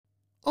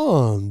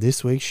On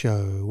this week's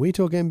show, we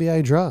talk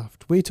NBA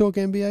draft, we talk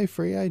NBA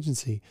free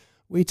agency,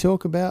 we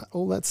talk about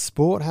all that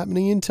sport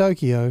happening in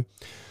Tokyo.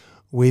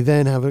 We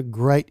then have a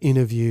great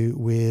interview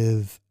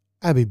with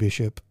Abby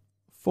Bishop,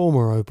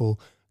 former Opal,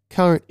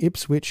 current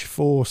Ipswich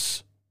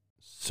Force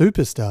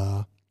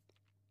superstar.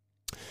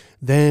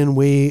 Then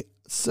we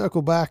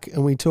circle back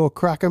and we talk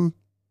Crackham.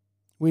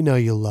 We know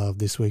you'll love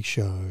this week's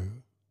show.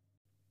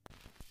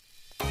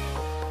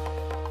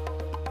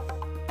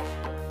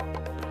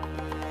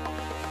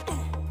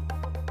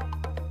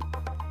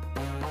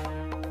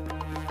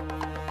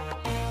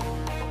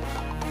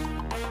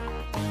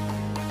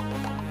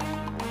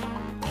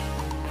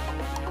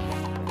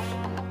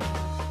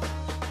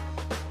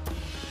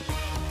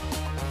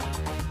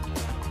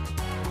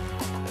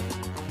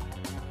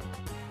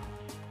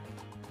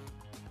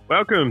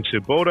 Welcome to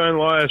Ball Don't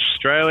Lie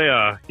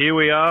Australia. Here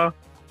we are,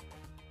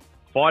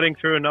 fighting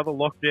through another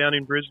lockdown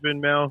in Brisbane,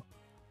 Mel.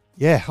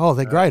 Yeah, oh,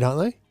 they're great, aren't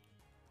they?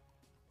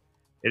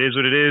 It is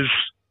what it is.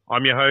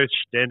 I'm your host,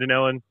 Dan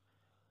Donnellan.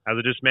 As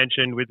I just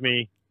mentioned, with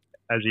me,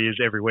 as he is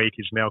every week,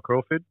 is Mel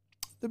Crawford.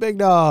 The big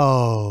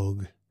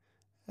dog.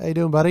 How you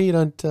doing, buddy? You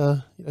don't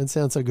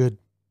sound so good.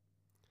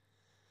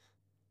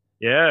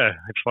 Yeah,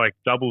 it's like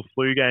double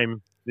flu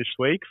game this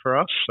week for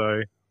us,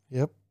 so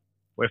Yep.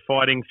 we're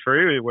fighting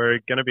through. We're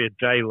going to be a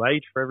day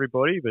late for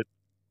everybody, but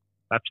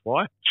that's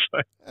why. So,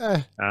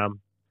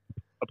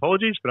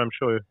 apologies, but I'm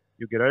sure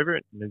you'll get over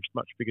it, and there's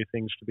much bigger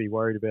things to be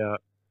worried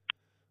about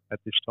at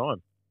this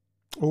time.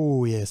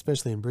 Oh, yeah,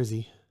 especially in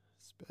Brizzy.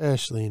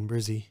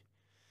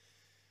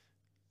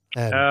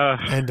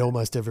 And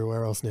almost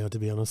everywhere else now, to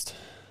be honest.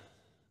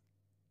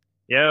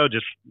 Yeah,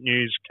 just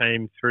news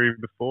came through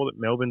before that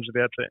Melbourne's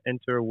about to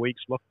enter a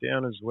week's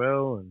lockdown as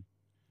well, and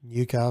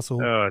Newcastle.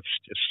 it's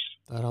just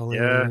that whole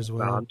area as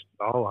well.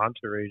 the whole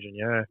Hunter region.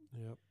 Yeah,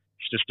 Yep.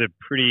 it's just a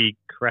pretty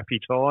crappy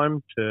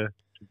time to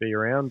be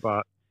around,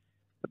 but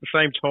at the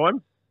same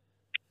time,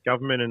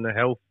 government and the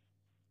health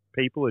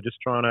people are just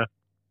trying to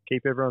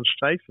keep everyone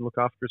safe and look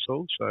after us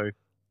all. So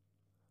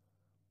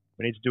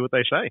we need to do what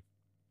they say.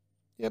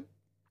 Yep.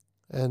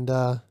 And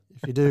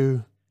if you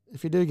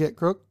do get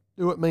crook,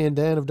 do what me and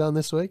Dan have done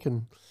this week,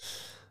 and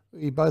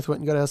we both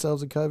went and got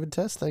ourselves a COVID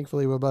test.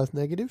 Thankfully, we're both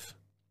negative.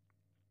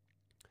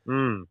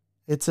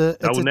 It's a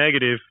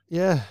negative.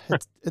 Yeah,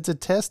 it's a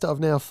test I've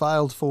now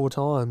failed 4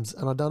 times,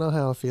 and I don't know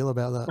how I feel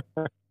about that.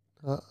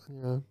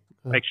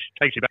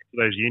 Takes you back to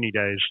those uni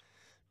days.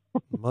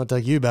 Might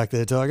take you back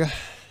there, Tiger.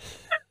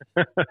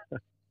 Hey,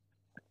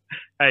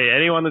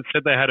 anyone that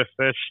said they had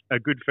a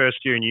good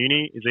first year in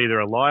uni is either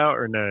a liar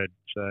or a nerd.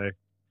 So,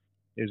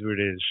 it is what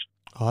it is.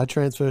 I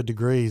transferred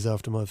degrees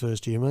after my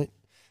first year, mate.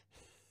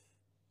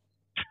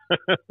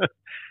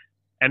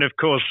 And of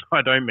course,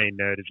 I don't mean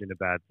nerd as in a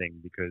bad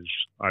thing, because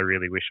I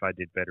really wish I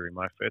did better in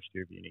my first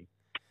year of uni.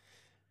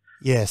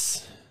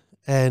 Yes,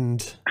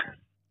 and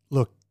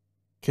look,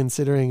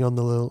 considering on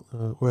the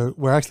little,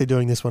 we're actually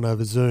doing this one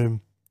over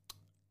Zoom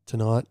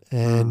tonight,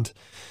 and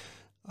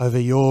over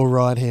your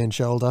right hand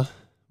shoulder,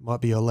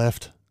 might be your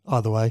left,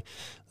 either way,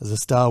 there's a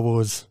Star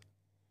Wars,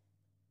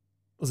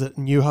 was it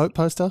New Hope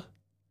poster?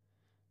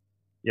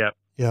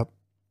 Yep.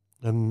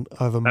 And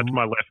over that's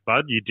my left,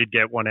 bud. You did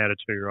get 1 out of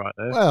 2 right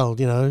there. Well,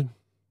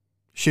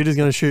 shooter's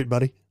going to shoot,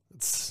 buddy.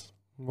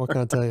 What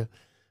can I tell you?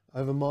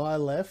 Over my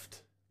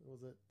left,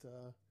 was it?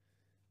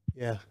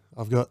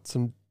 I've got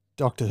some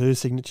Doctor Who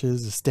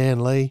signatures, a Stan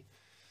Lee,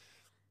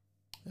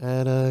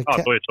 and I thought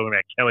you were talking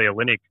about Kelly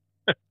Olynyk.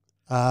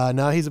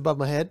 No, he's above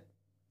my head.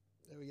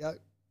 There we go.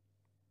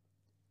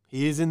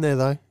 He is in there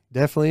though,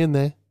 definitely in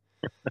there.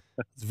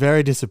 It's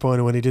very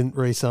disappointing when he didn't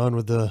re-sign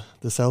with the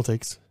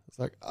Celtics. It's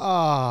like,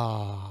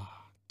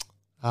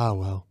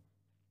 well.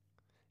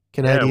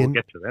 Canadian. Yeah, we'll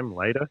get to them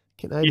later.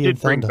 Canadian you did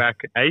bring Thunder.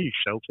 back a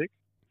Celtic,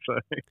 so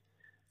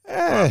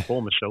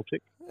former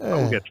Celtic.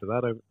 We'll get to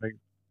that a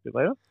bit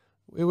later.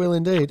 We will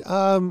indeed.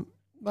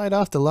 Mate,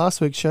 after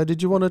last week's show,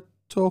 did you want to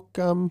talk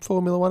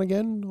Formula One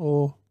again,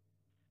 or?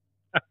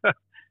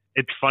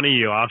 It's funny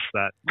you asked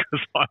that,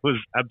 because I was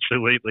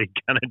absolutely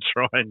going to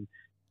try and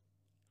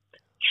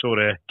sort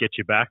of get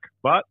you back,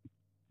 but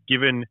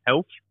given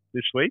health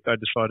this week, I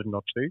decided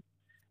not to.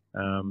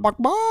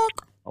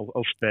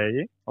 I'll spare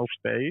you.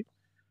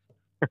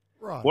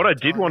 Right, what I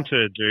did want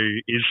to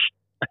do is,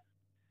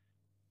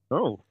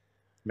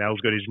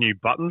 Mal's got his new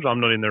buttons. I'm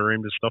not in the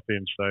room to stop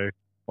him, so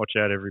watch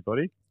out,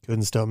 everybody.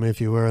 Couldn't stop me if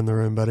you were in the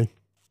room, buddy. Do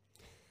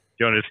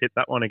you want to just hit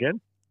that one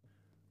again?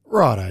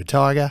 Righto,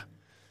 Tiger.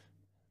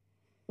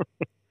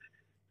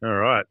 All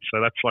right, so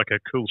that's like a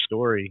cool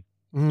story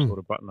sort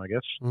of button, I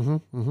guess.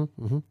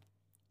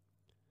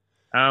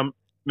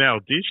 Mal,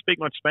 do you speak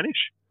much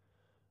Spanish?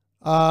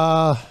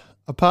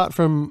 Apart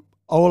from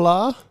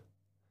hola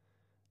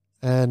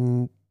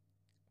and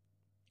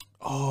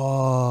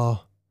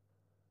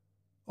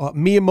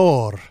mi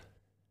amor.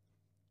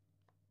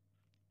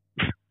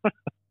 Do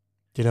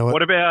you know what?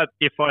 What about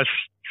if I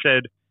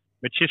said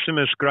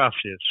muchísimas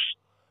gracias?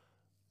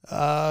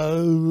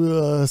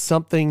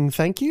 Something,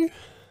 thank you?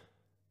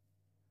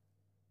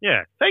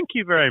 Yeah, thank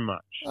you very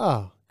much.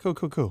 Oh,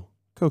 cool.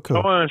 Cool.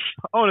 I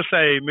want to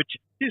say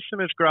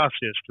muchísimas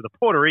gracias to the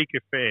Puerto Rico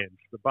fans,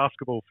 the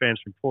basketball fans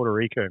from Puerto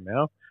Rico,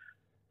 Mal.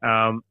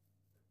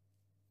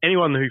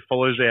 Anyone who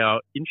follows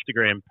our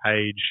Instagram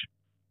page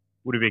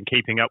would have been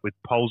keeping up with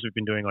polls we've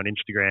been doing on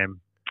Instagram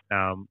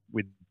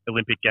with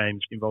Olympic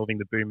Games involving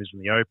the Boomers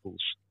and the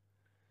Opals.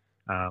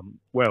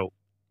 Well,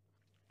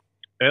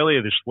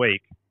 earlier this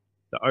week,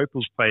 the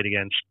Opals played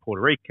against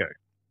Puerto Rico.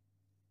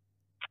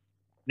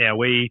 Now,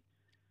 we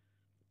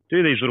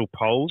do these little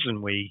polls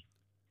and we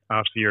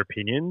ask for your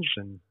opinions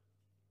and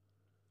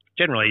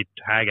generally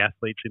tag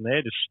athletes in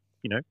there, just,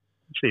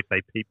 see if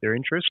they pique their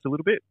interest a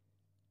little bit.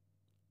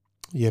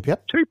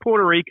 Yep. 2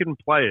 Puerto Rican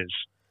players,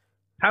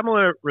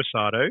 Pamela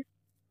Rosado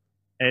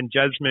and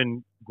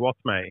Jasmine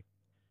Guathme,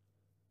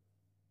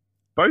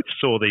 both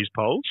saw these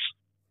polls.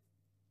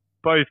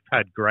 Both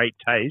had great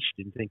taste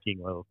in thinking,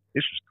 well,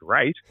 this is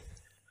great.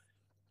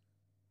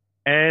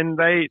 And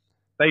they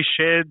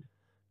shared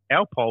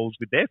our polls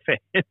with their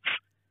fans.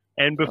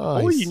 And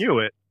before you knew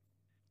it,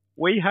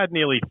 we had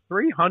nearly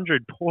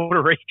 300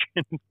 Puerto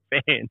Rican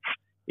fans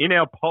in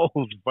our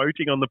polls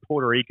voting on the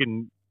Puerto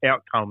Rican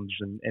outcomes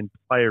and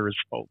player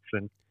results.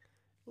 And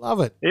love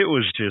it. It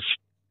was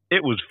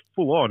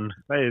full on.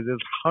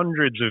 There's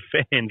hundreds of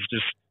fans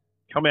just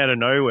come out of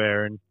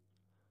nowhere. And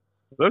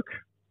look,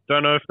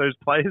 don't know if those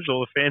players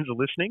or the fans are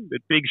listening,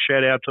 but big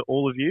shout out to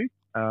all of you.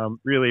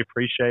 Really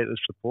appreciate the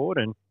support.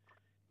 And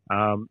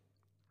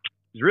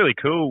it's really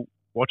cool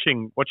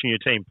watching your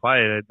team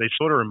play. They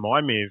sort of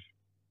remind me of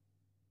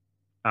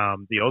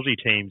the Aussie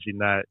teams in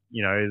that,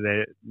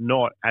 they're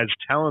not as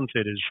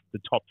talented as the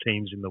top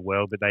teams in the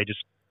world, but they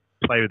just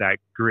play with that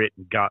grit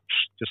and guts,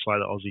 just like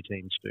the Aussie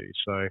teams do.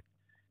 So,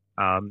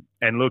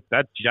 and look,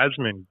 that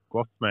Jasmine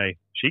Guathme,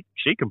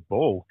 she can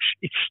ball.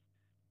 She's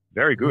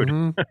very good.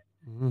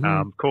 Mm-hmm.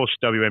 Of course,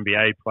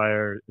 WNBA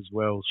player as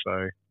well.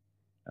 So,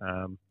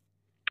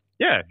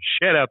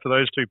 shout out to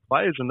those 2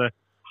 players and the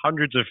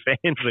hundreds of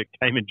fans that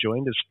came and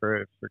joined us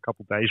for a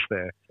couple of days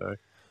there. So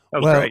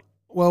that was great.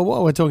 Well,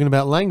 while we're talking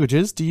about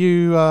languages, do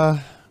you...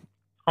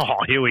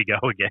 here we go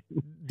again.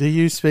 Do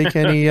you speak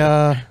any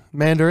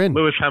Mandarin?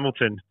 Lewis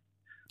Hamilton.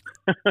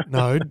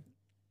 No.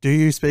 Do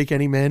you speak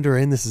any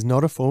Mandarin? This is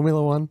not a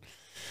Formula One.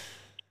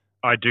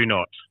 I do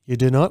not. You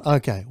do not?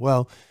 Okay.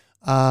 Well,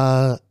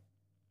 I've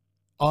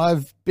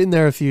been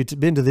there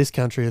been to this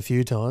country a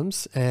few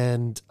times,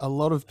 and a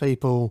lot of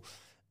people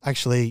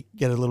actually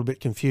get a little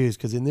bit confused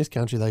because in this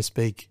country they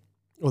speak,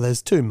 well,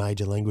 there's 2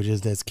 major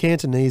languages. There's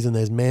Cantonese and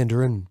there's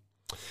Mandarin.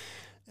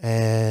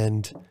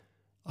 And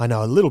I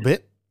know a little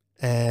bit,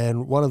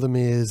 and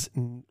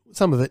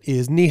some of it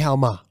is Ni Hao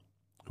Ma,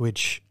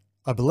 which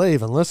I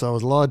believe, unless I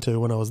was lied to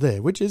when I was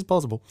there, which is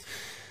possible,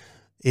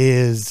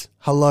 is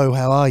hello,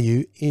 how are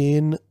you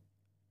in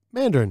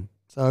Mandarin.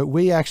 So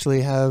we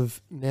actually have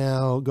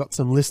now got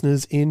some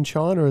listeners in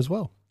China as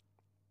well.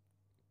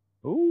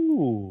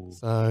 Ooh.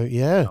 So,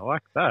 yeah. I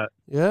like that.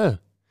 Yeah.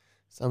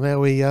 Somehow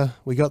we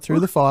got through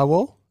the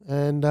firewall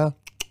and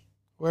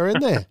we're in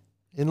there,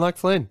 in like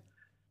Flynn.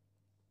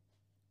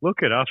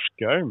 Look at us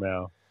go,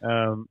 Mal.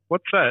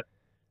 What's that?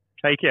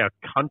 Take our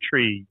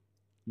country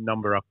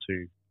number up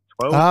to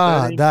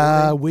 12,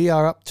 13? We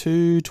are up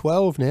to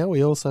 12 now.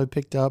 We also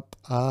picked up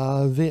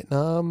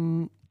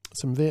some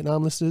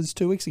Vietnam listeners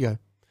 2 weeks ago.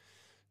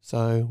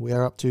 So we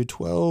are up to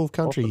 12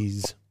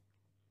 countries.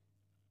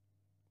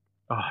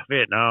 Oh,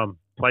 Vietnam,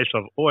 place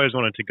I've always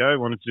wanted to go.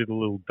 Wanted to do the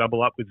little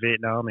double up with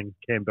Vietnam and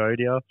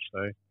Cambodia.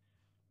 So,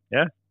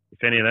 yeah,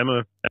 if any of them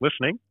are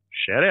listening,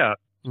 shout out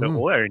to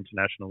all our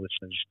international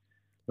listeners.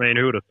 I mean,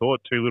 who would have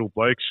thought 2 little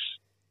blokes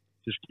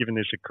just giving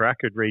this a crack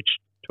had reached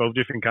 12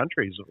 different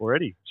countries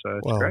already? So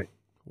it's great.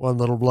 One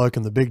little bloke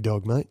and the big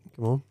dog, mate.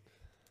 Come on.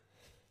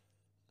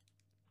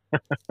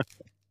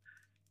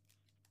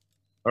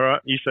 All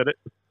right, you said it.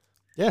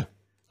 Yeah,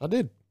 I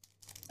did.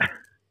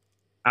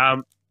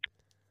 I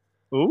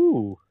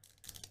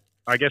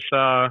guess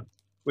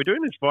we're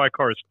doing this via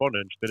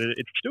correspondence, but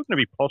it's still going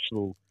to be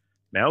possible,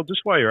 Mel.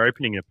 Just while you're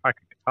opening a pack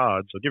of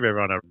cards, I'll give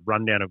everyone a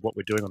rundown of what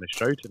we're doing on the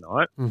show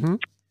tonight. Mm-hmm.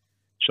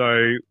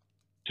 So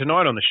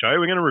tonight on the show,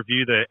 we're going to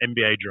review the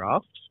NBA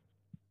draft.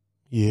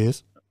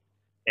 Yes.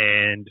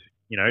 And,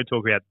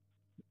 talk about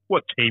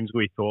what teams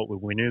we thought were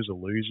winners or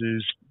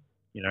losers.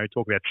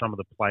 Talk about some of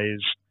the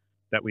players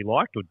that we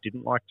liked or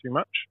didn't like too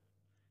much.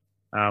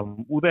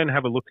 We'll then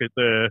have a look at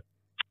the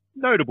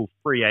notable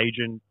free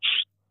agents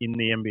in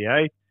the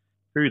NBA,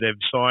 who they've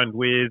signed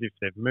with, if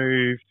they've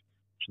moved,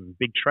 some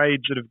big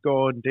trades that have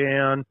gone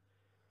down,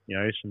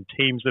 some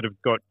teams that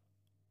have got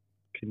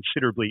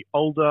considerably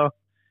older,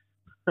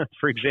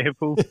 for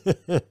example.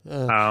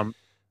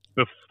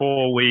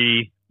 Before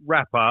we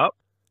wrap up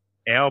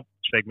our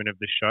segment of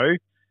the show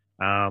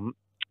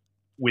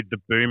with the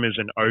Boomers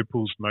and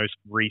Opals' most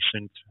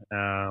recent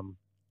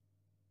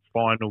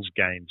finals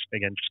games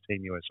against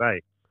Team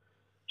USA.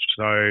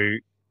 So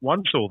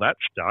once all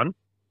that's done,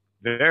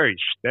 very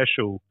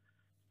special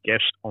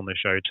guest on the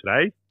show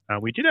today.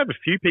 We did have a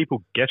few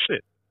people guess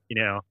it in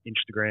our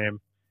Instagram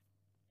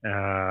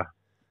I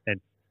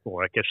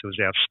guess it was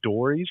our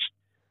stories.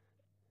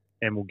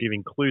 and we're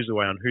giving clues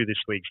away on who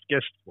this week's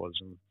guest was.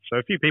 And so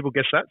a few people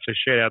guessed that, so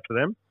shout out to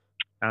them.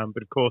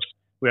 But of course,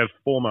 we have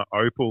former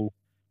Opal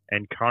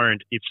and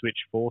current Ipswich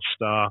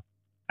 4-star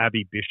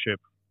Abby Bishop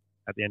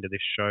at the end of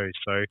this show.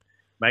 So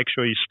make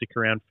sure you stick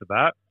around for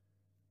that.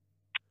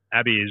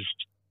 Abby is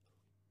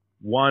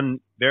one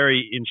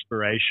very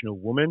inspirational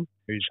woman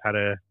who's had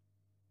a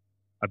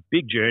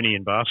big journey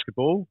in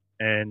basketball,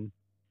 and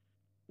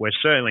we're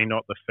certainly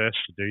not the first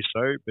to do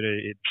so, but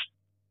it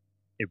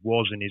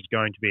was and is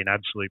going to be an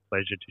absolute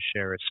pleasure to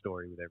share her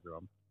story with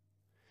everyone.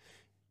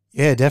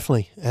 Yeah,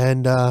 definitely.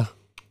 And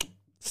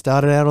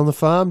started out on the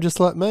farm just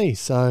like me.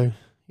 So,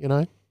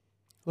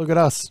 look at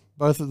us,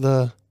 both at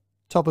the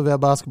top of our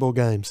basketball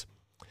games.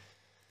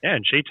 Yeah,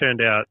 and she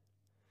turned out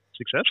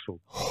successful.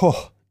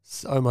 Oh,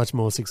 so much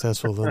more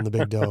successful than the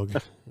big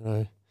dog.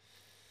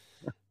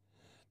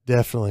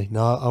 Definitely.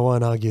 No, I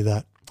won't argue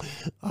that.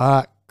 All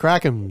right,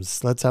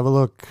 Crack'ems. Let's have a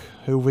look.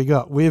 Who have we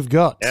got? We've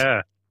got...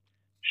 Yeah.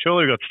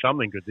 Surely we've got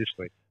something good this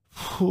week.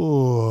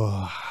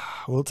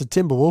 Well, it's a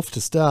Timberwolf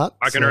to start.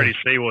 I can already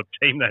see what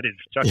team that is.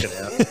 Chuck it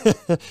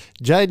out.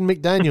 Jaden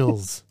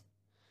McDaniels.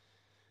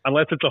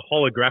 Unless it's a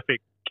holographic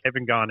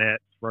Kevin Garnett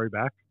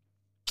throwback.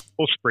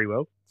 Or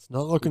Sprewell. It's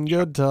not looking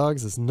good,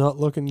 Togs. It's not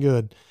looking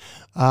good.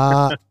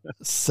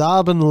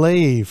 Sarbon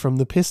Lee from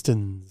the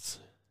Pistons.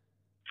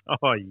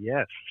 Oh,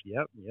 yes.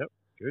 Yep.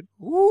 Good.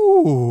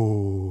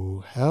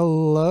 Ooh,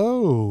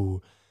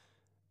 hello.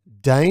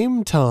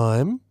 Dame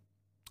Time.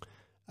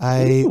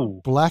 A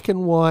black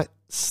and white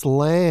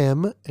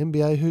Slam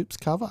NBA Hoops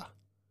cover.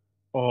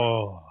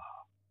 Oh,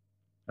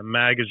 a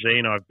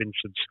magazine I've been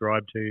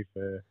subscribed to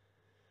for,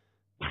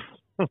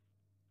 I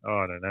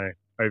don't know,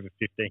 over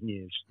 15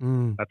 years.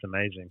 That's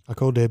amazing. I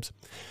call dibs.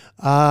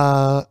 Who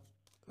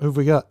have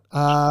we got?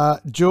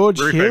 George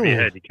Roof Hill. over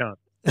your head, you can't.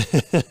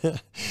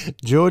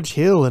 George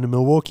Hill in a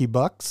Milwaukee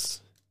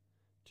Bucks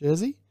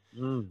jersey.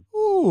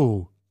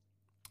 Ooh.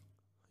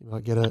 You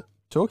might get a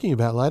talking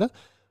about later.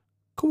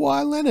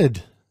 Kawhi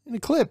Leonard in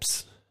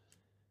Eclipse.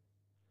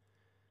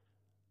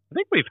 I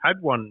think we've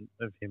had one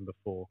of him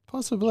before.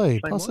 Possibly.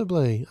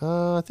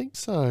 I think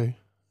so.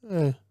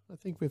 Yeah, I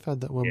think we've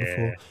had that one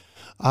before.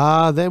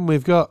 Then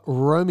we've got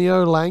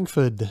Romeo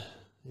Langford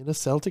in a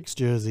Celtics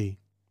jersey.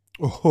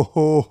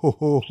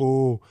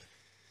 Oh.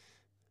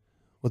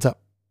 What's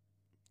up?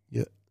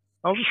 Yeah.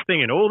 I was just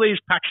thinking, all these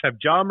packs have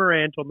Ja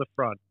Morant on the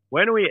front.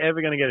 When are we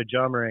ever going to get a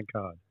Ja Morant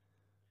card?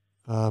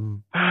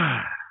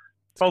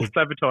 False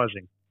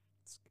advertising.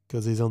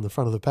 Because he's on the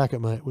front of the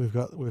packet, mate. We've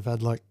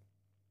had like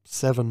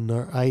 7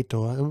 or 8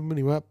 or how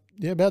many were up?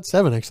 Yeah, about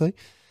 7 actually.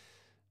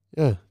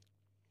 Yeah.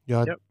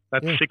 Yep,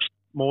 that's 6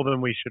 more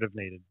than we should have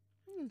needed.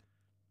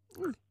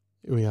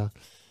 Here we are.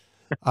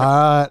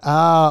 All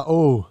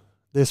right.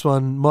 This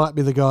one might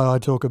be the guy I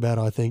talk about,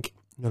 I think.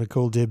 I'm going to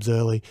call dibs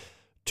early.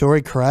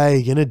 Torrey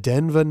Craig in a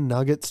Denver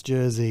Nuggets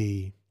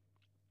jersey.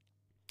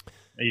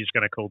 He's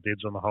going to call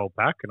dibs on the whole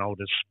pack, and I'll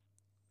just...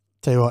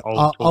 Tell you what,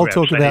 I'll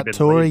talk about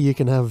Torrey. You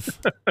can have...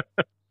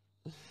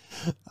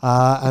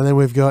 and then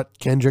we've got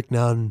Kendrick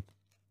Nunn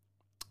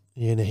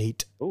in a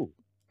Heat. Ooh.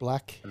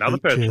 Black Another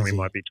Heat person jersey. we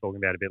might be talking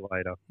about a bit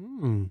later.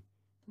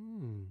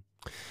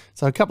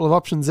 So a couple of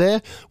options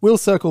there. We'll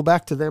circle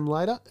back to them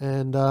later,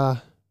 and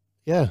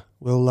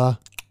we'll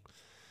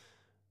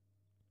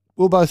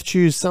both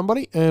choose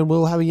somebody, and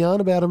we'll have a yarn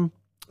about them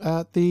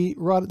right at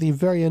the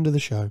very end of the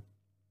show.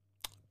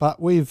 But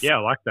I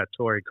like that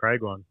Torrey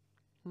Craig one.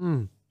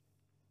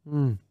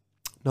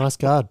 Nice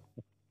card.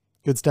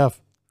 Good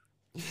stuff.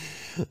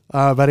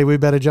 All right, buddy, we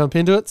better jump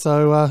into it.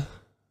 So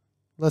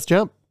let's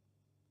jump.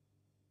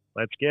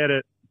 Let's get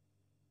it.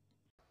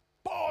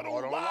 Ball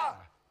don't lie.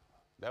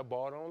 That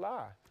ball don't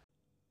lie.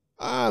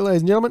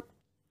 Ladies and gentlemen,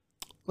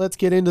 let's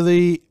get into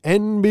the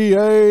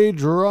NBA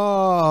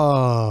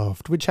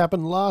draft, which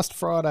happened last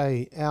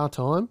Friday, our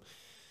time.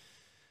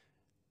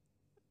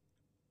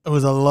 It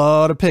was a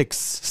lot of picks,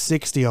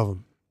 60 of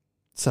them.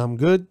 Some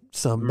good,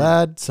 some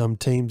bad. Some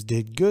teams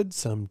did good,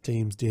 some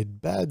teams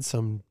did bad,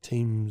 some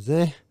teams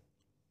there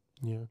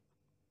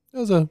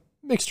was a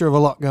mixture of a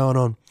lot going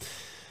on.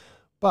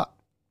 But,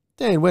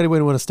 Dan, where do we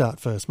want to start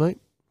first, mate?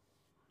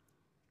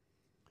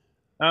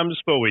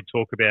 Just before we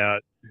talk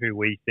about who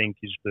we think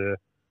is the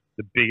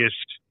biggest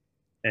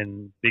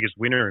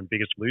winner and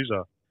biggest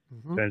loser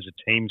in terms of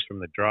teams from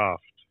the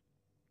draft.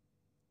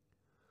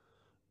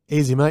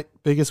 Easy, mate.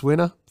 Biggest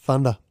winner,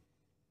 Thunder.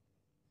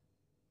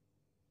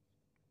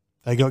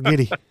 They got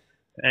giddy.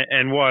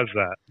 And why is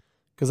that?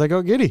 Because they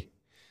got giddy.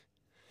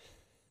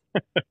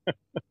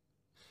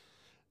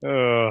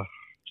 Oh,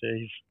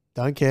 jeez.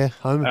 Don't care.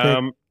 Home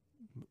pick.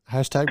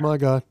 Hashtag my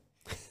guy.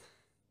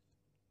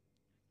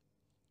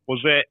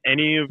 Was there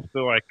any of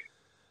the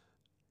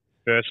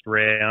first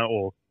round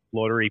or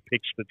lottery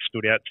picks that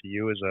stood out to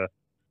you as a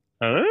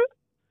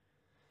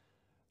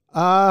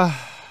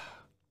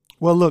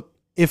Well, look,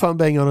 if I'm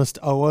being honest,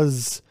 I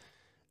was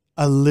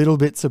a little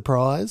bit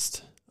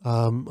surprised.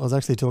 I was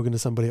actually talking to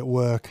somebody at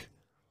work,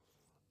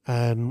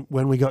 and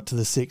when we got to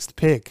the 6th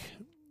pick,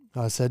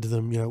 I said to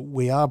them,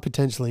 we are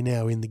potentially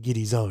now in the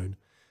giddy zone.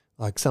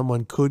 Like,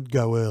 someone could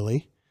go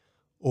early.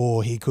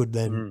 or he could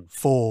then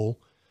fall.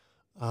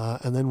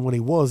 And then when he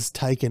was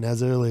taken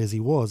as early as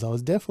he was, I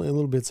was definitely a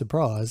little bit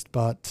surprised.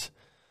 But,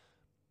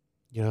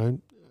 you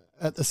know,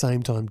 at the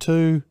same time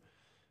too,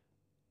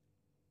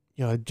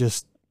 you know,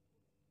 just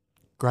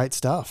great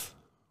stuff.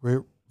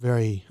 We're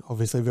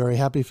obviously very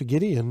happy for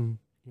Giddy, and,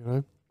 you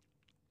know,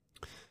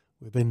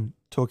 we've been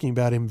talking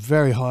about him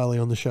very highly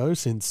on the show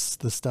since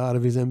the start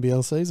of his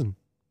NBL season.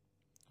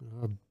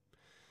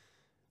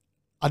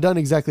 I don't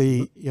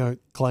exactly, you know,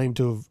 claim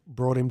to have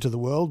brought him to the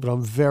world, but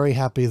I'm very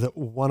happy that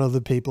one of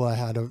the people I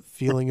had a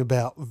feeling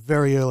about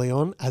very early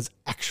on has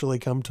actually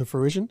come to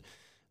fruition.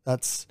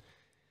 That's,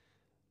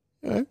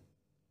 you know,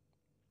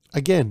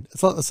 again,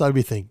 it's like the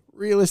Sobey thing.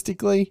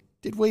 Realistically,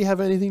 did we have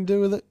anything to do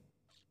with it?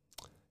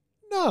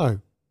 No.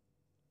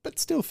 But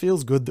still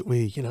feels good that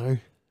we, you know,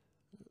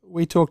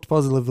 we talked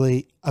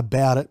positively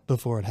about it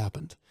before it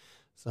happened.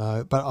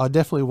 So, but I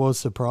definitely was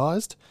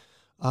surprised.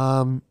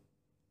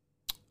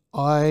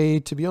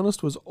 I, to be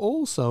honest, was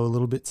also a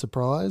little bit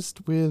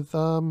surprised with,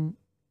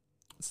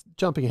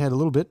 jumping ahead a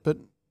little bit, but,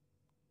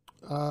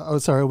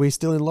 are we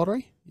still in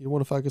lottery? You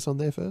want to focus on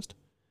there first?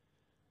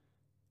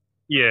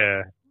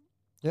 Yeah.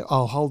 Yeah,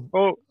 I'll hold.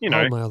 Well, you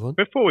know, my other one.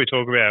 before we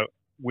talk about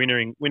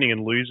winning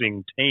and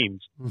losing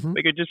teams,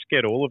 we could just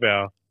get all of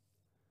our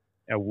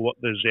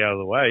what-there's out of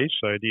the way.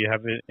 So do you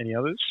have any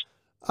others?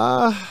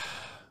 I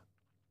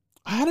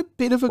had a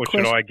bit of a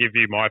question. Or should I give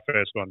you my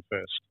first one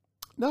first?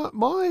 No,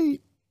 my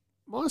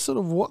sort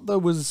of what there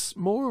was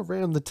more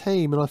around the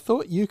team, and I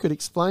thought you could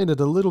explain it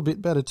a little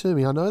bit better to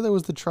me. I know there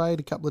was the trade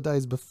a couple of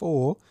days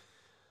before,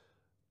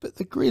 but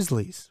the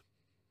Grizzlies.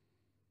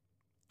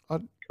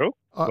 Cool.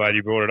 Glad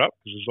you brought it up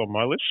because it's on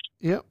my list.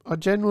 Yeah,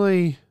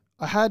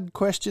 I had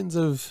questions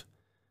of,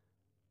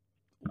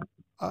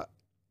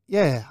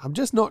 I'm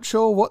just not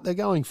sure what they're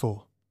going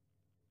for.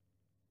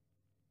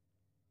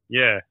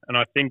 Yeah, and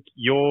I think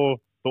your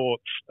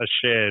thoughts are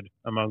shared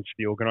amongst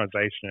the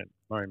organisation at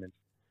the moment,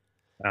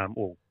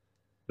 or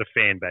the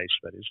fan base,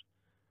 that is.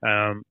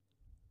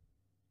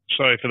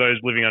 So for those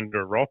living under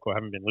a rock or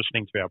haven't been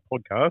listening to our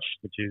podcast,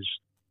 which is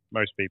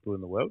most people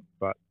in the world,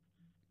 but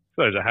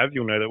for those that have,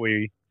 you'll know that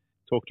we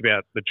talked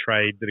about the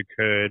trade that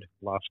occurred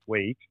last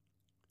week,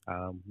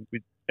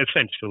 with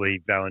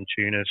essentially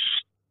Valanciunas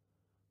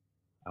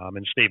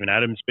and Steven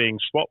Adams being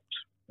swapped,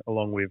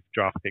 along with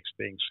draft picks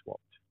being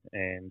swapped.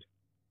 And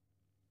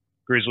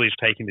Grizzlies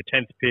taking the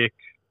 10th pick,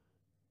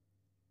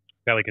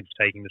 Pelicans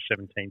taking the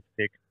 17th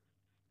pick.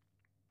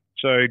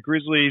 So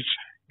Grizzlies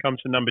come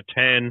to number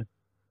 10.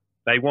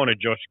 They wanted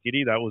Josh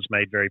Giddey. That was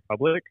made very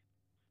public.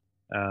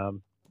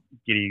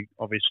 Giddey,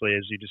 obviously,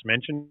 as you just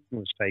mentioned,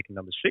 was taken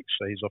number 6,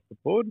 so he's off the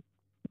board.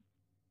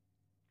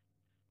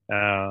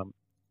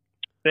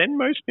 Then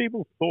most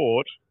people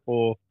thought,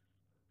 or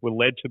were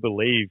led to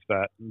believe,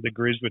 that the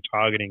Grizz were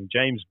targeting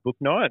James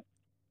Bouknight,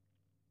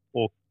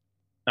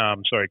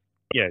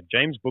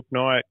 James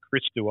Bouknight,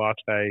 Chris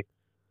Duarte,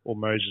 or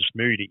Moses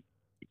Moody.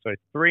 So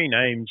 3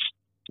 names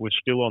were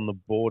still on the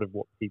board of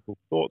what people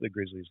thought the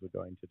Grizzlies were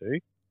going to do.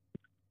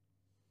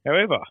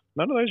 However,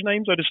 none of those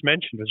names I just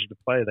mentioned was the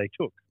player they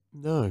took.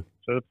 No.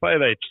 So the player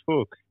they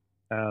took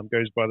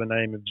goes by the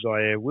name of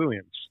Zaire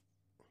Williams.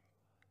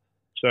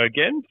 So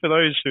again, for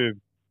those who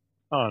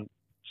aren't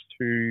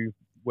too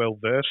well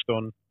versed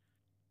on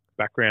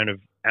background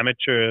of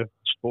amateur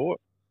sport,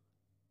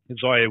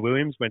 Zaire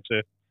Williams went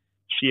to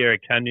Sierra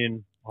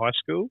Canyon High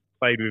School,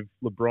 played with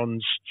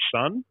LeBron's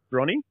son,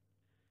 Bronny.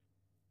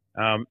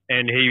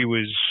 And he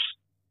was,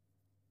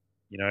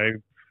 you know,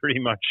 pretty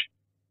much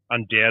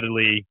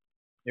undoubtedly,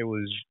 it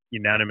was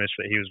unanimous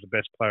that he was the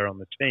best player on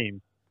the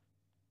team.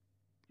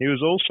 He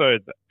was also,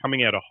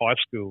 coming out of high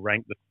school,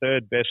 ranked the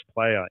 3rd best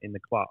player in the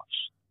class,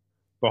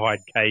 behind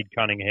Cade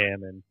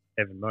Cunningham and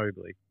Evan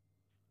Mobley.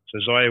 So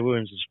Zaire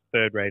Williams is a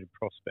 3rd-rated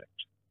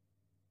prospect.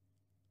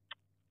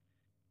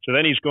 So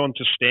then he's gone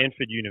to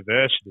Stanford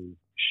University.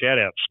 Shout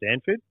out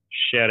Stanford.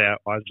 Shout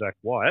out Isaac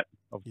White,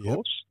 of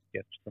course.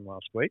 Gets from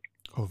last week.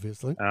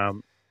 Obviously.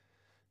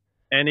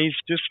 And he's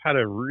just had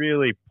a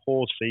really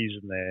poor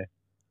season there.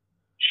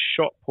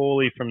 Shot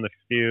poorly from the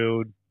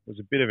field. Was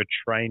a bit of a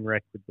train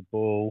wreck with the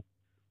ball.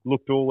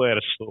 Looked all out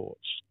of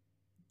sorts.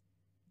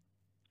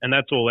 And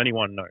that's all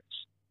anyone knows.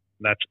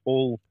 That's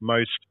all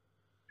most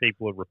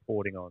people are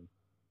reporting on.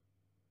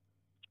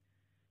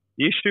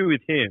 The issue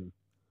with him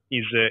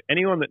is that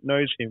anyone that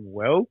knows him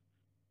well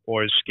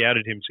or has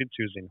scouted him since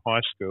he was in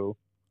high school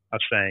are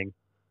saying,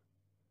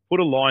 put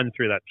a line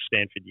through that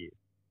Stanford year.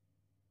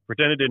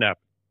 Pretend it didn't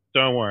happen.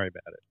 Don't worry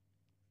about it.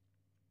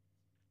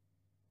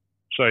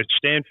 So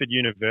Stanford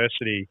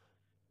University,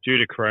 due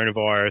to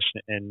coronavirus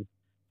and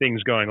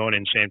things going on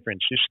in San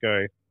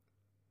Francisco,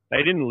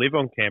 they didn't live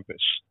on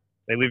campus.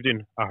 They lived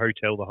in a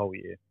hotel the whole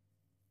year.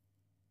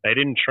 They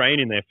didn't train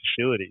in their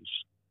facilities.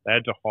 They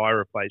had to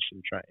hire a place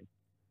and train.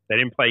 They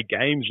didn't play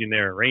games in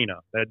their arena.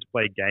 They had to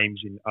play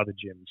games in other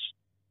gyms.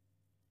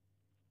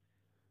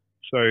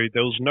 So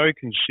there was no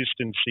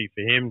consistency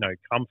for him, no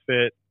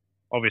comfort,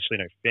 obviously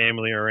no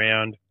family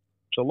around.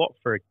 It's a lot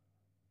for,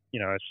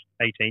 an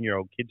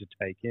 18-year-old kid to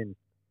take in.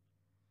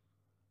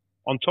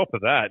 On top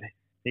of that,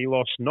 he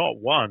lost not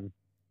one,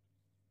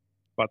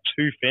 but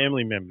two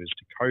family members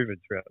to COVID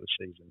throughout the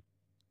season.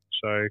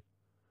 So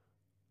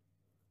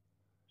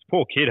this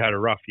poor kid had a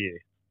rough year,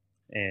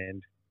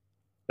 and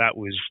that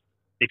was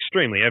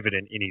extremely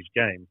evident in his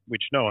game,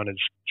 which no one has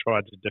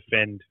tried to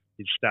defend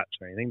his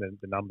stats or anything.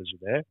 The numbers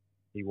are there.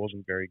 He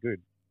wasn't very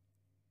good.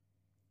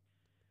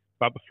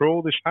 But before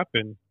all this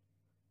happened,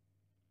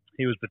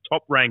 he was the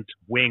top-ranked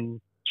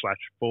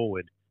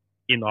wing/forward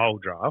in the whole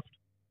draft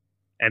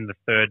and the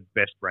third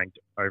best-ranked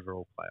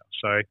overall player.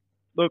 So,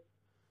 look,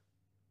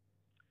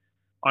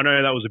 I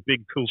know that was a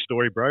big, cool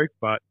story, bro,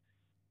 but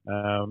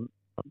the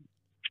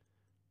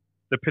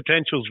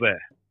potential's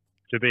there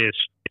to be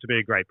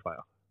a great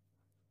player.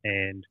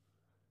 And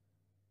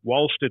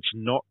whilst it's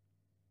not,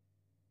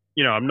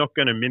 I'm not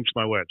going to mince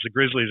my words. The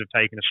Grizzlies have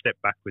taken a step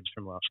backwards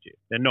from last year.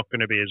 They're not going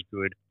to be as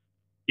good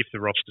if the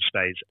roster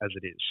stays as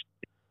it is.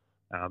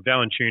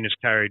 Valanciunas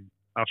carried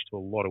us to a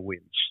lot of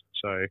wins.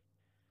 So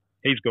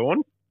he's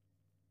gone.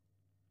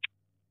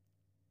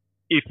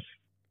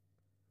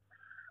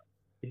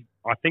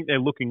 I think they're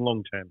looking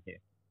long-term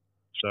here.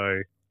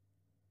 So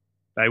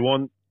they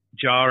want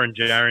Jar and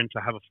Jaren to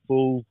have a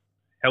full,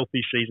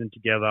 healthy season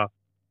together.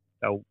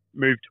 They'll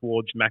move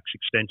towards max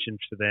extensions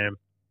for them.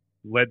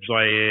 Let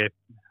Zaire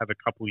have a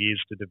couple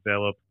years to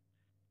develop.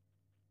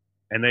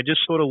 And they're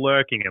just sort of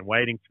lurking and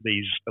waiting for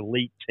these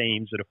elite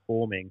teams that are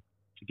forming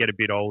to get a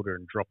bit older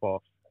and drop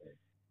off.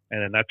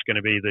 And then that's going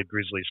to be the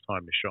Grizzlies'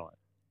 time to shine.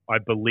 I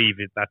believe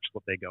that's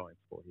what they're going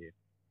for here.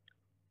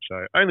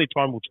 So only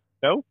time will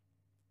tell.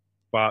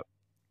 But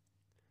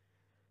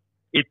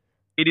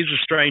it is a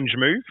strange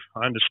move.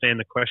 I understand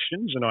the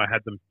questions, and I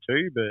had them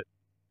too. But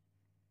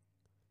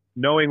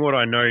knowing what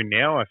I know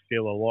now, I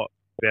feel a lot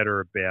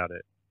better about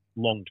it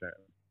long term.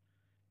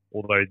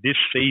 Although this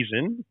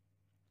season,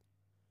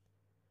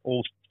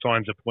 all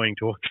signs are pointing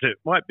towards it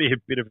might be a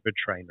bit of a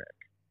train wreck,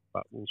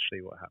 but we'll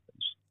see what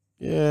happens.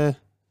 Yeah,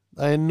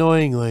 they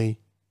annoyingly,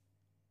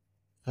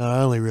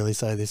 I only really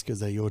say this because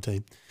they're your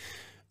team,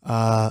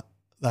 they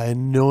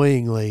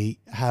annoyingly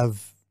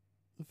have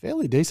a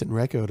fairly decent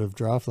record of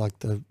draft, like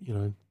I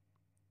know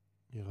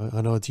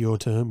it's your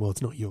term. Well,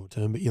 it's not your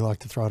term, but you like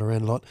to throw it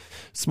around a lot.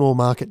 Small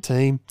market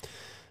team,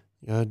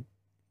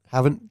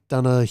 haven't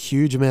done a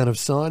huge amount of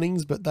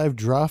signings, but they've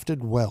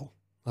drafted well.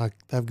 Like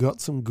they've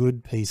got some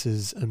good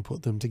pieces and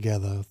put them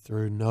together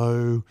through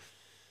no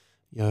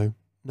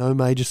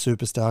major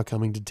superstar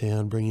coming to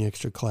town, bringing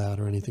extra clout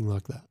or anything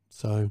like that.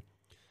 So,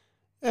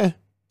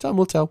 time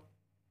will tell.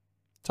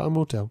 Time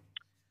will tell.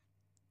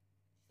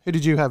 Who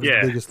did you have as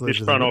the biggest loser?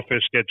 This front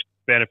office gets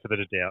benefit of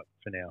the doubt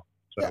for now,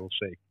 so we'll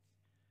see.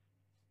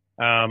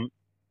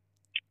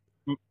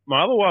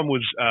 My other one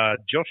was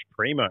Josh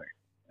Primo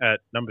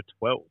at number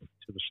 12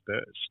 to the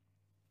Spurs.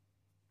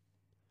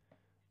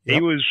 Yep.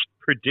 He was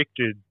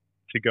predicted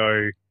to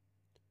go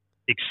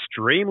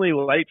extremely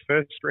late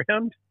first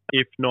round,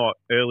 if not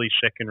early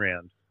second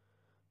round.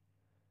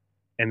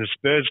 And the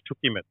Spurs took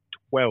him at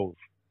 12.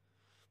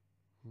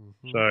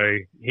 Mm-hmm. So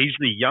he's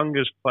the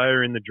youngest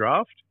player in the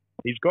draft.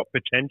 He's got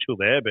potential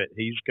there, but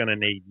he's going to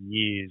need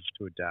years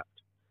to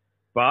adapt.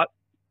 But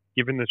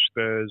given the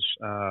Spurs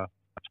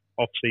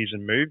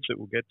off-season moves that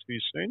we'll get to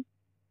soon,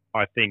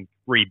 I think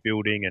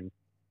rebuilding and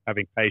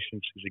having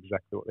patience is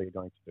exactly what they're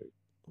going to do.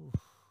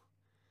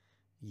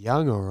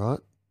 Young, all right.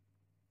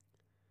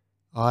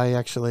 I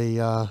actually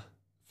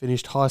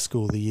finished high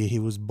school the year he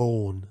was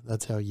born.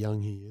 That's how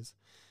young he is.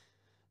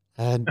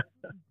 And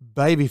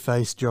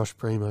baby-faced Josh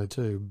Primo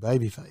too.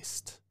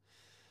 Baby-faced.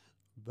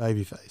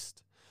 The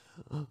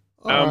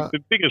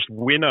biggest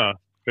winner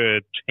for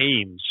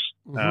teams,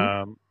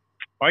 I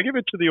give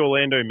it to the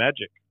Orlando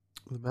Magic.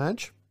 The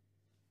Mag?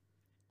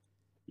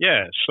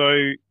 Yeah,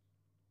 so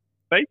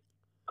they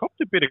copped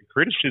a bit of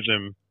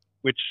criticism,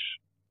 which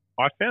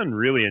I found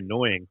really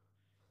annoying.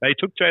 They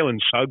took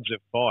Jalen Suggs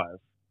at 5,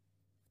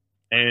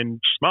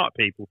 and smart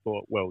people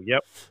thought, well,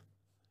 yep,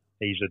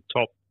 he's a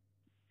top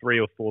 3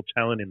 or 4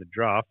 talent in the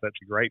draft.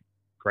 That's a great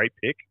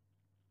pick.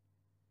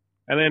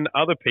 And then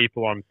other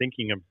people, I'm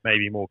thinking of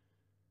maybe more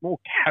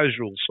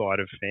casual side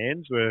of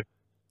fans, were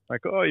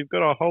like, oh, you've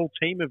got a whole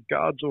team of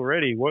guards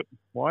already.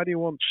 Why do you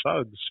want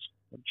Suggs?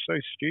 That's so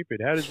stupid.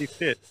 How does he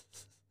fit?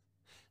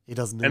 He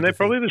doesn't. And they're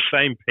probably the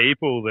same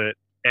people that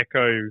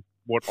echo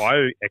what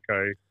I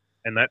echo,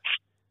 and that's,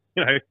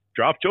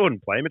 draft Jordan,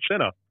 play him at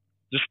center.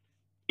 Just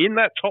in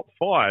that top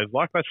 5,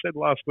 like I said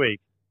last week,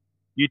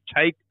 you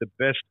take the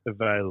best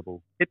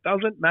available. It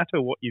doesn't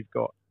matter what you've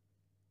got.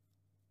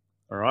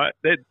 All right?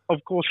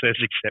 Of course,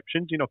 there's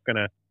exceptions. You're not going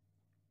to,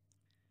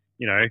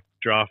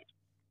 draft.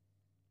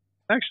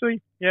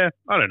 Actually, yeah,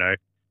 I don't know.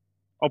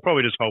 I'll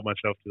probably just hold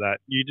myself to that.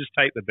 You just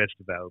take the best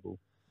available.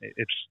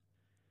 It's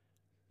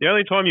the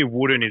only time you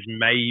wouldn't is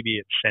maybe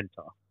at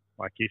center.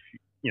 Like if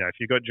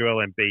you've got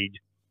Joel Embiid,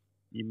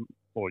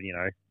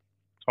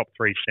 top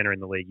 3 center in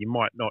the league, you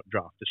might not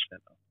draft a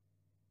center.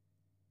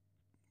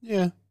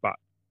 Yeah. But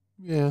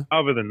yeah.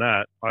 Other than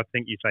that, I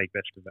think you take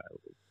best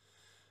available.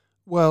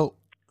 Well,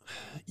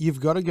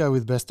 you've got to go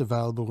with best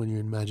available when you're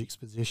in Magic's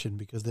position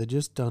because they're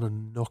just done a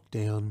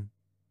knockdown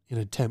in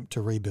an attempt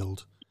to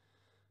rebuild.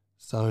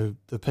 So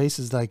the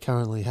pieces they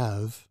currently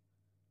have,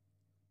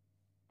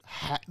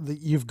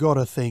 you've got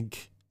to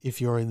think, if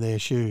you're in their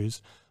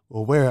shoes,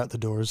 well, we're out the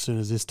door as soon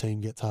as this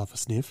team gets half a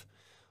sniff,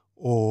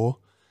 or,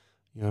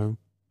 you know,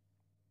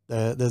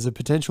 there's a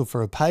potential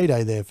for a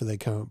payday there for their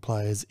current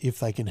players if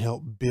they can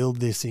help build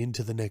this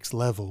into the next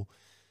level,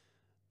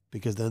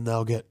 because then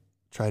they'll get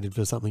traded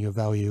for something of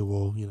value,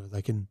 or, you know,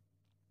 they can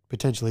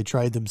potentially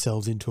trade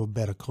themselves into a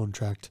better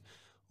contract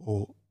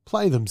or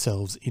play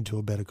themselves into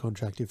a better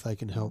contract if they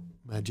can help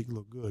Magic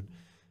look good.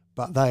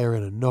 But they are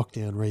in a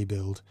knockdown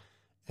rebuild,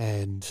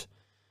 and,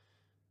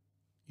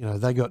 you know,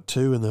 they got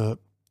 2 in the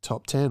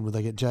top 10 where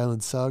they get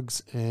Jalen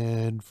Suggs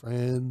and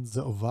Franz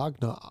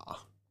Wagner,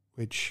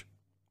 which,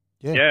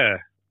 yeah.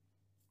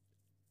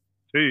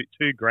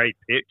 Two great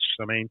picks.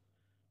 I mean,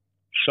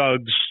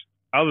 Suggs,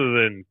 other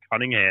than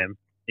Cunningham,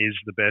 is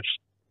the best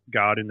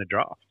guard in the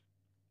draft.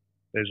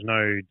 There's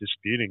no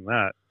disputing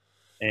that.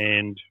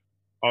 And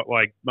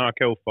like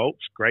Markel Fultz,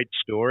 great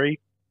story.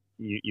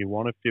 You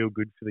want to feel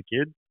good for the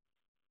kid.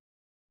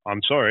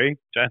 I'm sorry,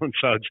 Jalen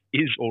Suggs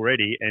is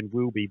already and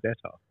will be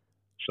better.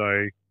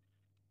 So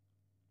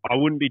I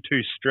wouldn't be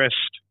too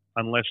stressed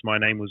unless my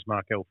name was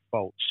Markel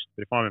Fultz.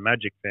 But if I'm a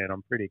Magic fan,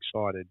 I'm pretty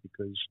excited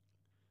because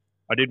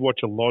I did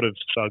watch a lot of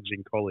Suggs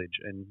in college,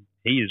 and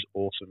he is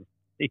awesome.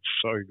 He's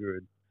so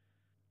good.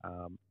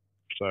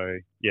 So,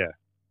 yeah.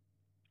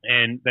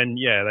 And then,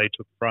 they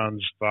took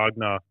Franz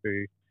Wagner, who,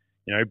 you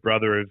know,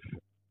 brother of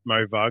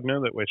Mo Wagner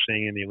that we're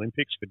seeing in the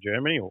Olympics for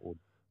Germany, or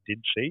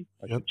did see,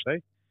 I should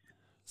say.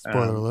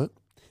 Spoiler alert.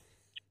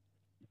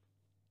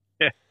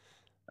 Yeah.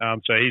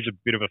 So he's a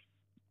bit of a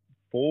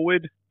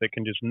forward that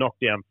can just knock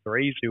down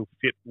threes. He'll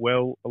fit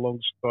well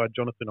alongside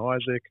Jonathan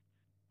Isaac,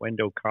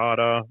 Wendell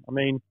Carter. I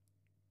mean,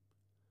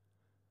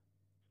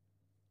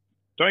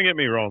 don't get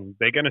me wrong,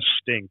 they're going to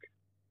stink.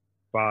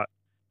 But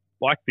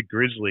like the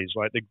Grizzlies,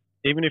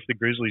 even if the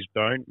Grizzlies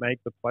don't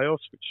make the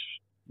playoffs, which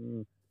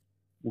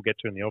we'll get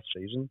to in the off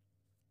season,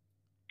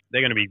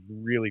 they're going to be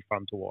really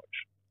fun to watch.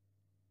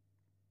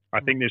 I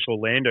think this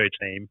Orlando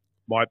team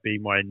might be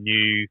my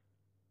new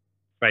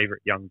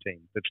favorite young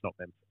team that's not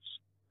Memphis.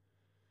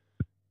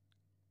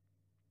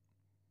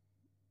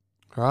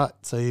 All right,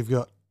 so you've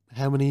got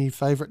how many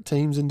favorite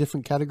teams in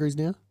different categories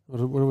now?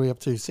 What are we up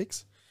to?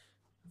 6?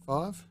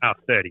 5?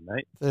 30,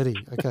 mate. 30.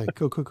 Okay,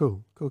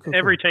 cool.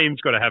 Every team's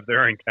got to have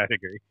their own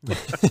category.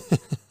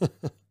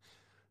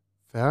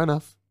 Fair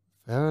enough.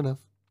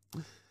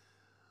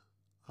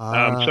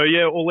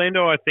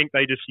 Orlando, I think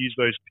they just use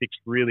those picks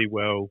really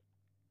well,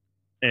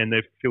 and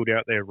they've filled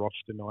out their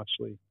roster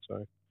nicely.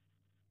 So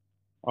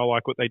I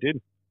like what they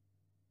did.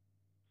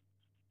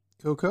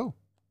 Cool.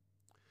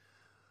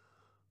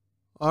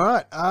 All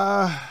right.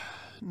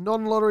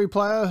 Non-lottery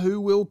player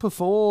who will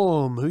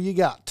perform. Who you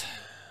got?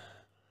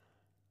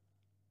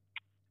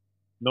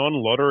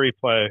 Non-lottery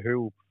player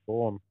who will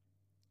perform.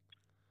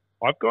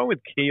 I've gone with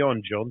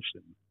Keon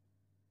Johnson.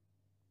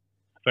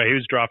 So he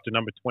was drafted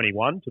number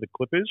 21 to the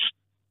Clippers.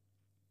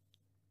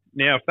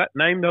 Now, if that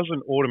name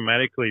doesn't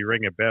automatically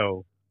ring a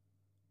bell,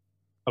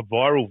 a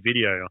viral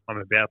video I'm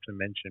about to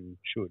mention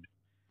should.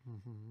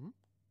 Mm-hmm.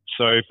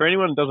 So for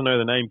anyone who doesn't know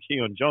the name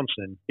Keon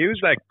Johnson, he was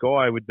that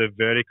guy with the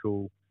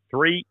vertical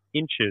 3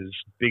 inches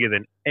bigger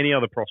than any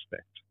other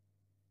prospect.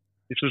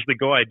 This was the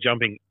guy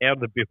jumping out of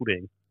the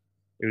building.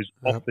 It was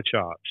off the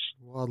charts.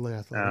 Wildly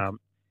athletic.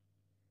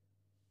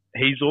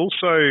 He's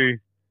also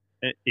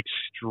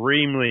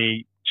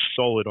extremely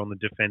solid on the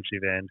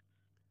defensive end.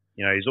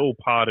 You know, he's all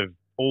part of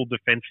all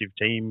defensive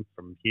team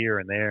from here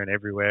and there and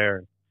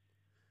everywhere.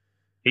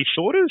 He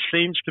sort of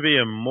seems to be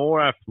a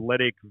more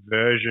athletic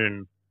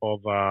version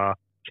of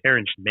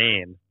Terrence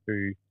Mann,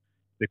 who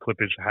the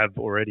Clippers have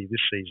already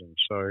this season.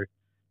 So,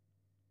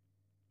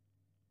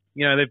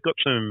 you know, they've got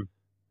some,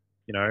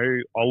 you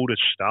know, older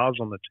stars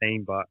on the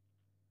team, but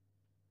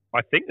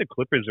I think the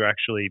Clippers have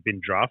actually been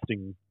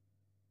drafting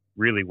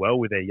really well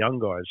with their young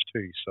guys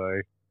too.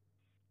 So,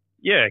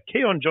 yeah,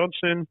 Keon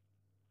Johnson,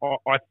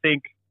 I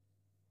think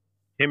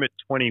him at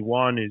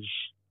 21 is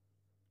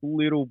a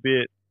little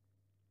bit,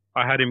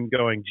 I had him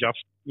going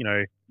just, you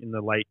know, in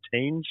the late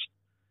teens.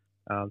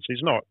 So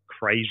he's not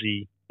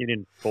crazy. He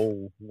didn't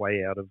fall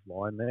way out of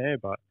line there,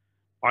 but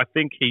I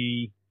think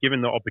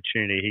given the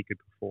opportunity, he could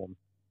perform.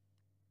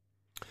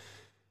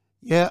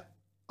 Yeah,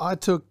 I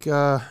took,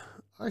 I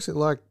actually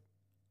like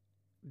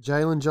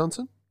Jalen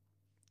Johnson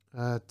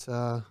at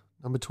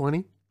number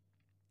 20.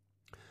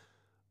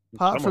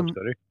 Apart from,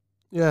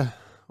 yeah,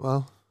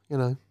 well, you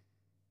know,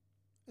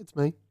 it's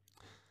me.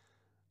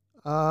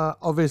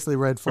 Obviously,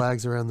 red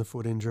flags around the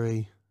foot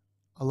injury.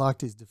 I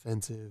liked his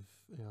defensive,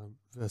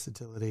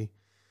 versatility.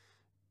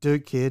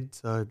 Duke kid,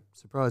 so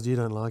surprised you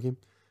don't like him,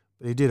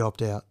 but he did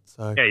opt out.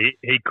 So yeah,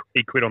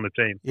 he quit on the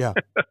team. Yeah,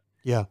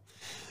 yeah,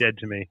 dead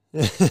to me.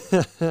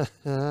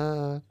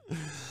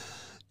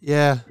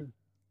 Yeah.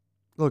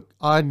 Look,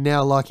 I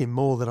now like him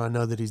more than I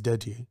know that he's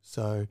dead to you.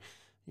 So,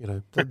 you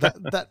know,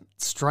 that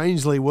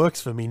strangely works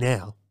for me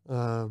now.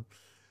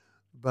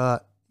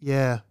 But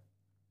yeah,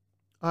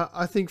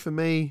 I think for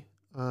me,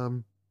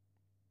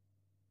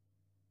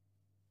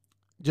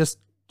 just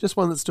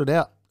one that stood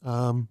out.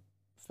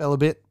 Fell a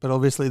bit, but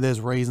obviously there's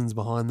reasons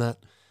behind that.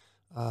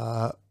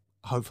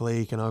 Hopefully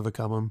he can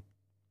overcome them.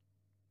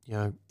 You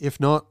know, if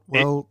not,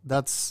 well,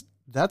 that's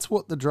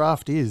what the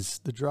draft is.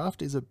 The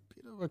draft is a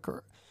bit of a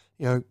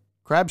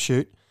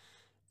crapshoot,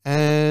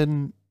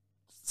 and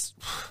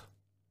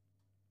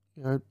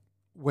you know,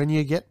 when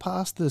you get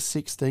past the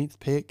 16th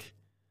pick,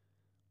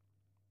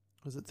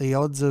 was it the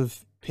odds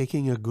of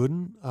picking a good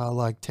one are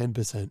like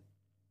 10%.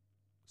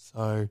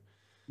 So,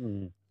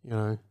 you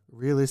know,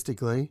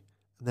 realistically,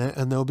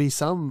 and there'll be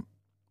some,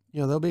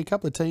 you know, there'll be a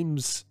couple of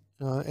teams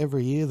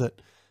every year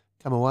that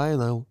come away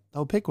and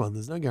they'll pick one.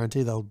 There's no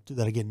guarantee they'll do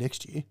that again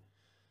next year.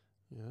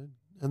 You know,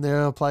 and there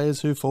are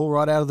players who fall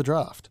right out of the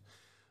draft.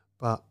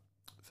 But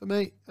for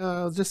me, it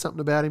was just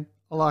something about him.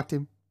 I liked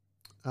him.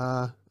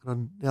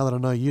 And now that I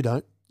know you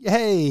don't,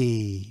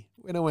 yay,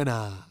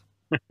 winner.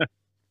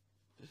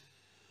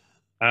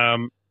 A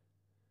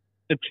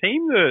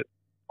team that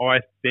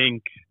I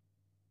think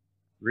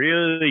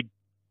really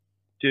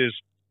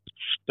just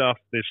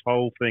stuffed this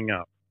whole thing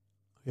up.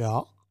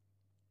 Yeah.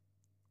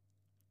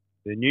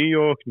 The New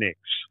York Knicks.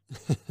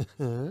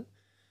 Yeah.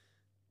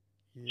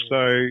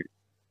 So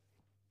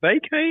they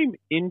came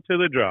into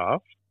the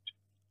draft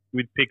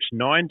with picks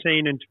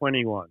 19 and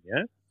 21,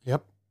 yeah?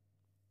 Yep.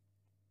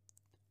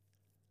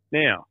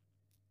 Now,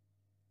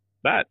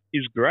 that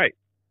is great.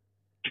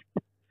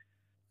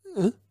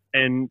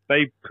 And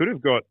they could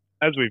have got,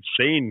 as we've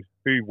seen,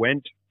 who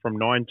went from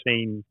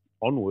 19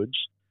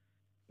 onwards,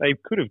 they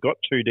could have got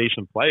two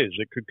decent players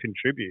that could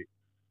contribute.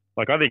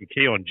 Like, I think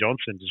Keon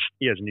Johnson,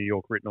 he has New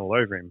York written all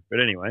over him.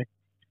 But anyway,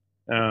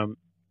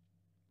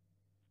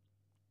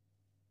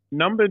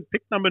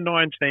 pick number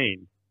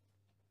 19,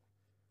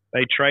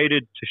 they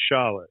traded to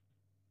Charlotte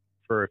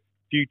for a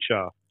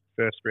future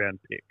first-round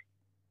pick.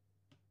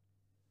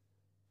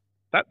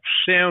 That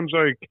sounds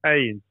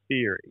okay in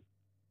theory.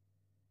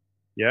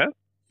 Yeah?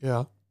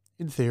 Yeah,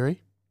 in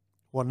theory.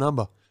 What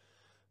number?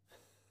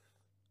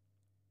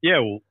 Yeah,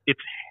 well, it's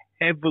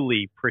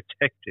heavily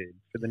protected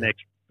for the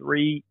next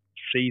 3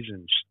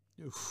 seasons.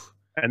 Oof.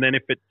 And then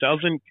if it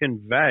doesn't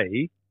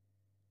convey,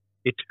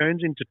 it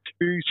turns into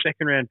 2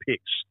 second-round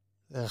picks.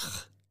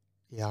 Ugh,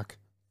 yuck.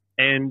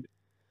 And,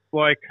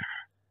 like,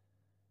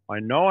 I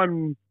know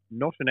I'm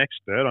not an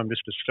expert. I'm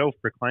just a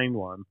self-proclaimed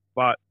one.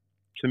 But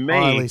to me,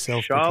 Highly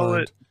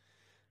self-proclaimed.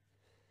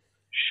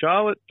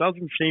 Charlotte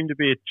doesn't seem to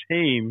be a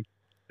team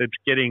that's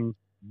getting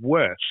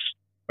worse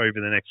over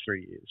the next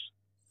 3 years.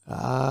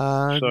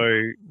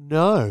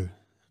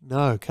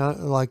 No, can't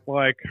like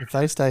if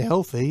they stay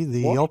healthy,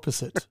 the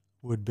opposite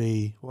would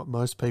be what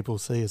most people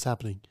see as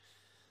happening.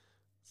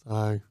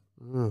 So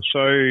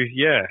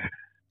yeah,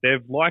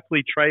 they've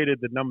likely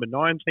traded the number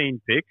 19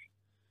 pick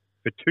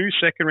for 2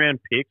 second-round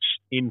picks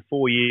in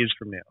 4 years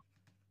from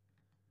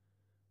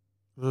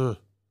now.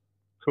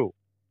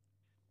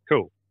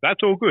 Cool.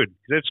 That's all good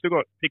because they've still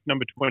got pick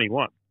number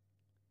 21.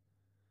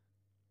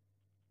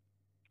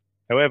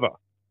 However,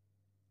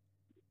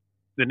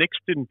 the Knicks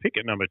didn't pick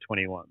at number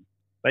 21.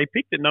 They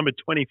picked at number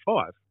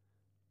 25.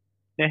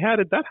 Now, how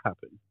did that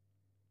happen?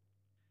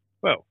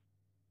 Well,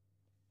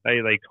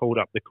 they called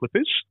up the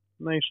Clippers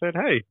and they said,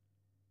 hey,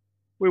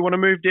 we want to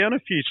move down a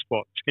few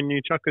spots. Can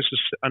you chuck us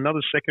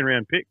another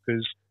second-round pick?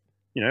 Because,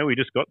 you know, we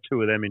just got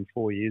 2 of them in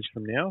 4 years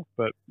from now.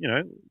 But, you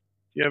know, do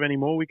you have any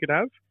more we could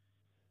have?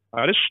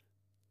 I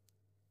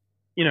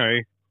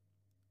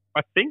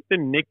think the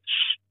Knicks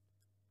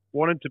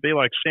wanted to be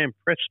like Sam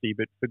Presti,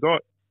 but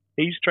forgot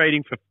he's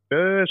trading for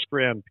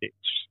first-round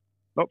picks,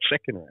 not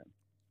second round.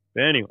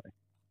 But anyway,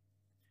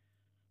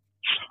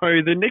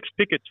 so the Knicks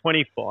pick at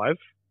 25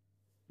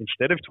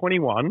 instead of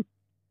 21,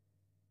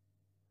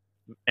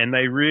 and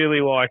they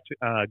really liked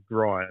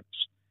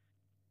Grimes,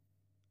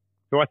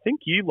 who I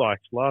think you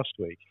liked last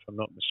week, if I'm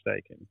not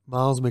mistaken.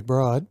 Miles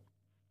McBride.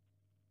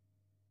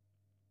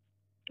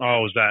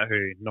 Oh, was that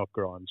who? Not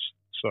Grimes.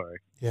 Sorry.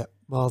 Yeah,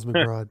 Miles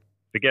McBride.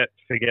 Forget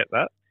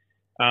that.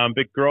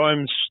 But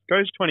Grimes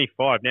goes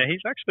 25. Now,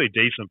 he's actually a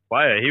decent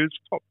player. He was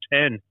top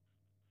 10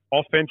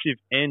 offensive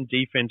and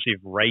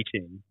defensive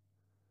rating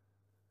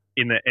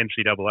in the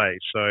NCAA.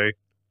 So,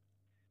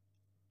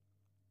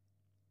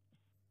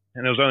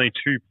 and there was only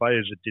 2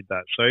 players that did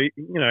that. So,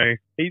 you know,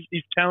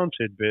 he's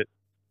talented, but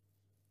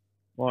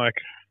like,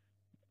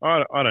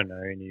 I don't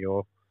know, New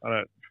York.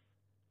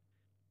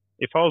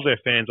 If I was their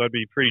fans, I'd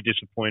be pretty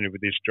disappointed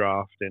with this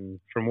draft. And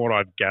from what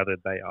I've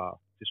gathered, they are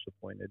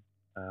disappointed.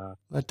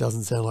 That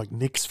doesn't sound like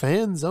Knicks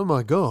fans. Oh,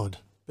 my God.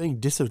 Being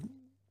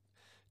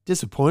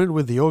disappointed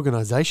with the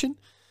organization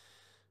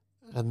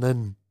and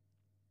then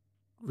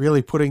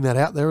really putting that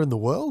out there in the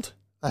world?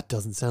 That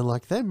doesn't sound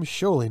like them.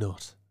 Surely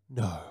not.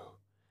 No.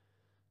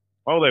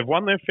 Well, they've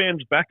won their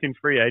fans back in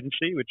free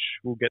agency, which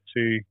we'll get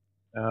to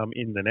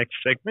in the next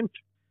segment.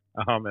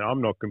 And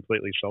I'm not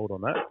completely sold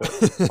on that,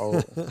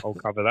 but I'll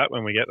cover that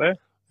when we get there.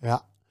 Yeah.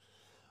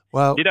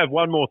 Well, did have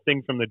one more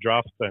thing from the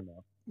draft, though,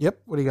 Mel.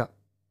 Yep. What do you got?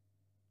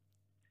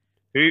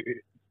 Who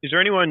is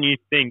there anyone you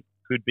think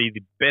could be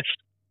the best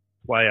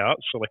player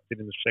selected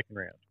in the second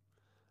round?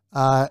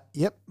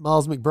 Yep,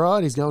 Miles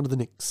McBride. He's going to the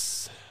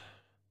Knicks.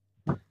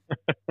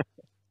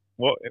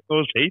 What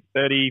was he?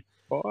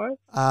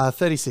 35?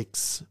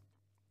 36.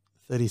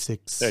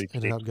 36. 36.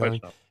 Ended up Close going.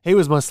 enough. He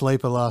was my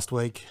sleeper last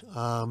week. He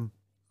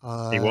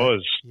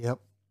was. Yep.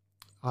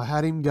 I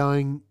had him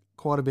going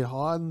quite a bit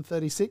higher than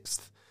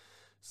 36th.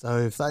 So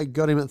if they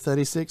got him at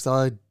 36,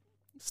 I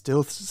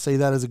still see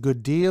that as a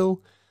good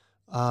deal.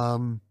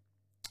 There's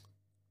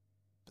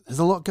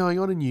a lot going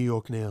on in New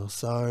York now.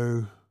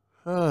 So,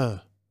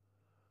 I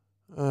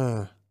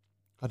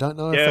don't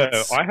know if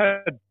that's...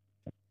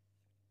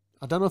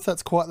 I don't know if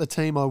that's quite the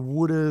team I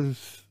would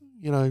have,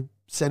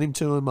 sent him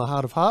to in my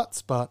heart of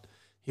hearts, but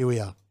here we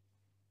are.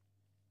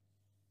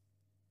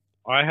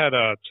 I had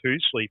two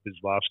sleepers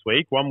last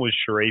week. One was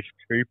Sharif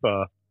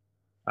Cooper,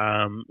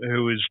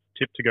 who was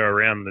tipped to go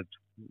around the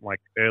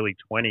early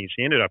 20s.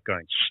 He ended up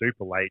going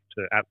super late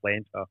to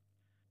Atlanta,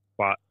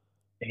 but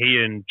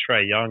he and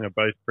Trae Young are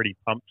both pretty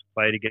pumped to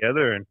play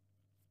together, and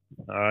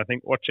I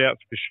think watch out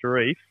for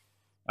Sharif.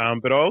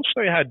 But I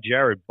also had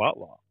Jared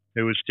Butler,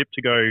 who was tipped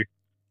to go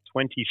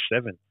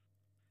 27th.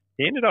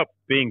 He ended up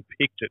being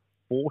picked at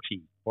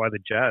 40 by the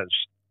Jazz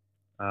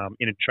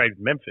in a trade with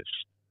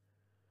Memphis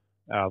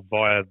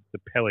via the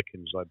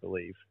Pelicans, I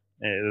believe.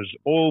 And it was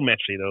all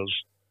messy. There was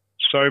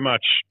so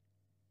much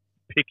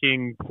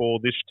picking for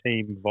this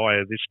team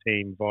via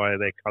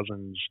their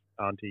cousin's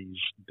auntie's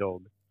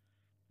dog.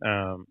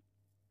 I'll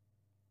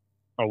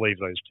leave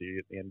those to you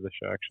at the end of the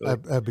show, actually.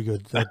 That'd be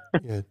good.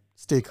 Yeah,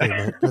 steer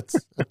clear, mate.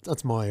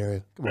 That's my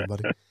area. Come on,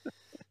 buddy.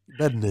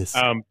 Better than this.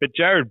 But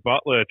Jared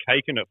Butler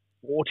taken at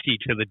 40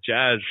 to the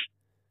Jazz.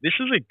 This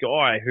is a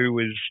guy who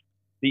was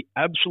the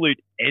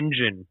absolute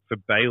engine for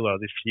Baylor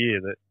this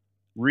year that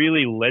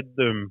really led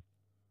them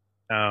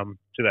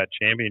to that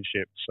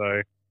championship.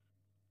 So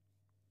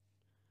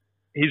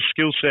his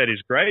skill set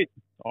is great.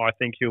 I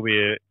think he'll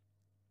be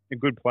a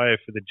good player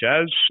for the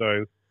Jazz.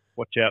 So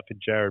watch out for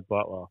Jared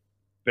Butler,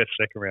 best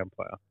second round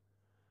player.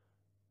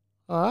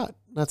 All right,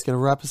 that's going to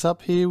wrap us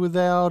up here with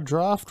our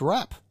draft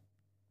wrap.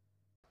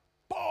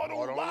 Ball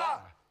don't lie.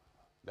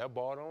 That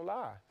ball don't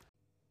lie.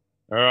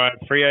 All right,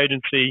 free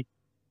agency.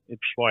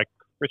 It's like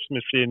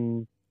Christmas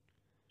in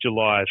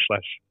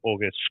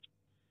July/August.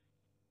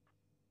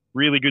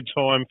 Really good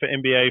time for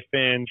NBA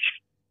fans.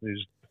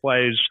 There's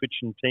players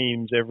switching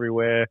teams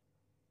everywhere,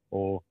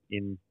 or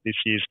in this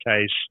year's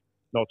case,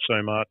 not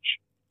so much.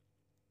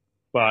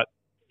 But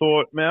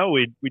thought, Mel,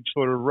 we'd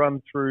sort of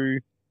run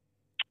through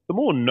the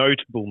more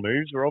notable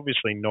moves. We're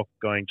obviously not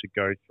going to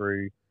go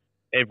through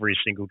every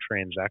single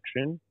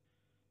transaction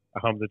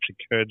that's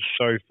occurred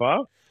so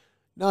far.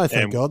 No,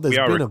 thank God. There's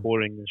been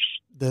recording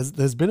this.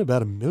 There's been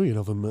about 1 million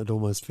of them, it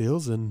almost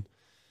feels, and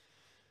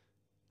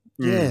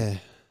yeah,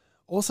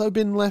 also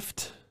been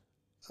left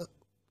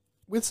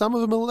with some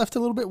of them are left a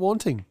little bit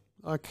wanting.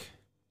 I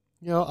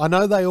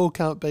know they all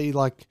can't be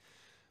like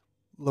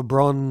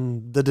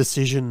LeBron, the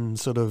decision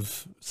sort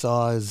of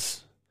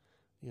size.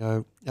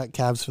 At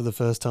Cavs for the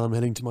first time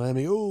heading to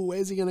Miami. Oh,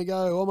 where's he going to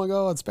go? Oh my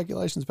God,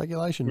 speculation.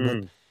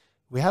 But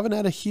we haven't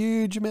had a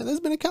huge amount. There's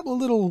been a couple of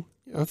little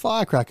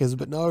firecrackers,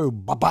 but no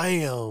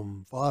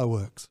bam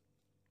fireworks.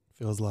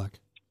 Feels like.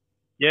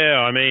 Yeah,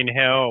 I mean,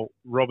 how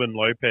Robin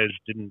Lopez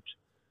didn't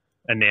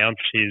announce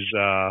his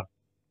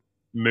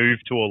move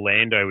to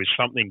Orlando is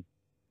something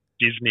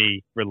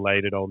Disney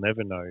related. I'll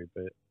never know,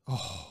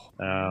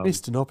 but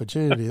missed an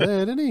opportunity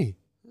there, didn't he?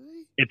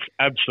 It's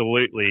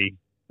absolutely.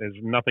 There's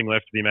nothing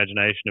left for the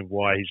imagination of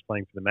why he's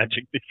playing for the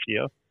Magic this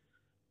year.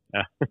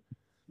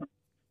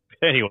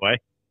 Anyway.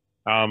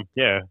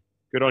 Yeah,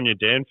 good on you,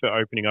 Dan, for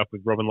opening up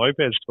with Robin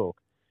Lopez talk.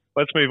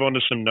 Let's move on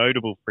to some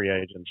notable free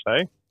agents,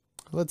 hey?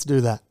 Let's do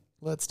that.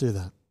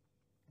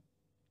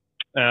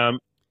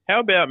 How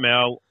about,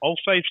 Mal, I'll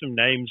say some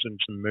names and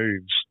some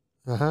moves,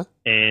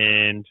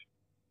 and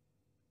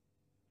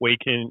we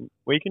can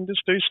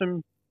just do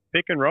some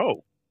pick and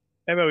roll.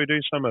 How about we do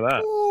some of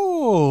that?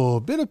 Oh,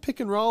 a bit of pick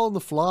and roll on the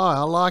fly.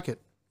 I like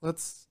it.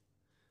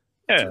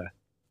 Yeah.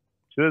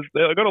 So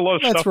I've got a lot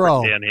of stuff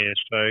written down here,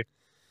 so...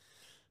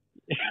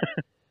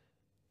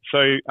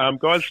 So,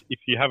 guys, if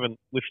you haven't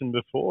listened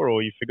before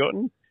or you've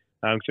forgotten,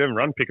 because we haven't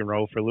run pick and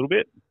roll for a little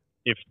bit,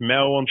 if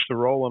Mel wants to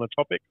roll on a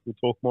topic, we'll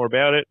talk more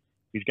about it.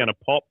 He's going to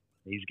pop.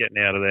 He's getting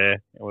out of there,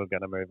 and we're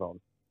going to move on.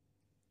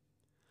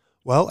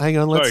 Well, hang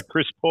on. So,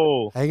 Chris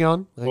Paul. Hang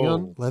on.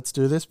 Let's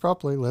do this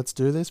properly.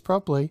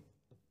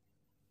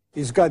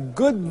 He's got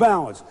good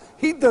balance.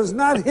 He does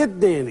not hit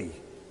Danny.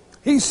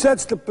 He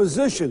sets the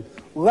position.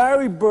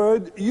 Larry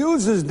Bird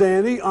uses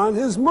Danny on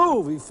his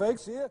move. He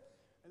fakes here.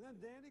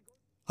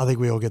 I think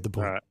we all get the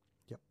point. All right.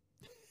 Yep.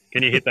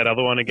 Can you hit that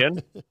other one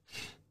again?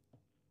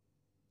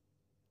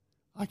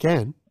 I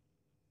can.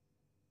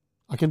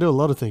 I can do a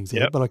lot of things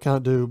here, but I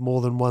can't do more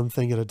than one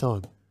thing at a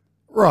time.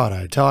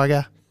 Righto,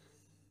 Tiger.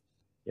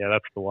 Yeah,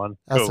 that's the one.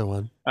 That's the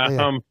one.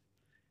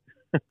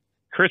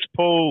 Chris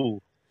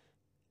Paul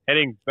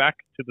heading back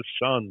to the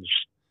Suns.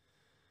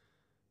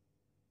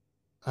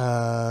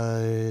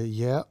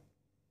 Yeah.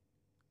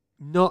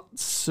 Not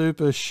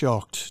super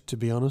shocked, to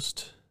be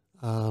honest.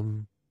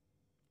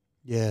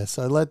 Yeah,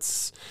 so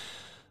let's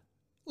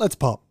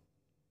pop.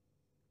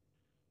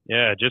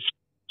 Yeah, just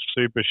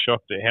super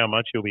shocked at how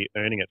much he'll be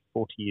earning at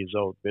 40 years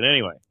old. But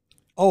anyway.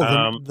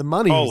 Oh, the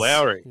money. Cole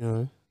Lowry. You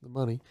know, the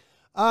money.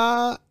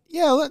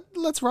 Yeah,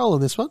 let's roll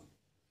on this one.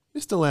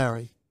 Mr.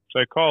 Lowry. So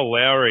Kyle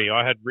Lowry,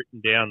 I had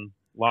written down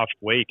last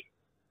week,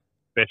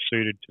 best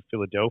suited to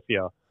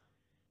Philadelphia.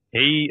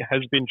 He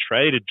has been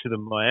traded to the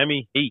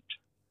Miami Heat.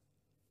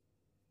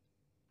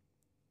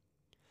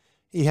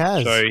 He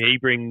has. So he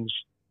brings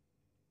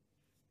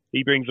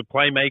a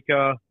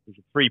playmaker. He's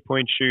a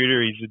 3-point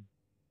shooter. He's a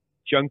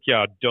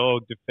junkyard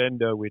dog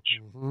defender, which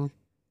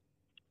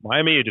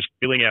Miami are just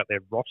filling out their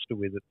roster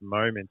with at the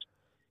moment.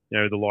 You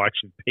know, the likes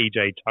of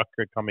PJ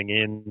Tucker coming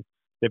in.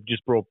 They've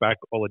just brought back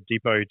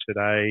Oladipo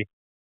today.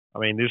 I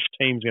mean, this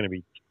team's going to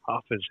be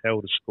tough as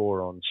hell to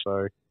score on.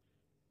 So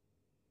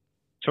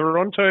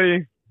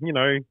Toronto, you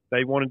know,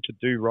 they wanted to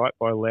do right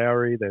by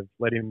Lowry. They've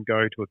let him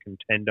go to a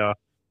contender,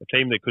 a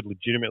team that could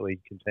legitimately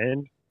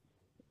contend.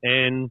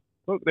 And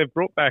look, they've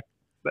brought back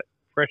that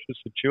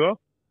Precious Achiuwa,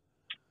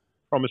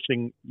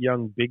 promising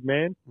young big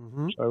man.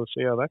 So we'll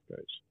see how that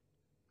goes.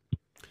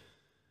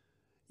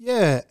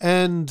 Yeah,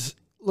 and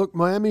look,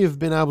 Miami have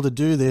been able to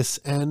do this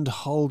and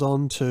hold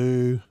on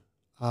to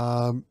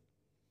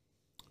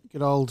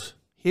good old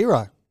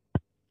Hero,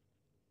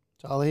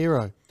 Tyler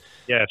Hero.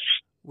 Yes.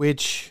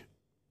 Which,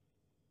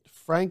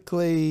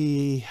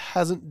 frankly,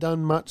 hasn't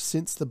done much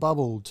since the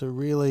bubble to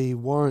really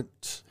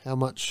warrant how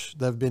much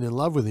they've been in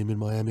love with him in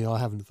Miami, I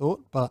haven't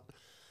thought. But,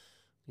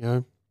 you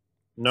know.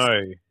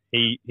 No,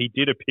 he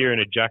did appear in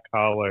a Jack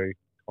Harlow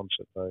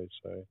concert, though,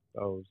 so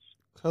that was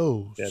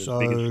cool. the So,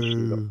 biggest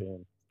issue got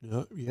down.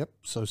 Yep.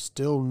 So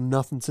still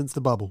nothing since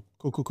the bubble.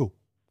 Cool.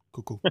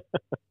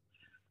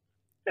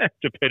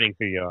 Depending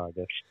who you are, I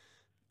guess.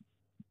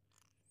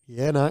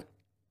 Yeah, no,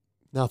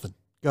 nothing.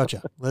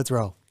 Gotcha. Let's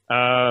roll.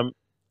 DeMar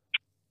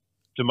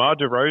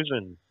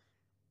DeRozan.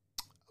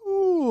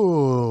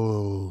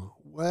 Ooh,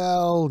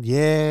 well,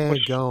 yeah,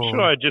 go on.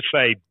 Should I just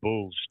say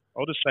Bulls?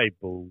 I'll just say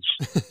Bulls.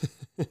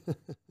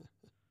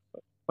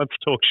 Let's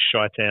talk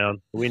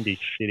Chi-Town, Windy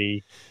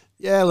City.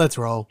 Yeah, let's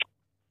roll.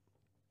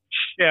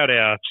 Shout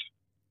out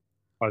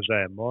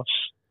Isaiah Moss,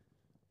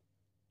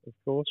 of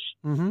course.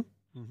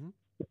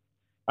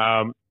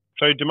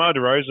 So DeMar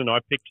DeRozan, I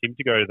picked him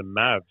to go to the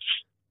Mavs.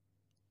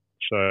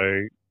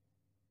 So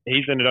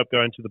he's ended up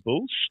going to the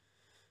Bulls,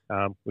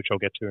 which I'll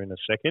get to in a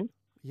second.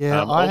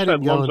 Yeah, I had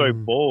him Lonzo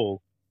going.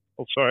 Ball.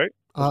 Oh, sorry.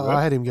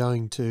 I had him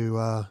going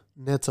to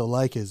Nets or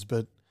Lakers,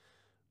 but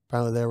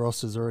apparently their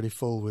roster's already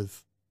full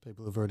with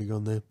people who've already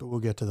gone there. But we'll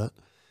get to that.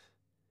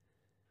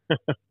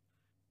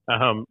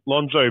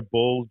 Lonzo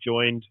Ball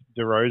joined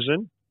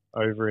DeRozan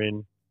over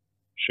in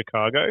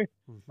Chicago.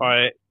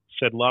 I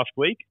said last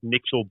week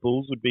Knicks or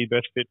Bulls would be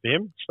best fit for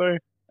him. So,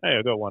 hey,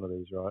 I got one of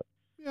these right.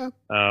 Yeah.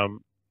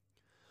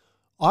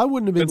 I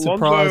wouldn't have been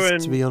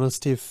surprised, to be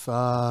honest, if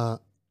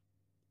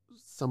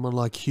someone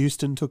like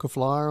Houston took a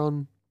flyer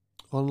on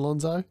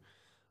Lonzo.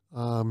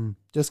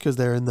 Just because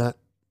they're in that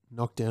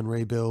knockdown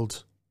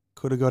rebuild.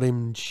 Could have got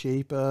him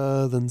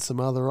cheaper than some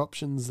other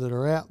options that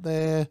are out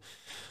there.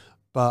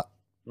 But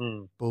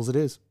Bulls it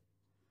is.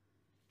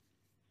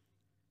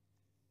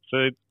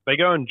 So they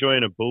go and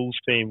join a Bulls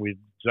team with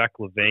Zach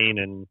LaVine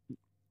and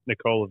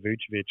Nikola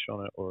Vucevic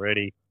on it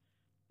already.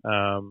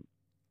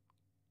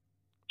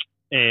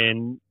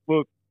 And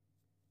look,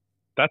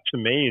 that to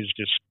me is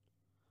just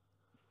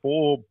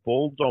 4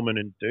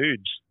 ball-dominant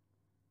dudes.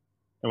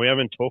 And we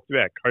haven't talked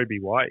about Kobe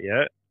White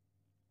yet,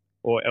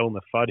 or El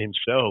Nafud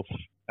himself,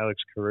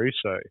 Alex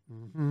Caruso.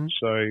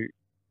 So,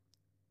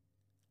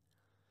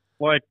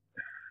 like,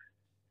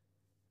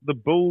 the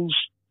Bulls,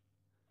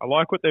 I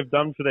like what they've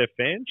done for their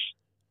fans.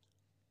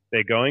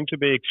 They're going to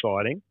be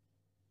exciting.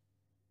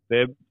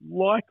 They're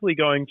likely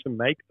going to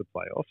make the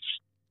playoffs.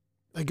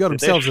 They got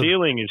themselves their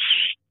ceiling is...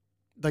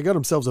 They got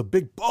themselves a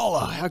big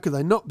baller. How could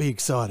they not be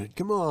excited?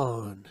 Come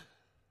on.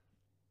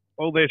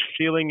 Well, their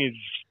ceiling is,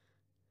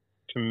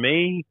 to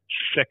me,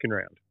 second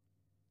round.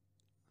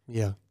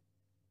 Yeah.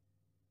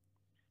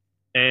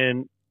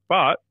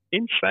 But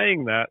in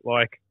saying that,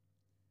 like,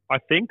 I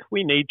think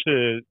we need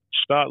to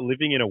start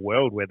living in a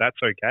world where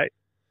that's okay.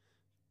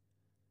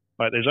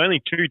 Like, there's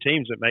only 2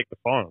 teams that make the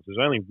finals. There's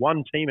only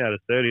 1 team out of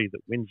 30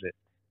 that wins it.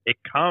 It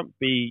can't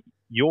be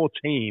your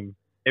team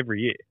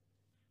every year.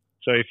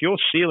 So if your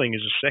ceiling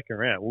is a second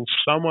round, well,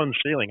 someone's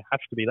ceiling has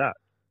to be that.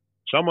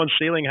 Someone's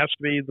ceiling has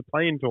to be the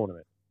play-in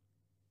tournament.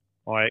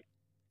 Like,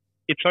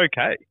 it's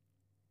okay.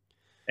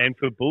 And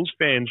for Bulls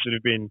fans that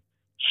have been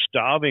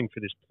starving for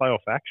this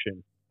playoff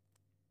action,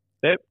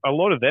 a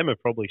lot of them are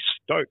probably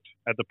stoked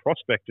at the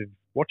prospect of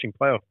watching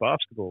playoff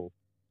basketball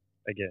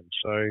again.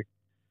 So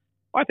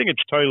I think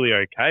it's totally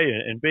okay.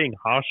 And being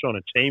harsh on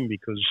a team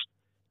because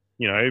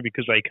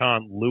they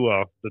can't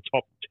lure the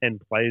top 10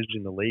 players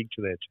in the league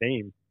to their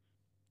team,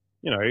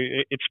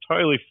 it's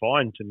totally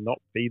fine to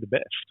not be the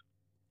best.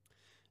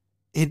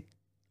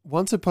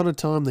 Once upon a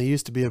time, there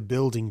used to be a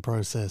building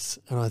process.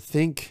 And I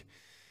think,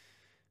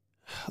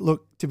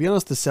 look, to be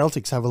honest, the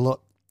Celtics have a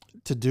lot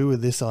to do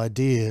with this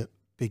idea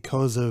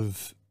because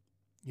of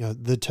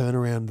the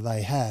turnaround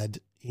they had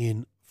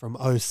from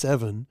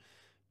 07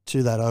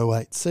 to that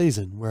 08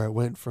 season, where it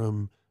went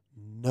from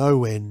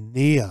nowhere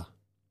near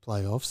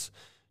playoffs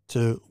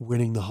to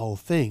winning the whole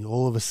thing.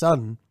 All of a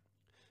sudden,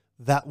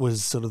 that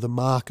was sort of the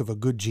mark of a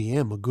good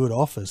GM, a good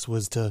office,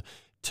 was to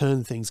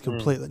turn things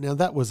completely. Now,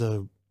 that was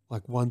a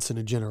once in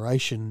a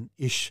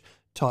generation-ish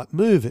type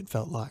move, it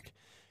felt like.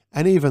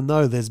 And even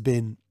though there's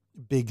been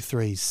big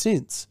threes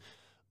since,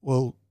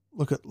 well,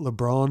 look at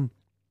LeBron,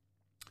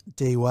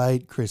 D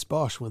Wade, Chris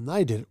Bosh. When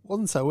they did it, it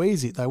wasn't so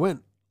easy. They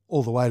went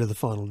all the way to the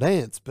final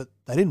dance, but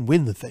they didn't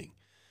win the thing.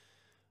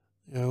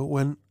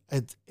 When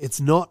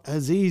it's not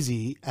as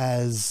easy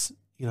as,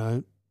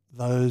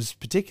 those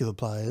particular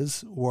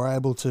players were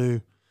able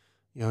to,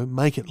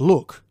 make it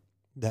look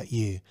that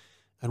year.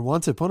 And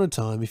once upon a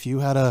time, if you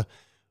had a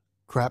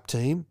crap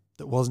team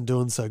that wasn't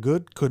doing so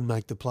good, couldn't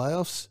make the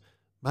playoffs,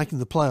 making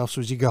the playoffs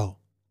was your goal.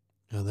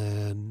 And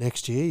then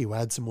next year you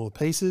add some more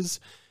pieces,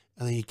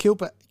 and then you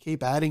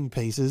keep adding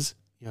pieces,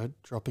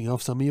 dropping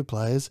off some of your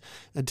players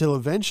until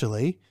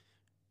eventually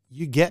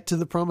you get to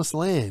the promised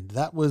land.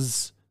 That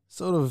was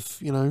sort of,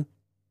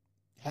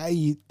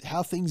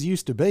 how things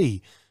used to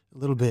be a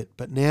little bit.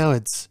 But now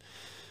it's,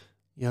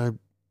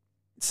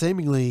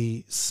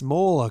 seemingly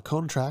smaller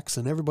contracts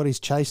and everybody's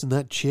chasing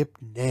that chip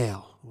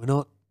now. We're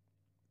not,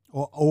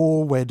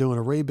 or we're doing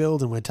a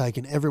rebuild and we're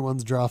taking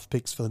everyone's draft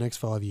picks for the next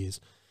 5 years.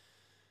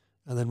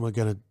 And then we're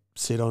going to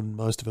sit on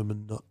most of them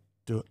and not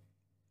do it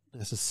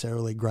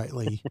necessarily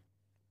greatly.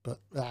 But,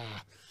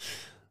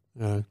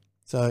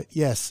 So,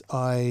 yes,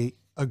 I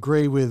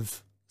agree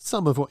with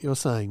some of what you're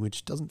saying,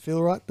 which doesn't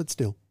feel right, but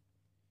still.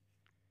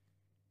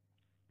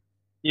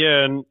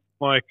 Yeah, and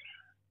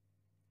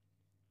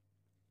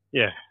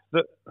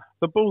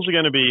the Bulls are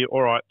going to be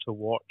all right to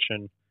watch.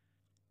 And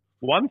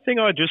one thing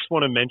I just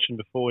want to mention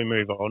before we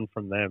move on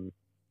from them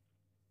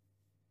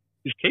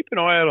is keep an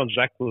eye out on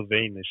Zach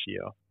LaVine this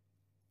year.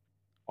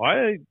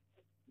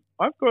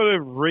 I've got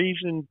a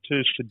reason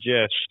to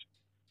suggest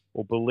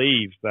or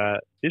believe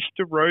that this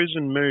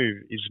DeRozan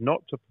move is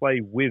not to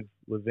play with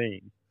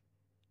LaVine.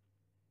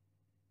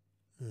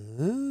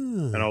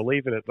 And I'll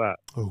leave it at that.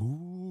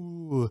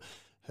 Ooh,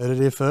 heard it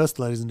here first,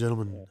 ladies and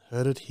gentlemen.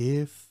 Heard it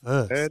here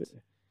first.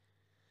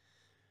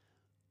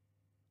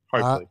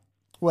 Hopefully.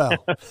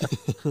 Well,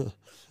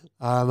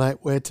 mate,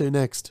 where to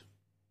next?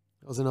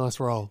 That was a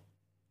nice roll.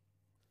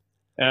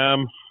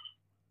 It's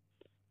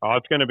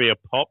going to be a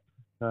pop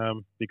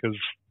because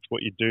it's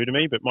what you do to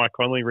me. But Mike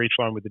Conley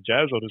re-signed with the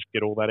Jazz. I'll just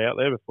get all that out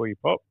there before you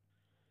pop.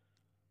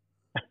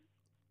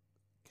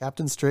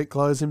 Captain Street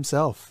Clothes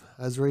himself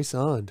has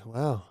re-signed.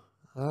 Wow.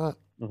 All right.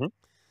 Mm-hmm.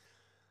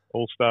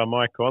 All-star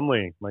Mike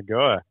Conley, my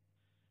guy.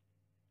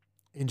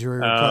 Injury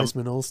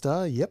replacement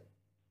all-star, yep.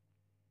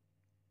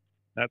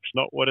 That's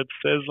not what it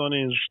says on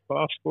his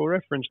basketball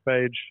reference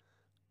page.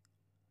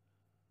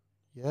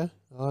 Yeah,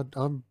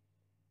 I'm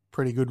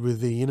pretty good with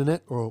the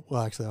internet. Well,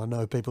 actually, I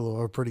know people who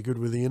are pretty good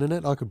with the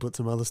internet. I could put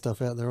some other stuff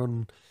out there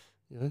on,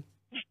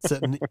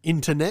 certain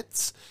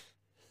internets.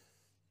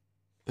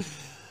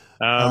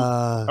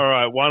 All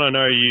right, one I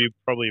know you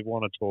probably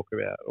want to talk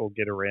about or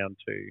get around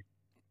to.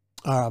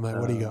 All right, mate,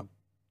 what do you got?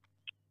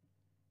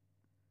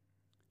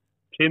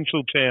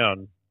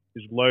 Tinseltown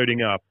is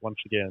loading up once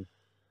again.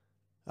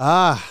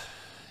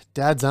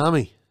 Dad's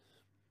Army.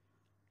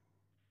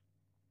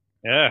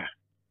 Yeah.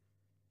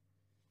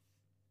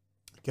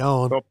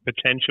 Go on. Got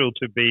potential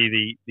to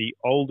be the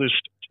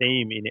oldest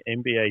team in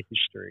NBA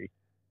history.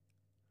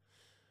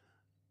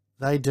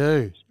 They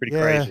do. It's pretty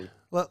crazy.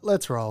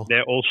 Let's roll.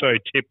 They're also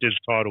tipped as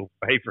title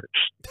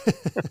favourites.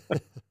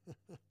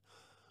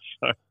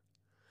 So,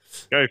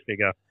 go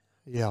figure.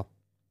 Yeah.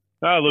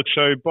 Oh, look,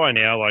 so by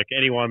now,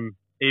 anyone,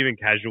 even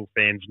casual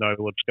fans, know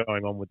what's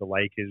going on with the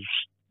Lakers.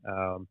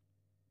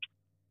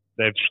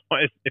 It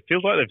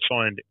feels like they've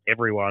signed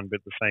everyone, but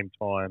at the same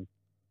time,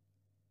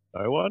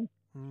 no one.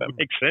 That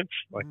makes sense.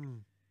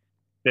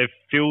 They've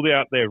filled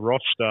out their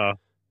roster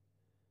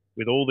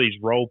with all these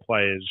role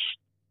players,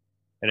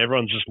 and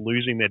everyone's just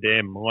losing their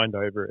damn mind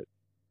over it.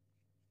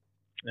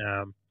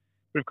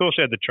 But of course,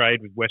 they had the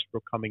trade with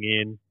Westbrook coming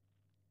in,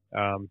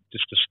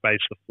 just to space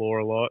the floor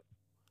a lot.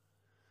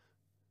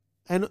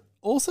 And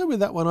also with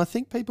that one, I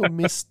think people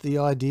missed the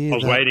idea. I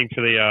was waiting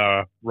for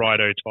the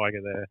Rido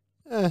Tiger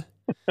there.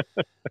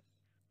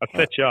 I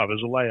set you up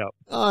as a layup.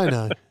 I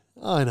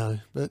know.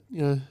 But,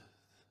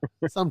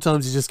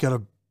 sometimes you just got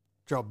to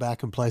drop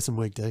back and play some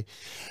weekday.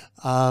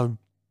 I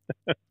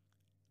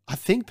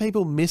think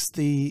people missed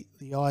the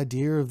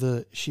idea of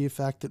the sheer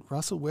fact that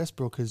Russell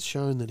Westbrook has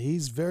shown that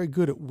he's very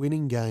good at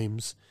winning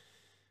games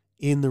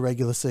in the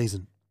regular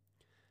season.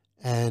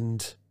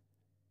 And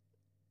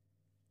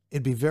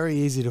it'd be very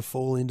easy to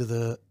fall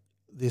into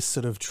this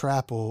sort of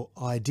trap or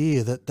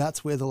idea that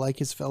that's where the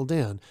Lakers fell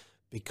down,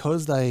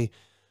 because they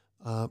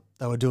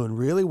were doing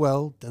really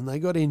well, then they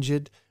got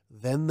injured,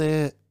 then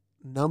their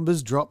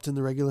numbers dropped in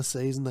the regular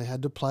season, they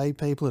had to play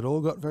people, it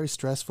all got very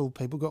stressful,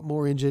 people got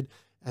more injured,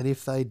 and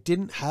if they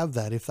didn't have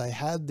that, if they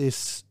had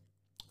this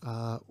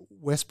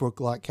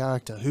Westbrook-like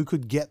character who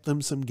could get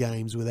them some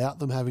games without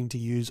them having to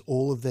use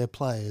all of their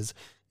players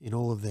in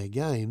all of their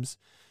games.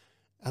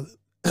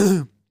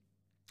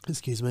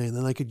 Excuse me. And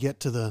then they could get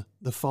to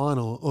the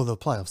final or the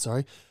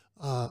playoffs,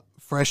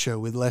 fresher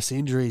with less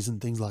injuries and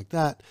things like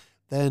that.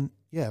 Then,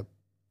 yeah,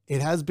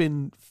 it has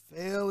been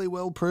fairly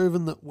well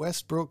proven that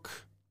Westbrook,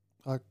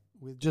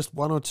 with just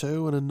one or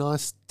two and a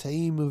nice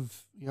team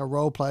of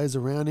role players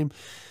around him,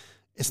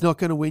 it's not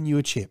going to win you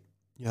a chip.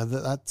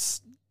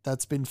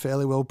 That's been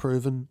fairly well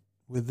proven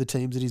with the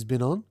teams that he's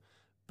been on.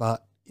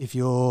 But if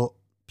you're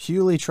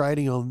purely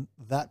trading on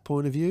that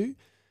point of view,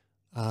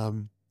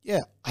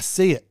 I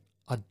see it.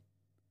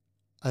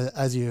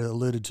 As you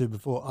alluded to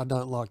before, I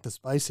don't like the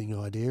spacing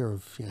idea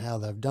of how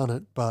they've done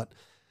it. But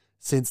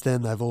since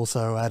then, they've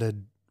also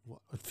added what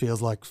it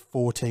feels like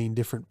 14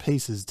 different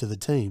pieces to the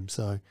team.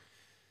 So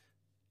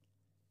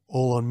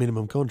all on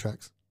minimum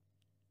contracts.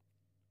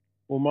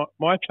 Well,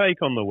 my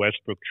take on the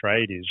Westbrook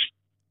trade is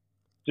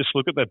just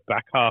look at the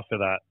back half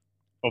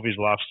of his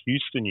last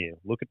Houston year.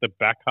 Look at the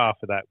back half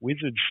of that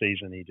Wizards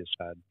season he just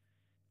had.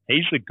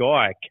 He's the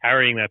guy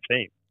carrying that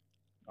team.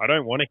 I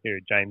don't want to hear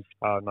James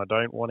Harden. I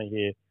don't want to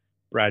hear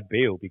Brad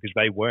Beal because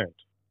they weren't.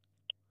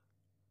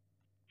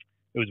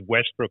 It was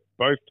Westbrook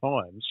both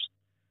times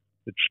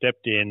that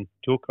stepped in,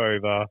 took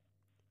over.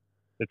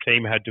 The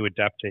team had to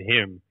adapt to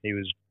him. He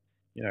was,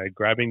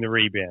 grabbing the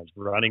rebounds,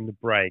 running the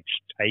breaks,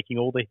 taking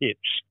all the hits.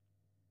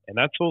 And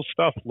that's all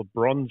stuff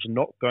LeBron's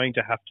not going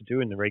to have to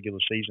do in the regular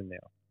season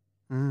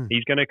now.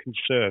 He's going to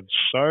conserve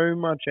so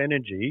much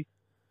energy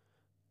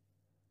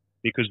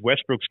because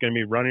Westbrook's going to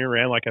be running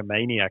around like a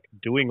maniac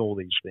doing all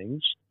these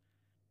things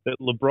that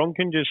LeBron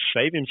can just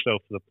save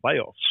himself for the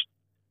playoffs.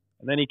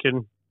 And then he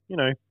can,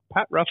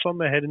 pat Russ on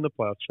the head in the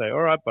playoffs, say,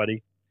 all right,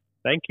 buddy,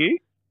 thank you.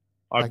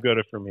 I've got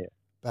it from here.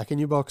 Back in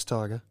your box,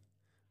 Tiger.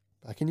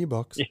 Back in your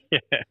box. Yeah.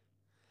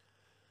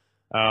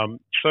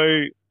 So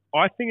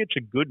I think it's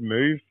a good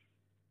move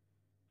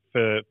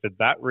for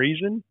that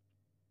reason.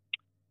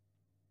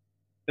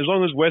 As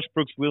long as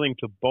Westbrook's willing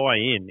to buy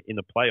in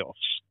the playoffs.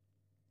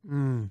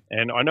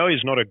 And I know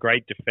he's not a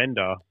great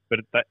defender, but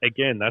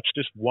that's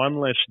just one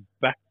less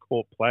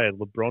backcourt player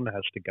LeBron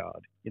has to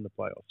guard in the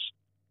playoffs.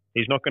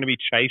 He's not going to be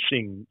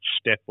chasing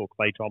Steph or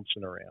Klay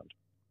Thompson around.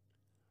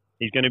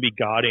 He's going to be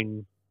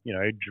guarding,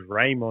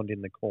 Draymond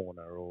in the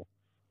corner or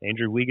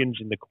Andrew Wiggins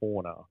in the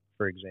corner,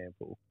 for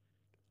example.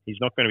 He's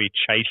not going to be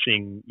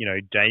chasing,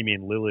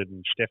 Damian Lillard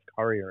and Steph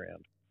Curry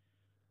around.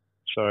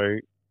 So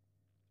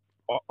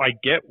I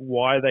get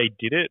why they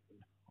did it.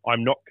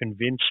 I'm not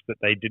convinced that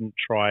they didn't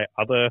try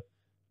other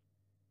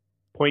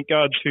point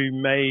guards who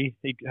may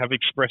have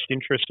expressed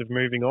interest of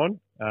moving on,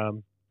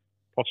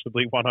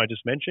 possibly one I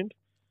just mentioned.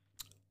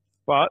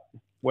 But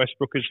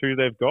Westbrook is who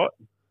they've got.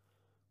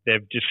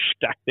 They've just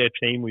stacked their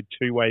team with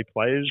two-way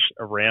players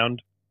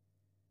around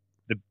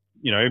the,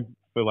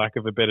 for lack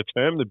of a better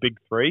term, the big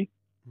three.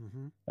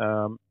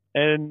 Mm-hmm.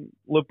 And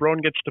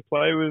LeBron gets to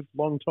play with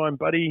longtime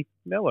buddy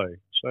Melo.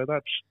 So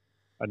that's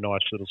a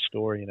nice little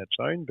story in its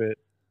own. But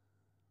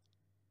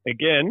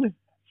again,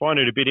 find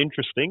it a bit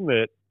interesting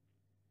that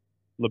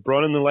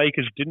LeBron and the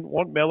Lakers didn't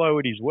want Melo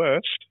at his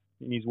worst,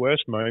 in his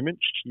worst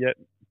moments, yet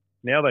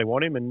now they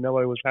want him and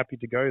Melo was happy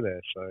to go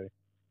there. So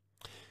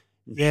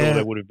I'm sure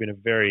there would have been a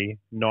very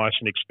nice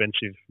and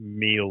expensive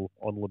meal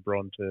on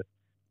LeBron to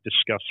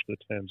discuss the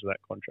terms of that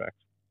contract.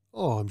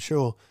 Oh, I'm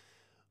sure.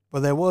 But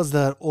there was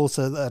that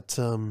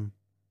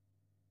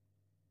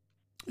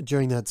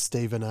during that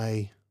Stephen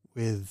A.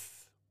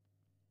 with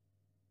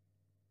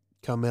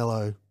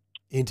Carmelo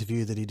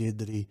interview that he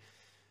did,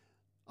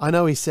 I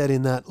know he said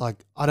in that,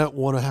 I don't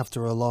want to have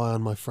to rely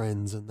on my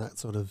friends and that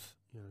sort of,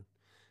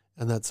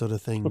 and that sort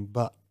of thing.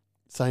 But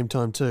same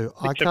time too,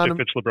 Except if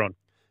it's LeBron.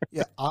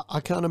 Yeah,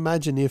 I can't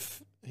imagine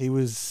if he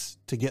was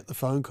to get the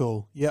phone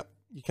call, yep,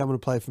 you're coming to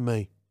play for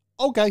me.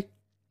 Okay.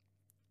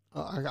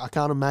 I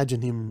can't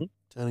imagine him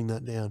turning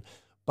that down.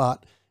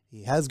 But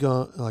he has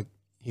gone,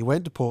 he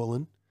went to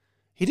Portland.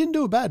 He didn't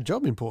do a bad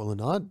job in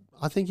Portland.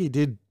 I think he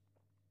did,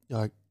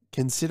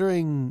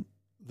 considering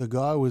the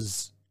guy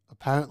was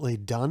apparently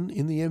done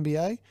in the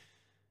NBA,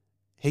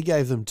 he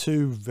gave them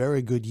 2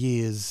 very good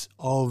years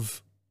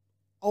of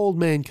old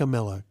man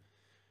Carmelo.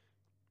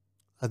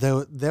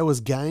 There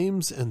was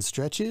games and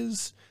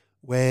stretches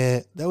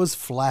where there was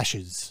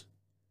flashes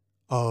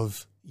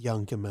of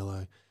young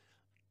Carmelo.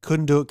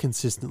 Couldn't do it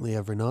consistently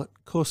every night.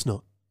 Of course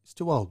not. He's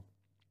too old.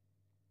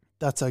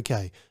 That's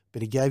okay.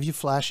 But he gave you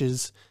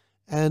flashes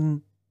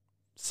and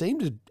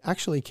seemed to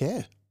actually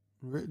care.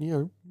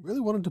 Really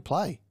wanted to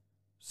play.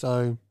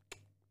 So,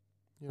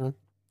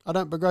 I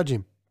don't begrudge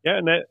him. Yeah,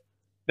 and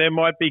there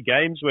might be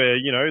games where,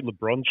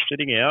 LeBron's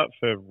sitting out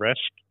for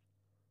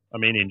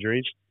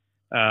injuries.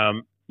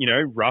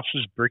 Russ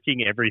is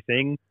bricking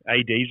everything.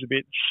 AD's a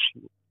bit,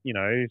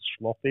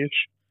 slothish.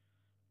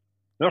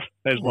 Oh,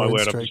 there's my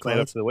word I've just made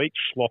up for the week,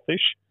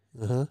 slothish.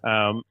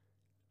 Uh-huh.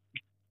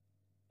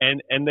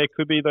 And there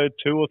could be those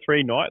 2 or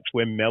 3 nights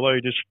where Melo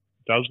just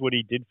does what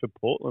he did for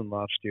Portland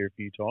last year a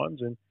few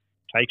times and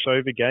takes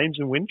over games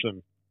and wins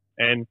them.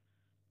 And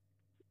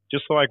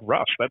just like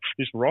Russ. That's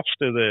this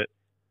roster that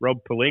Rob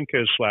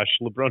Pelinka /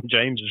 LeBron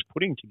James is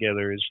putting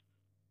together is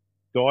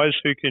guys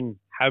who can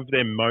have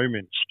their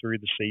moments through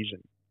the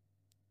season.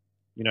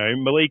 You know,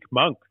 Malik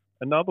Monk,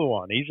 another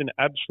one. He's an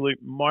absolute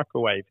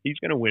microwave. He's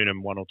going to win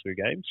him 1 or 2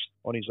 games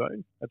on his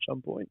own at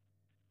some point.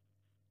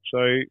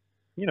 So,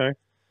 you know,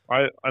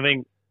 I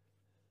think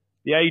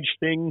the age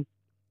thing,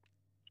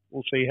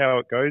 we'll see how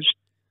it goes.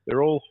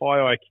 They're all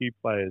high IQ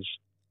players.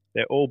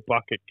 They're all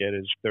bucket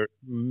getters. They're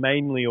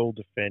mainly all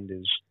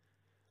defenders.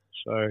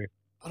 So,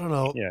 I don't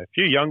know. Yeah, a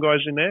few young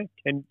guys in there.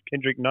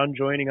 Kendrick Nunn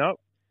joining up.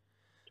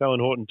 Talon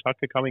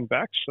Horton-Tucker coming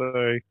back. So,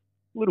 a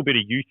little bit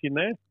of youth in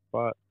there.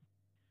 But,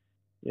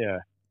 yeah.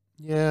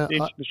 Yeah. It's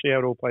interesting to see how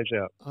it all plays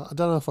out. I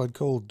don't know if I'd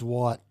call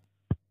Dwight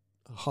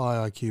a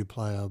high IQ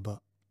player, but,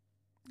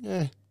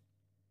 yeah.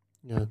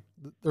 Yeah,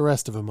 the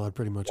rest of them I'd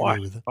pretty much agree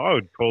with it. I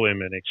would call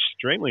him an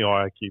extremely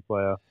high IQ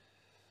player.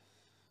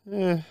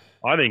 Yeah.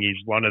 I think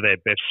he's one of their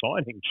best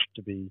signings,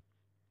 to be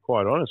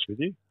quite honest with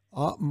you.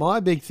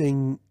 My big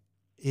thing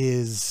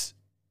is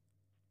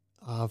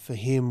for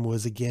him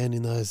was, again,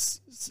 in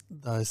those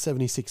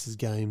 76ers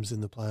games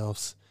in the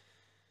playoffs,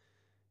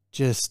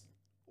 just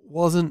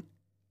wasn't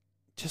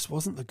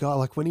the guy.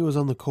 Like, when he was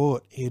on the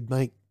court, he'd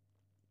made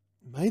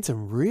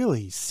some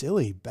really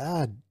silly,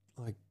 bad,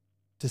 like,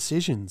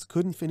 decisions,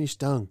 couldn't finish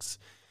dunks,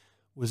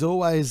 was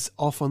always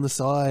off on the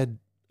side.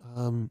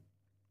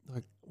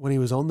 Like, when he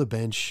was on the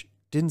bench,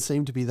 didn't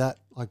seem to be that,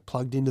 like,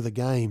 plugged into the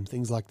game,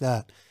 things like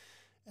that.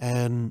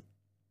 And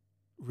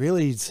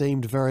really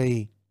seemed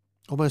very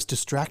almost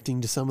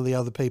distracting to some of the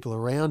other people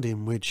around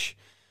him, which,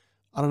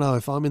 I don't know,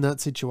 if I'm in that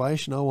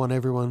situation, I want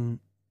everyone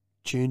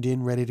tuned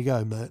in, ready to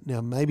go.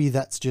 Now, maybe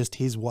that's just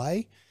his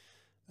way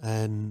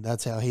and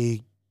that's how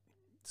he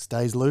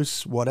stays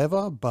loose,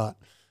 whatever. But,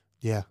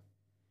 yeah,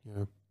 you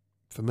know,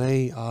 for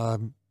me,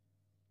 don't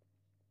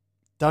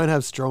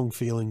have strong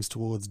feelings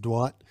towards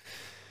Dwight.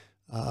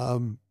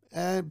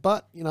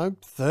 But, you know,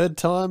 third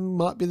time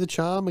might be the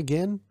charm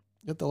again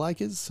at the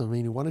Lakers. I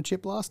mean, he won a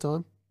chip last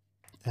time,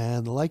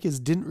 and the Lakers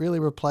didn't really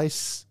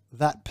replace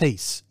that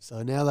piece.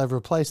 So now they've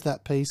replaced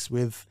that piece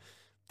with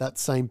that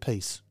same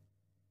piece.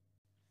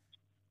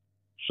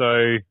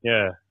 So,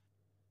 yeah,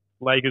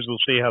 Lakers will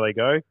see how they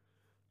go.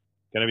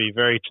 Going to be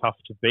very tough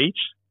to beat.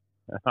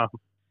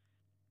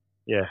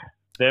 Yeah,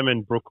 them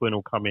and Brooklyn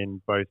will come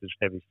in both as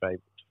heavy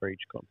favourites for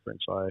each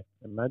conference, I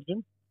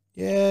imagine.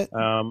 Yeah.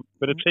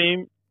 But a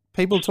team...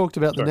 People talked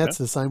about the Nets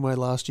the same way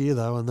last year,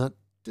 though, and that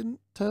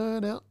didn't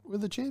turn out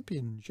with a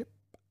championship.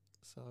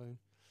 So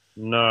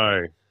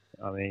no.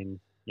 I mean,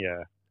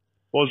 yeah.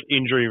 Was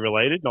injury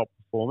related, not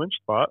performance,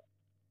 but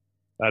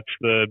that's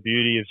the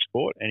beauty of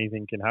sport.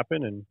 Anything can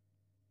happen, and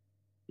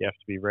you have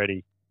to be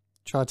ready.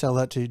 Try to tell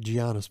that to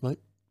Giannis, mate.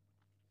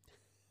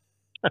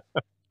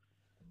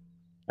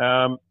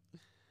 The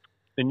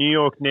New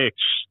York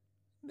Knicks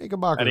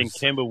Knickerbockers. adding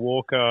Kemba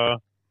Walker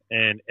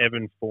and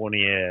Evan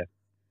Fournier.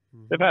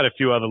 They've had a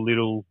few other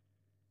little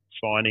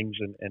signings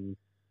and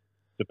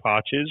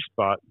departures,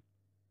 but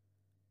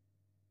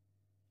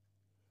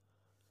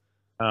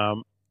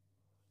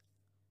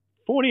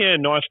Fournier,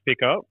 nice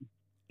pickup.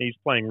 He's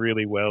playing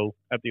really well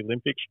at the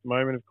Olympics at the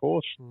moment, of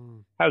course.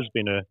 Has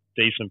been a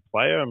decent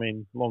player. I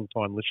mean,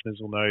 long-time listeners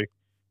will know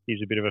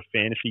he's a bit of a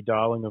fantasy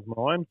darling of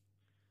mine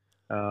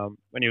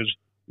when he was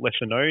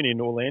lesser known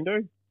in Orlando,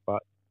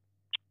 but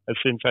has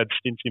since had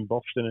stints in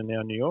Boston and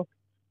now New York.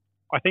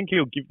 I think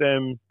he'll give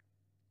them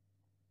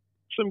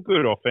some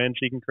good offense.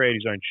 He can create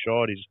his own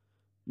shot. He's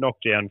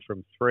knocked down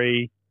from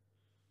 3.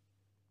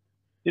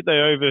 Did they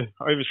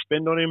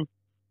overspend on him?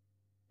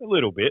 A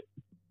little bit,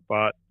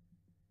 but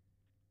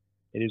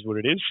it is what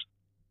it is.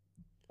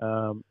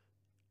 Kemba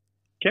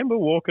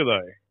Walker,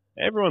 though,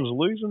 everyone's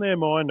losing their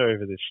mind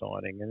over this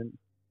signing. And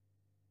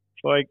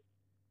it's like,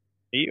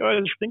 are you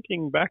guys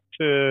thinking back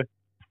to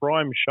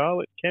prime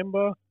Charlotte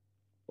Kemba?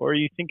 Or are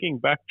you thinking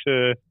back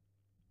to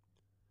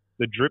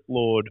the drip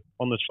lord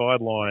on the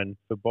sideline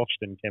for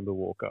Boston, Kemba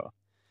Walker?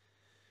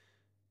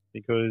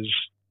 Because,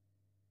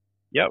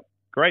 yep,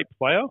 great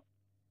player,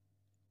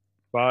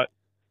 but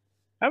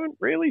haven't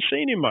really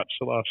seen him much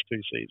the last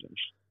 2 seasons.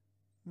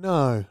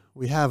 No,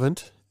 we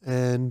haven't.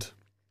 And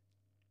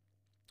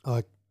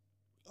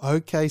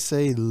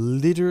OKC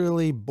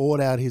literally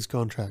bought out his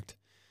contract.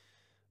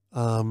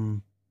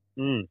 So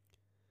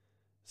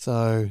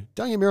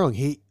don't get me wrong,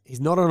 he's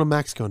not on a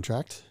max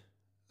contract.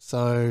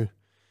 So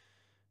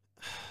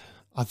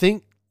I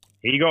think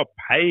he got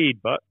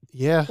paid, but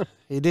yeah,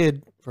 he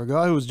did. For a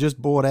guy who was just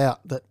bought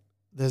out, that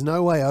there's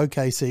no way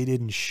OKC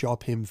didn't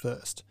shop him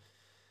first.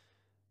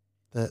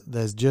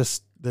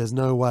 There's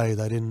no way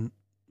they didn't,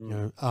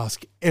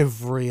 ask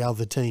every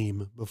other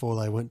team before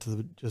they went to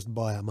the just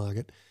buyout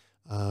market,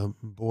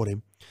 bought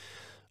him.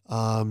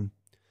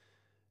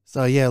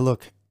 So yeah,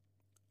 look,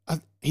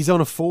 he's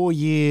on a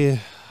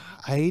 4-year,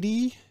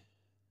 80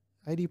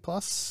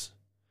 plus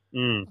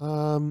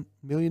 $1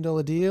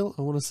 million deal,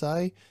 I want to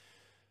say.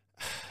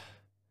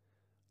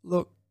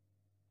 Look,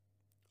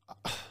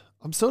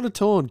 I'm sort of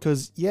torn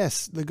because,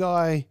 yes, the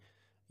guy,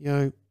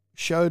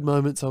 showed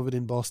moments of it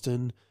in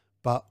Boston,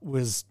 but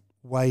was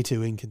way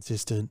too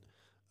inconsistent.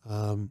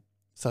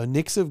 So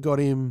Knicks have got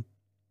him.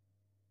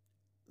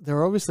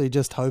 They're obviously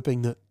just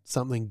hoping that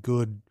something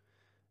good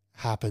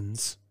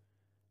happens,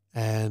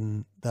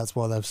 and that's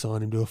why they've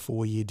signed him to a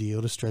 4-year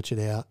deal to stretch it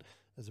out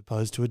as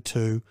opposed to a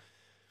 2.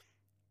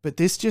 But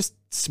this just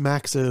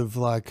smacks of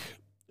like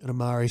an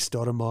Amari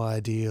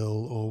Stoudemire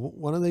deal or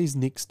one of these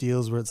Knicks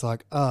deals where it's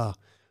like,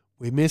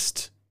 we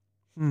missed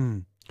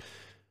the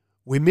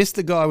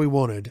guy we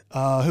wanted.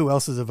 Who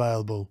else is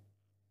available?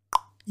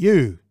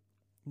 You.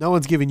 No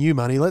one's giving you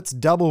money. Let's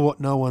double what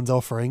no one's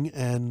offering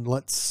and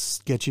let's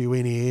get you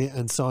in here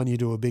and sign you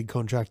to a big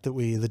contract that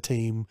the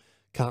team,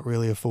 can't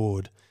really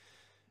afford.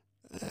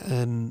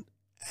 And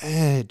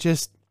it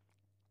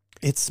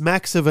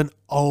smacks of an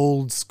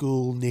old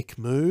school Nick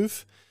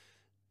move.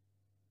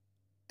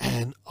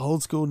 And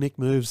old school Nick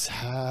moves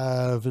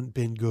haven't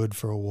been good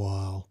for a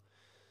while.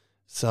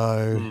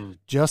 So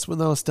just when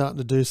they were starting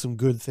to do some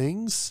good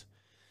things,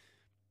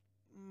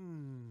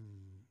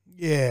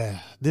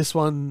 this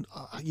one,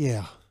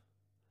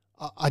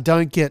 I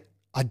don't get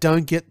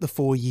the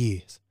 4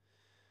 years.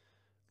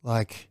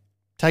 Like,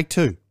 take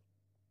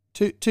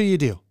 2-year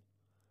deal.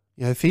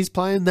 You know, if he's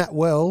playing that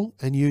well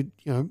and you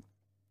know,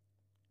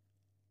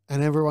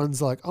 and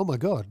everyone's like, oh my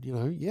God, you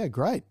know, yeah,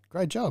 great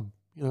job,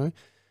 you know,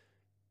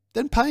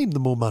 then pay him the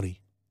more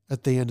money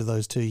at the end of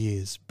those 2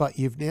 years. But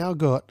you've now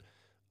got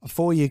a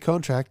 4-year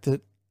contract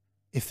that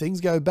if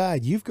things go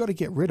bad, you've got to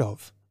get rid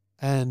of.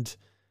 And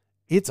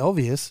it's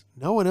obvious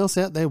no one else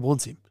out there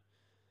wants him.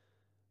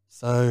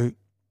 So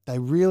they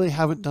really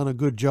haven't done a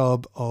good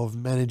job of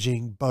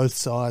managing both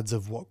sides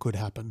of what could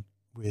happen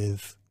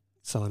with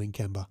signing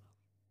Kemba.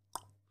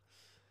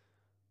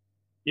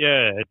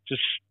 Yeah,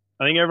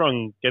 I think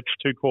everyone gets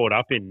too caught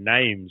up in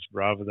names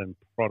rather than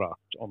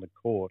product on the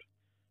court.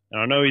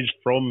 And I know he's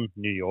from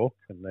New York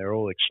and they're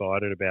all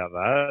excited about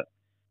that.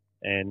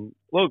 And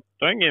look,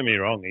 don't get me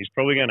wrong, he's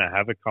probably going to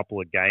have a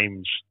couple of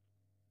games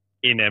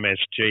in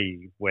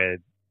MSG where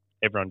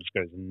everyone just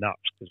goes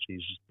nuts because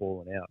he's just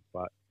balling out.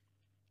 But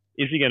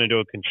is he going to do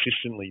it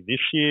consistently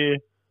this year? Is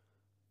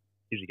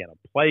he going to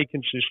play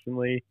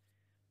consistently?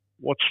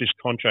 What's his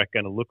contract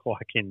going to look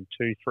like in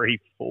 2, 3,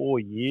 4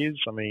 years?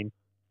 I mean,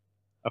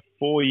 a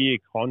 4-year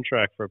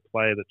contract for a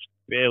player that's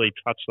barely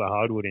touched the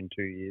hardwood in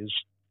 2 years.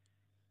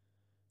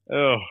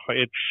 Oh,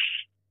 it's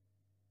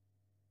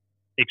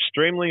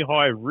extremely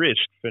high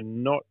risk for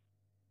not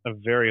a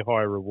very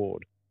high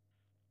reward.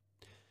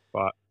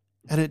 But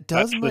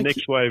that's the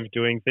next way of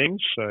doing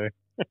things. So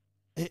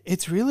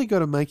it's really got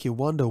to make you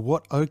wonder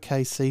what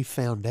OKC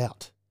found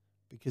out,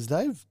 because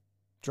they've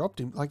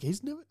dropped him. Like,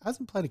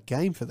 hasn't played a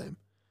game for them.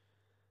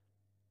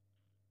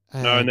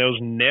 No, and there was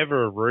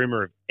never a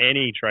rumor of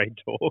any trade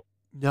talk.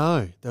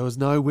 No, there was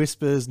no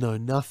whispers, no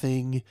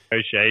nothing.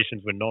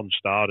 Negotiations were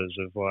non-starters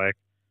of like,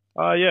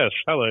 oh yes,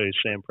 hello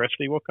Sam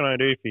Presti, what can I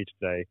do for you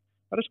today?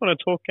 I just want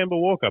to talk Kemba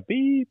Walker.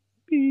 Beep,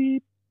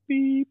 beep,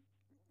 beep.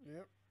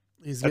 Yep.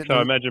 That's how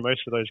I imagine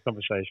most of those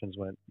conversations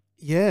went.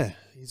 Yeah,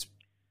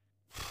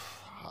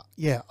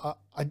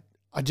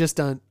 I just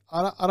don't.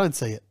 I don't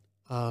see it.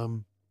 I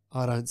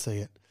don't see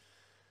it.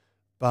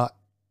 But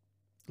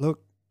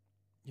look,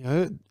 you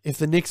know, if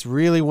the Knicks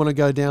really want to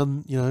go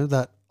down, you know,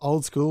 that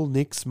old school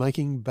Knicks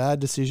making bad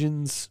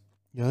decisions,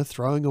 you know,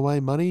 throwing away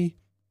money,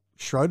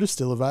 Schroeder's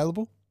still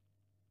available.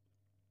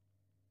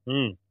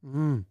 And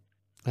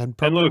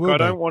look, I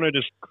don't want to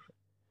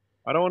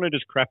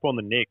just crap on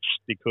the Knicks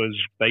because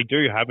they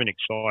do have an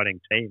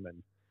exciting team,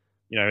 and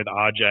you know, the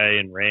RJ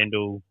and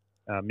Randall,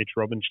 Mitch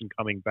Robinson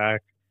coming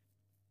back,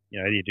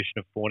 you know, the addition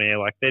of Fournier,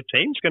 like their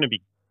team's going to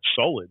be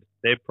solid.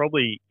 They're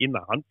probably in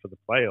the hunt for the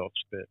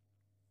playoffs, but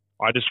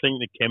I just think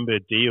the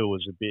Kemba deal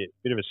was a bit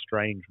of a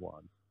strange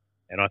one,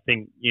 and I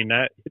think you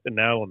know hit the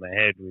nail on the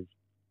head with,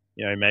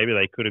 you know, maybe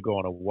they could have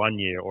gone a 1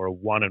 year or a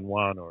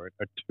 1-1 or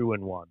a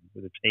 2-1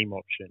 with a team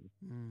option.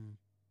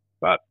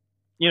 But,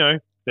 you know,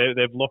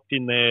 they've locked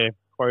in their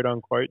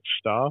quote-unquote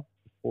star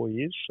for 4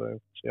 years,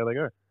 so see how they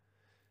go.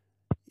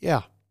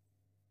 Yeah.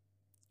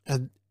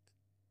 And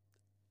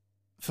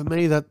for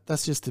me,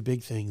 that's just the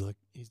big thing. Like,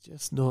 he's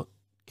just not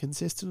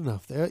consistent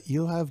enough.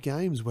 You'll have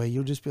games where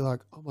you'll just be like,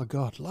 oh, my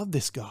God, love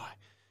this guy.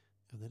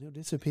 And then he'll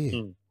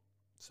disappear.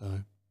 So,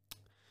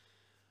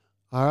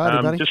 all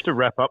right, buddy. Just to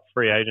wrap up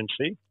free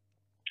agency,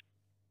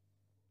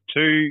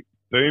 2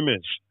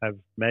 boomers have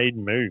made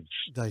moves.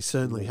 They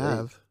certainly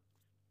have.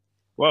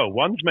 Well,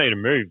 one's made a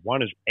move. One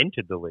has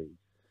entered the league.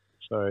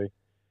 So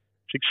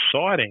it's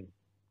exciting.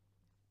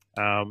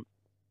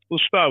 We'll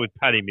start with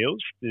Patty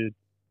Mills, the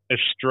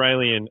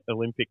Australian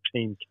Olympic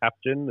team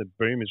captain, the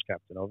Boomers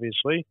captain,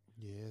 obviously.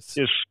 Yes.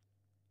 Just,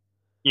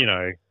 you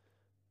know,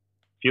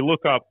 if you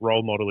look up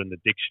role model in the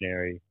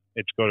dictionary,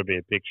 it's got to be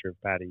a picture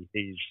of Patty.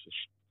 He's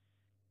just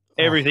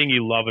everything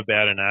you love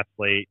about an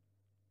athlete.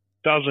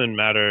 Doesn't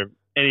matter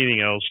anything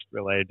else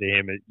related to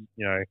him.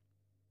 You know,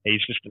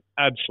 he's just an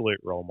absolute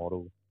role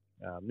model.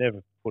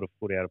 Never put a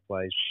foot out of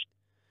place.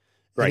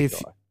 Great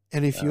guy.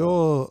 And if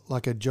you're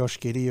like a Josh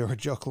Giddey or a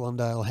Jock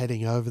Londale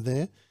heading over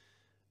there,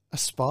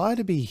 aspire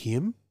to be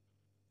him,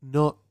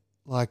 not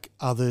like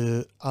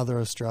other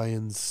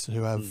Australians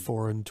who have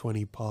 4 and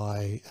 20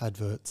 pie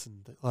adverts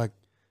and like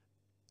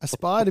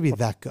aspire to be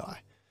that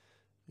guy,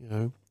 you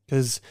know,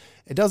 because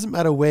it doesn't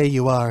matter where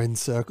you are in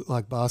circle,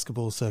 like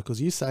basketball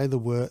circles. You say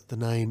the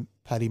name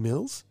Paddy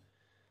Mills,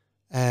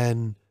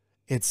 and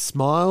it's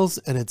smiles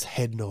and it's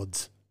head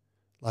nods,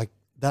 like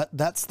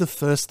that's the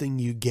first thing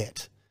you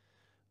get,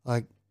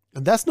 like,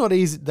 and that's not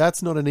easy.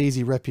 That's not an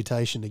easy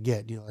reputation to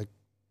get.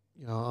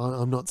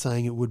 I'm not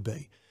saying it would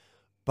be,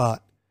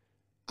 but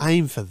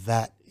aim for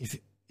that.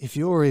 If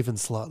you're even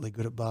slightly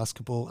good at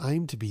basketball,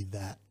 aim to be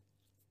that.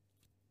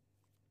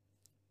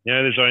 You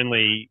know, there's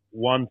only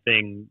one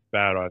thing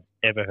bad I've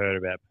ever heard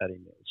about Paddy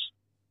Mills.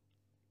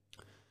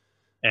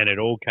 And it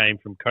all came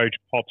from Coach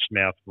Pop's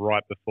mouth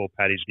right before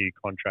Paddy's new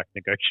contract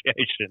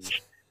negotiations.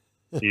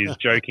 He was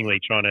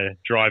jokingly trying to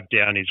drive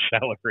down his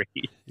salary.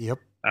 Yep.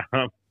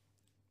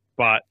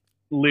 But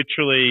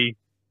literally,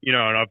 you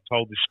know, and I've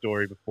told this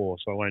story before,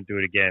 so I won't do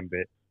it again,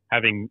 but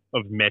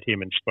I've met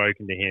him and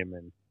spoken to him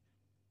and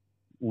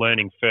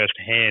learning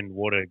firsthand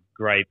what a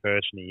great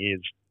person he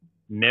is,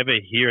 never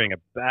hearing a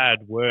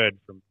bad word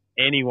from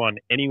anyone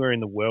anywhere in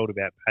the world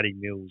about Paddy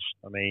Mills.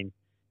 I mean,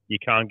 you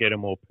can't get a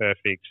more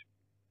perfect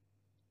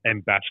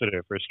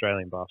ambassador for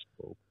Australian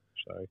basketball.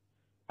 So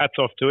hats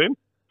off to him.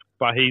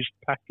 But he's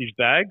packed his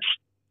bags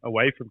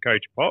away from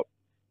Coach Pop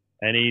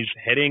and he's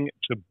heading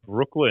to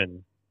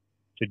Brooklyn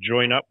to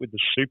join up with the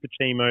super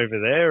team over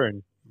there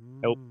and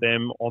help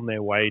them on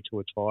their way to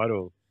a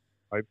title,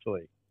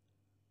 hopefully.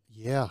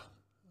 Yeah.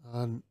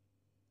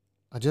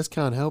 I just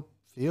can't help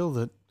feel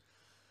that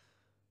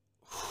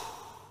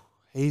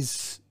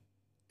he's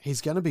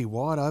going to be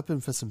wide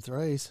open for some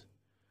threes.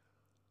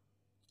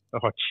 Oh,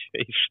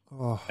 jeez.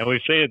 Oh. And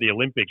we've seen at the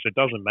Olympics, it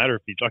doesn't matter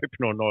if he's open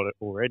or not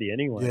already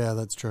anyway. Yeah,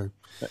 that's true.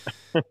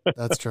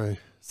 That's true.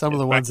 Some of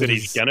the fact ones that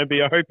he's going to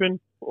be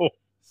open. Oh.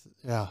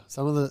 Yeah,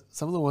 some of the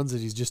ones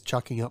that he's just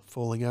chucking up,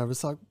 falling over.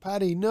 It's like,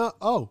 Paddy, no.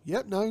 Oh,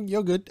 yep, no,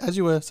 you're good. As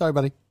you were. Sorry,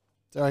 buddy.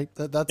 Sorry,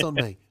 that's on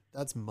me.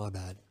 That's my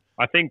bad.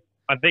 I think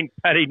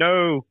Paddy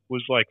No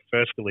was like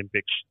first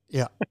Olympics.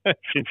 Yeah.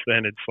 Since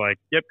then, it's like,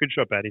 yep, good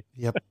shot, Paddy.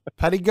 Yep.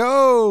 Paddy,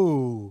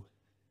 go.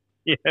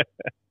 Yeah.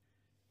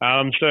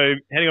 So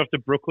heading off to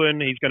Brooklyn,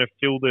 he's going to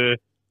fill the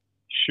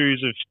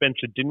shoes of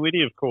Spencer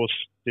Dinwiddie. Of course,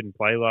 didn't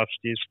play last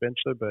year,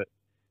 Spencer, but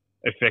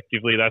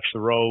effectively that's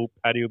the role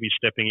Paddy will be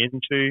stepping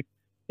into.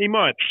 He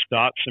might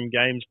start some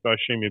games, but I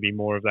assume he'll be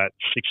more of that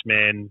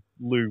six-man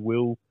Lou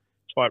Will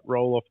type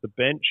role off the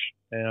bench.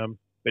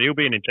 But he'll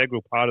be an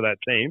integral part of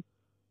that team.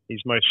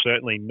 He's most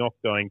certainly not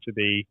going to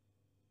be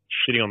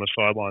sitting on the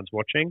sidelines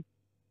watching.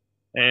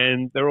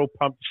 And they're all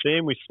pumped to see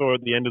him. We saw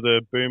at the end of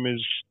the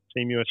Boomers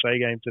Team USA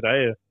game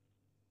today a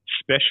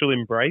special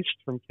embrace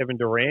from Kevin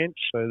Durant.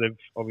 So they've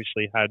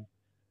obviously had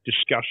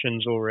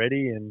discussions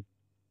already and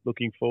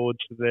looking forward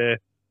to their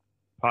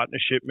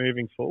partnership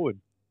moving forward.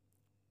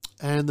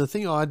 And the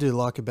thing I do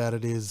like about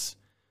it is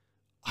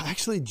I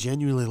actually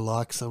genuinely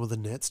like some of the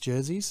Nets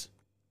jerseys.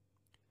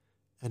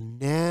 And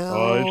now...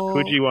 Oh, those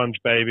Coogee ones,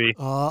 baby.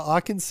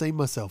 I can see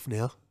myself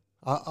now.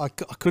 I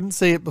couldn't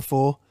see it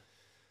before.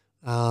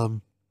 Yeah,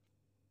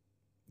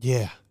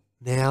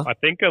 now... I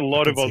think a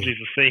lot of Aussies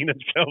are seeing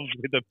themselves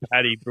with a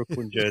Paddy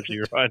Brooklyn jersey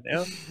right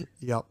now.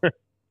 Yep.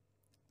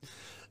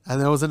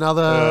 And there was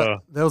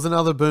another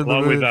Boomer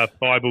along move. with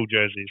Thibault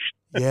jerseys.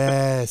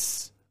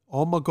 Yes.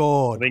 Oh, my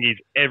God. I think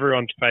he's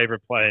everyone's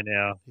favourite player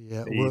now.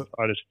 Yeah,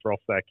 I just froth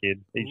that kid.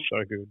 He's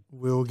so good.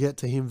 We'll get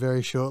to him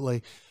very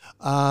shortly.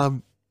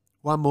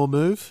 One more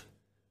move.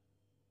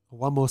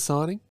 One more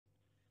signing.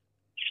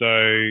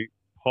 So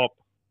Pop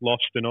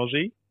lost an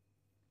Aussie.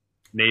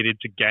 Needed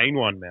to gain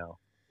one now.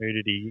 Who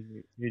did he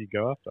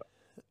go after?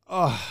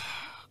 Oh,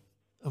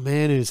 a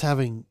man who's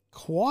having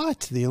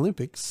quite the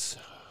Olympics.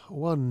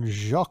 One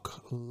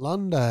Jacques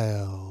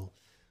Landale.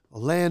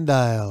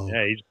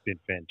 Yeah, he's been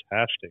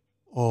fantastic.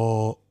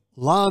 Or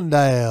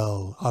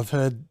Landale. I've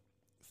heard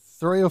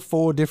 3 or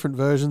 4 different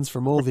versions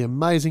from all the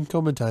amazing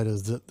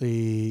commentators that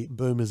the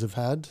Boomers have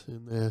had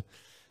in their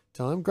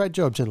time. Great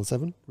job, Channel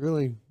 7.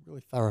 Really,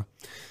 really thorough.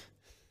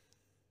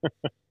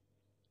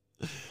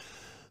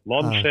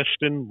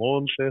 Launceston,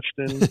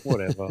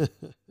 whatever.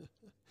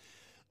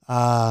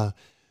 The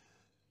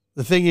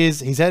thing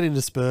is, he's heading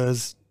to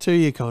Spurs,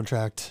 2-year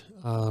contract.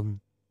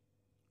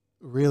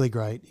 Really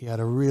great. He had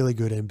a really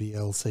good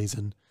NBL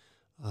season.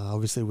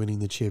 Obviously winning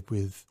the chip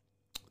with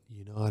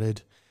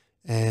United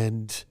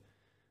and,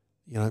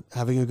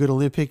 having a good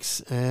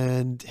Olympics.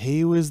 And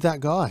he was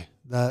that guy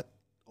that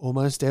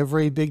almost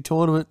every big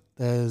tournament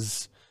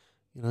there's,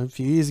 a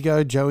few years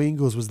ago, Joe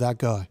Ingles was that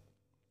guy.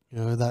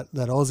 That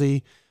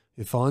Aussie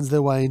who finds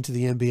their way into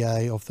the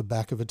NBA off the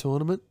back of a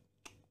tournament.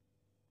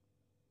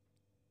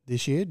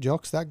 This year,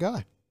 Jock's that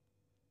guy.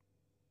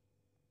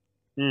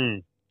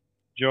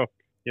 Jock,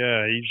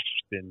 yeah, he's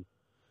been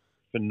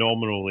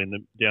phenomenal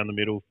down the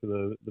middle for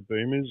the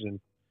Boomers, and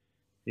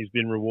he's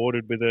been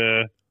rewarded with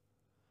a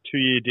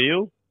 2-year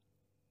deal.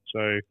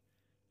 So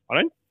I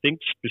don't think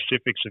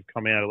specifics have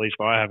come out. At least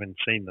I haven't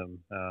seen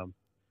them.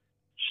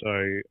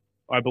 So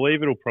I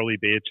believe it'll probably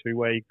be a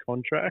 2-way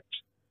contract.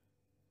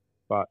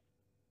 but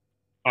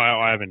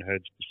I haven't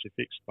heard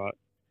specifics. But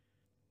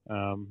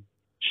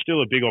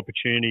still a big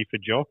opportunity for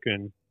Jock,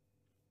 and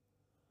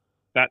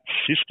that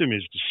system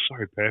is just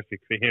so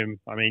perfect for him.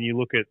 I mean, you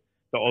look at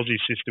the Aussie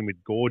system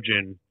with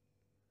Gorgon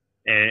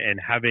and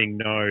having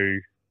no,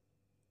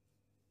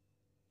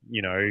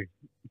 you know,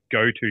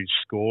 go-to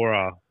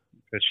scorer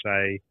per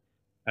se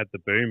at the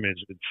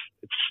Boomers. It's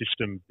a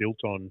system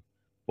built on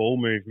ball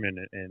movement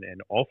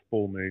and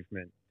off-ball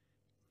movement,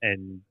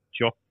 and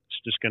Jock's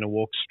just going to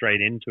walk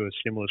straight into a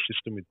similar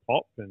system with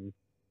Pop. And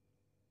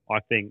I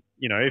think,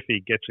 you know, if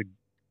he gets a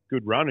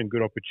good run and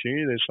good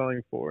opportunity, there's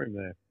something for him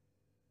there.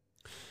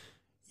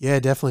 Yeah,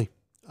 definitely.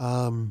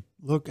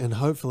 Look, and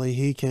hopefully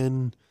he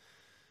can,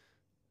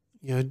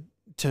 you know,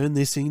 turn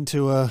this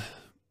into an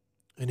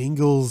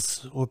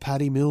Ingles or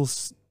Paddy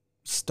Mills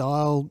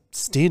style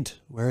stint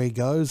where he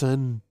goes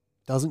and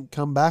doesn't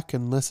come back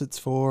unless it's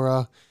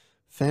for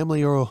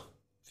family or,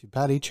 if you're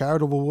Paddy,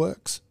 charitable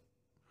works.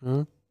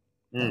 That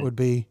would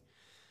be,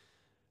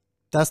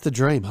 that's the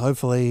dream.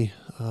 Hopefully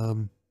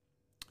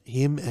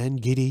him and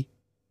Giddy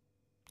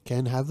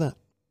can have that.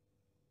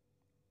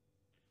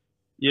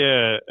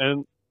 Yeah,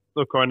 and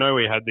look, I know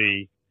we had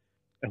the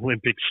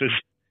Olympics as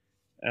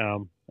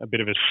a bit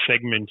of a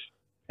segment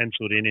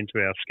penciled into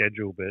our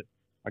schedule, but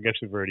I guess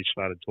we've already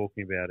started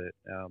talking about it,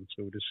 so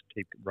we'll just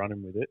keep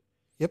running with it.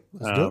 Yep,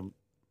 let's do it.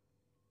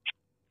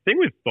 Thing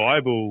with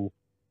Thibault,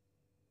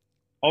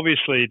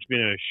 obviously it's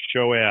been a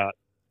show-out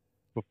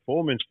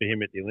performance for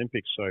him at the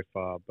Olympics so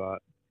far, but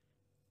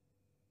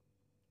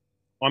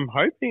I'm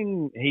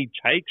hoping he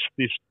takes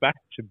this back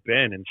to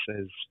Ben and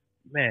says,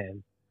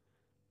 man,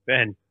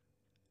 Ben,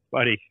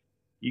 buddy,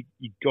 you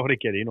got to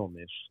get in on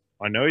this.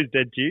 I know he's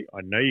dead to you.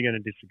 I know you're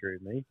going to disagree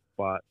with me,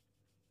 but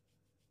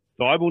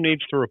Thibault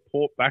needs to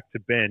report back to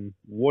Ben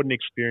what an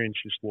experience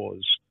this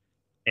was,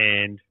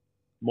 and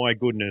my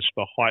goodness,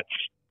 the heights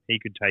he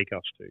could take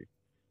us to.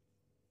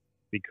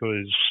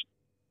 Because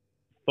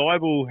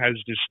Thibault has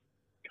just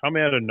come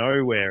out of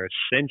nowhere,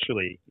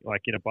 essentially,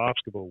 like in a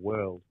basketball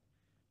world,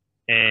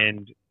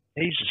 and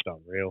he's just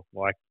unreal.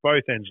 Like,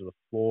 both ends of the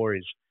floor,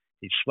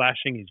 he's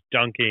slashing, he's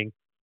dunking,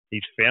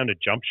 he's found a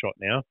jump shot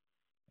now.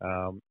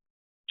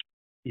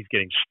 He's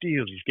getting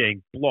steals, he's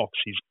getting blocks,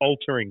 he's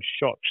altering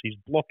shots, he's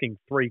blocking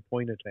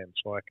three-point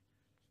attempts. Like,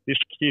 this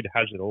kid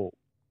has it all.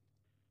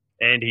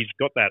 And he's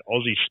got that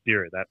Aussie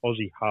spirit, that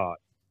Aussie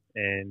heart.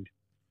 And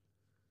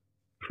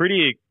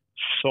pretty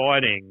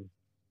exciting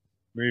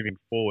moving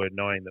forward,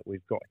 knowing that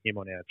we've got him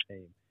on our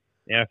team.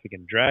 Now, if he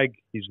can drag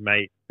his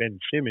mate Ben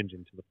Simmons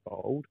into the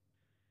fold,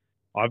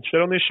 I've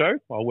said on this show,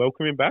 I'll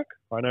welcome him back.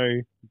 I know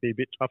it'd be a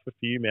bit tougher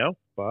for you, Mal,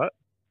 but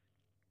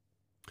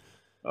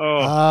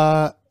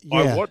yeah.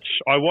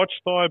 I watch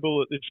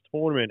Thibault at this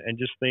tournament and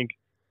just think,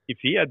 if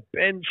he had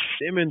Ben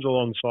Simmons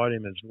alongside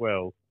him as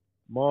well,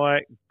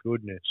 my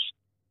goodness.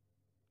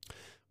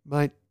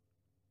 Mate,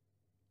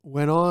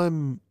 when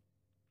I'm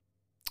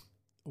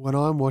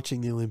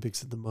watching the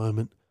Olympics at the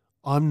moment,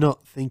 I'm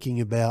not thinking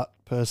about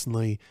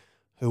personally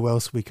who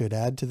else we could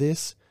add to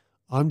this.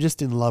 I'm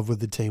just in love with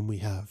the team we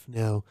have.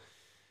 Now,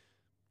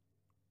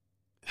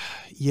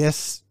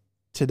 yes,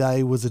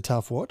 today was a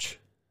tough watch,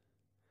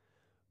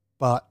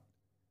 but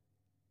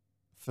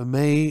for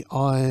me,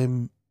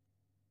 I'm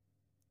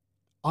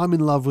in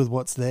love with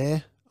what's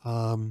there.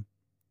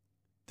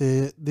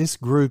 This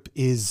group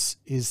is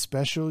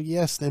special.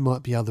 Yes, there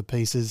might be other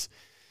pieces.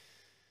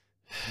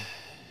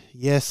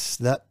 Yes,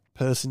 that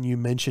person you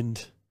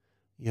mentioned,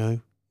 you know,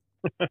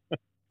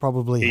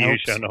 probably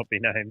helps. You shall not be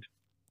named.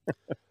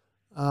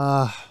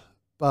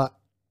 But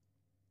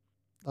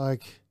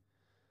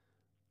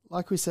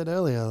like we said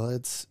earlier,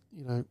 it's,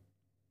 you know,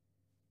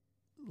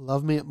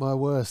 love me at my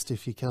worst.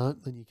 If you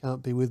can't, then you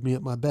can't be with me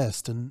at my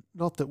best. And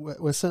not that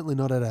we're certainly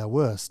not at our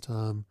worst.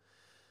 You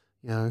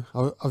know,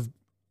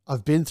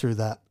 I've been through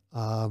that.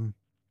 What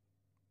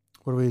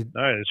do we?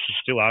 No, this is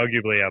still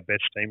arguably our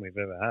best team we've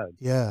ever had.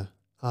 Yeah.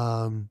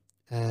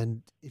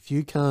 And if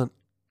you can't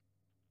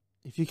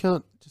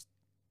just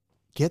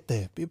get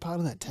there, be a part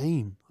of that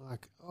team.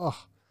 Like,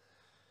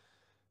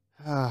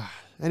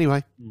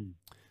 anyway.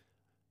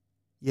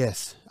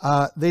 Yes.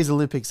 These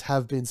Olympics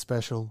have been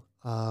special.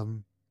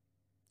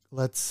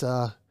 Let's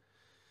I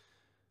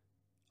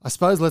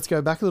suppose let's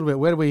go back a little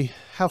bit.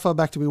 How far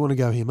back do we want to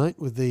go here, mate,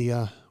 with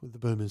the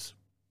Boomers?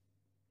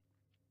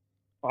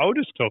 I'll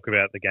just talk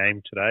about the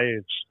game today.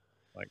 It's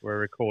like, we're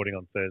recording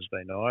on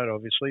Thursday night,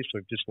 obviously, so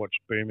we've just watched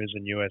Boomers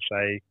and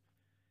USA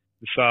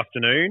this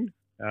afternoon.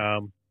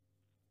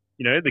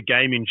 You know, the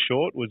game in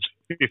short was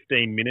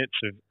 15 minutes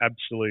of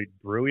absolute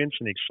brilliance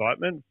and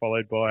excitement,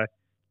 followed by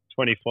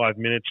 25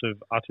 minutes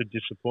of utter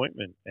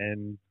disappointment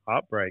and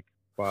heartbreak.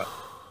 But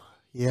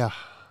yeah,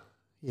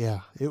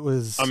 it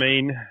was. I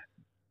mean,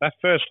 that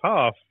first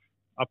half,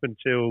 up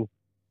until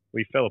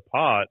we fell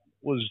apart,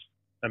 was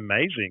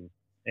amazing.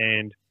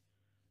 And,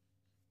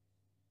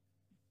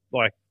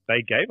 like,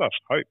 they gave us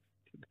hope.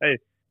 They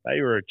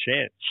were a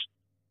chance.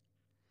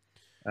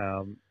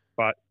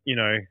 But, you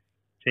know,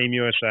 Team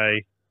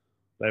USA,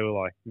 They were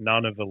like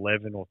none of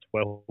 11 or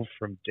 12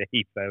 from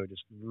deep. They were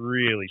just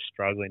really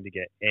struggling to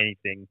get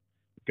anything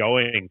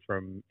going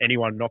from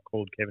anyone not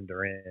called Kevin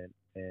Durant.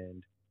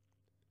 And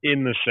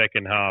in the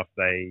second half,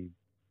 they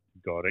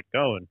got it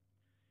going.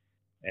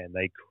 And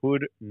they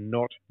could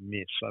not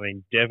miss. I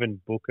mean,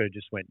 Devin Booker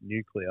just went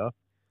nuclear.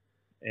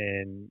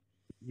 And,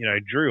 you know,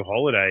 Drew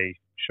Holiday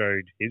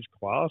showed his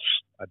class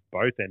at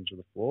both ends of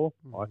the floor,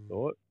 I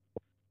thought.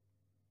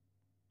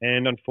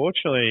 And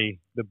unfortunately,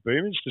 the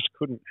Boomers just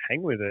couldn't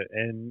hang with it.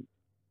 And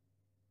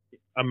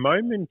a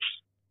moment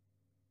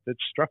that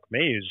struck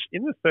me is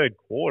in the third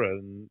quarter,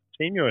 and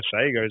Team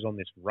USA goes on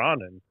this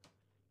run. And,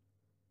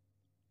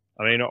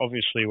 I mean,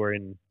 obviously we're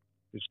in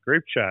this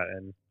group chat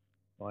and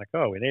like,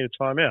 oh, we need a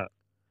timeout.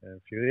 And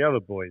a few of the other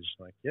boys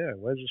like, yeah,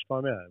 where's this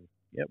timeout? And,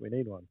 yep, we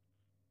need one.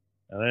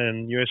 And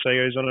then USA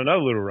goes on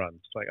another little run.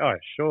 It's like, oh,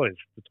 surely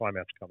the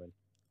timeout's coming.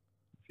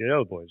 A few of the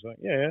other boys like,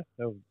 yeah,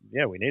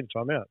 we need a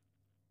timeout.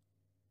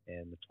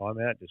 And the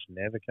timeout just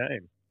never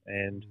came.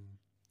 And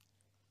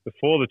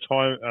before the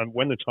time,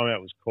 when the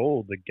timeout was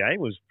called, the game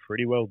was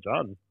pretty well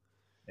done.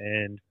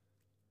 And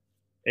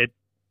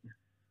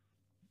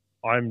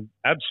I'm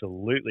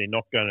absolutely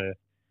not going to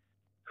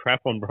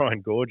crap on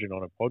Brian Goorjian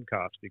on a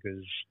podcast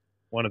because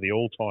one of the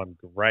all-time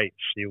greats.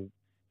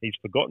 He's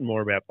forgotten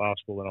more about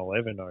basketball than I'll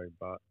ever know.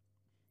 But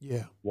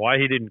yeah, why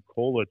he didn't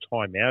call a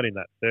timeout in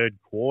that third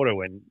quarter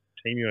when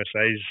Team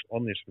USA's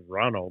on this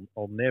run,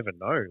 I'll never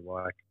know.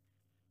 Like,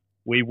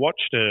 we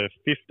watched a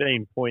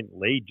 15-point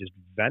lead just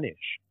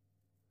vanish,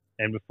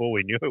 and before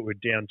we knew it, we're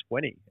down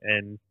 20,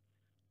 and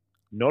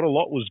not a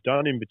lot was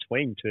done in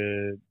between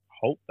to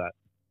halt that.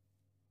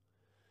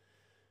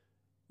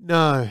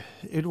 No,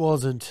 it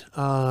wasn't.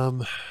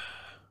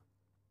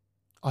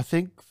 I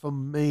think for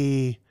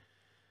me,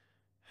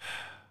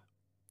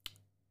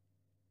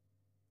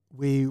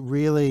 we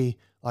really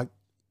like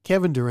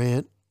Kevin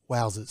Durant.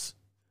 Wowzers,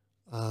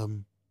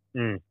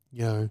 you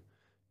know,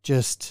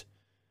 just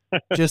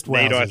wowzers.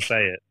 Need I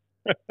say it?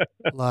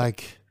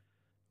 Like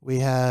we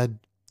had,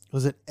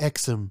 was it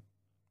Exum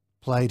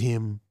played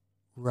him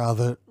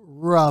rather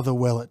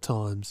well at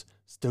times.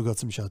 Still got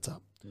some shots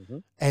up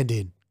and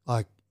in.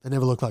 Like they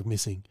never looked like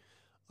missing.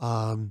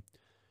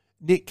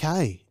 Nick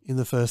Kay in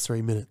the first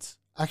 3 minutes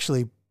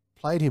actually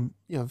played him,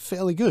 you know,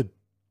 fairly good,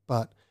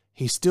 but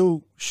he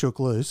still shook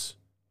loose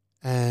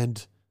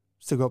and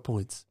still got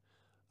points.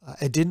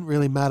 It didn't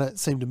really matter. It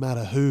seemed to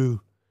matter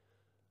who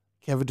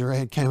Kevin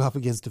Durant came up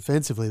against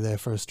defensively there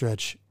for a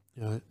stretch.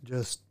 You know,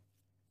 just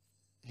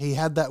he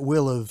had that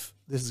will of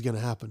this is going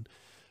to happen.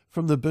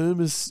 From the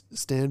Boomers'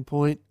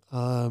 standpoint,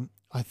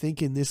 I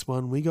think in this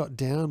one we got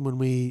down when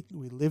we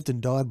lived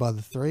and died by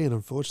the three, and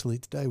unfortunately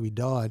today we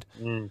died.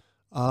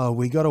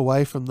 We got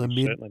away from the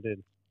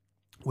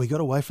We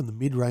got away from the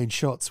mid-range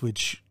shots,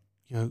 which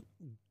you know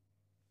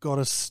got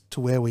us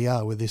to where we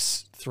are with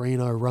this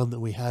 3-0 run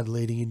that we had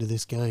leading into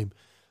this game.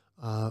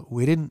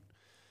 We didn't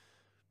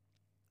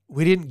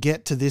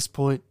get to this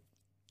point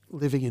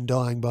living and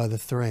dying by the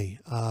three.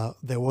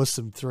 There was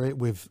some three.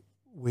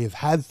 We've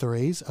had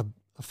threes, a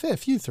fair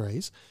few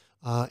threes,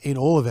 in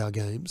all of our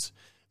games,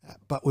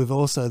 but we've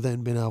also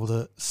then been able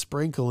to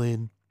sprinkle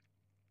in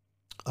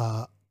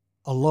a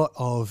lot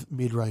of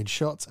mid-range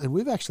shots, and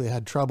we've actually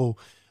had trouble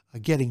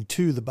getting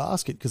to the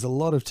basket because a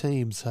lot of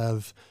teams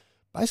have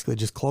basically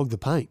just clogged the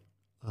paint.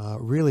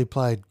 Really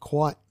played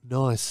quite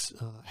nice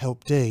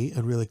help D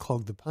and really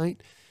clogged the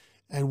paint.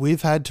 And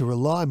we've had to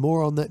rely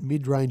more on that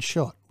mid-range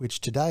shot, which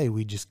today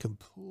we just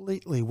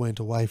completely went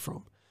away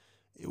from.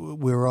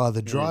 We were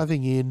either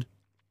driving in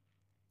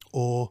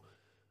or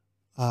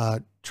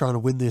trying to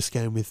win this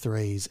game with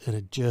threes, and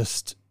it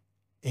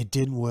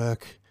didn't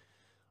work.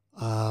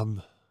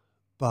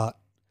 But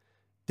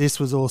this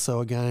was also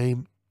a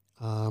game,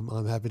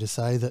 I'm happy to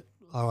say that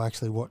I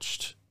actually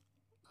watched,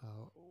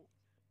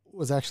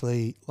 was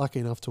actually lucky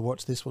enough to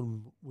watch this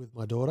one with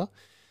my daughter,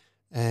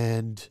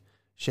 and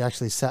she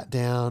actually sat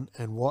down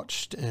and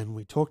watched, and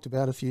we talked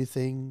about a few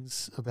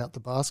things about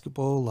the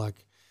basketball.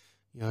 Like,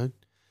 you know,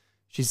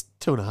 she's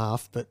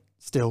 2.5, but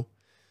still,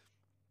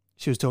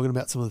 she was talking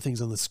about some of the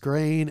things on the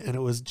screen, and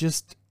it was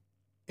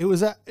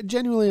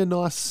genuinely a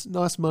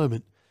nice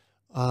moment.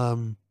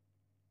 And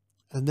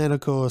then, of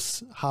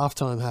course,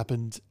 halftime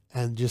happened,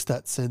 and just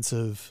that sense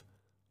of,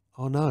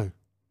 oh no,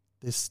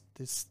 this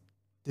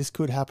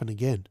could happen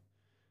again.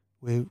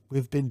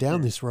 We've been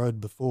down this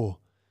road before,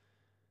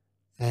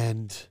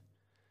 and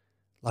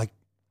like,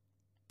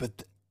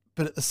 but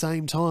at the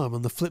same time,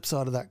 on the flip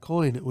side of that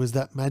coin, it was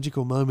that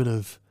magical moment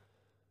of,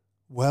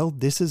 well,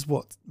 this is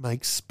what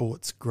makes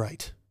sports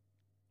great.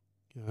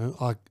 You know,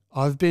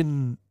 I've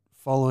been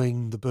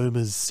following the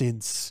Boomers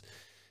since,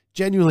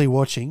 genuinely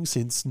watching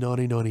since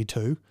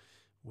 1992,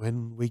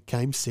 when we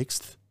came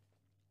 6th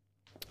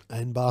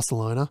in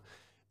Barcelona,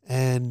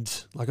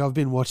 and like I've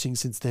been watching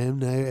since then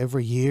now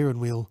every year,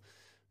 and we've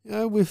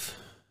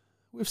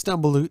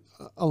stumbled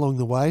along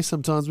the way.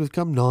 Sometimes we've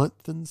come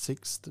 9th and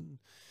 6th, and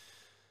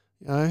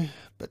you know,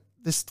 but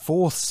this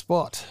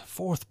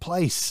 4th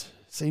place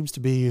seems to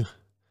be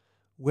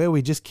where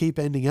we just keep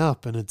ending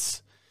up, and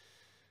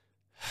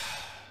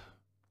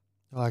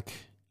Like,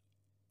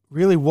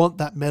 really want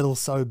that medal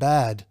so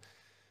bad.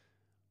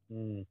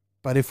 Mm.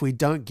 But if we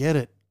don't get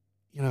it,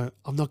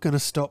 I'm not going to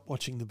stop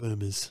watching the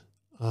Boomers.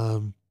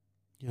 I'm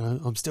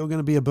still going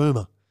to be a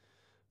Boomer.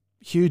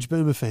 Huge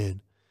Boomer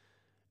fan.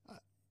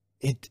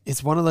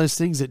 It's one of those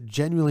things that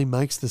genuinely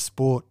makes the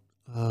sport,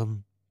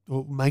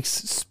 or makes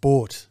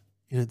sport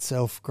in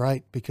itself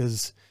great,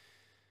 because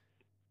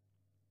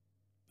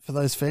for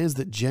those fans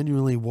that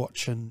genuinely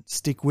watch and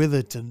stick with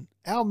it, and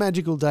our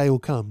magical day will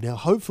come. Now,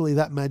 hopefully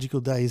that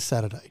magical day is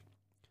Saturday.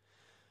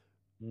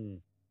 Mm.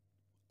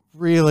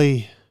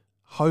 Really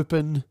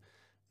hoping,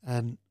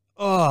 and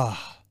but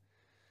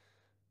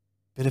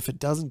if it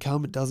doesn't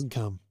come, it doesn't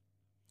come.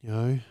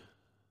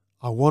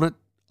 I want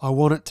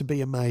it to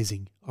be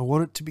amazing. I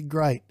want it to be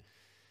great.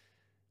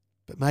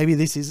 But maybe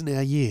this isn't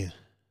our year.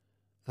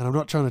 And I'm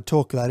not trying to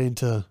talk that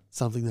into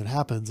something that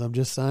happens. I'm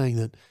just saying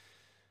that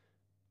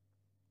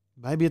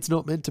maybe it's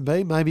not meant to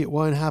be. Maybe it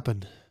won't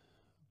happen.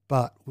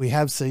 But we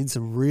have seen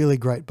some really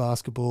great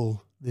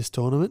basketball this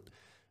tournament.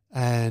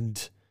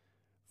 And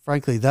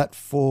frankly,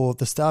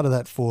 the start of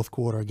that fourth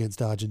quarter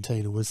against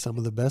Argentina was some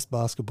of the best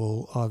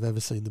basketball I've ever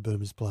seen the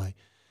Boomers play.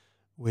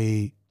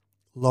 We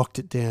locked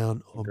it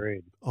down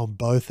on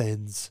both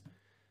ends.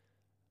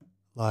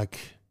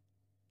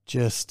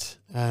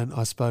 And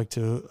I spoke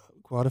to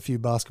quite a few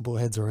basketball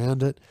heads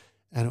around it,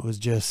 and it was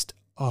just,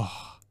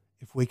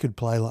 if we could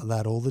play like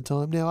that all the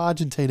time. Now,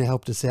 Argentina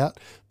helped us out.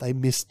 They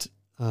missed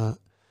a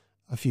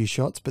few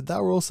shots, but they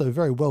were also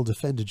very well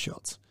defended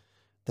shots.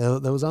 There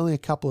was only a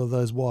couple of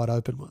those wide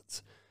open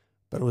ones,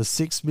 but it was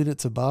 6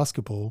 minutes of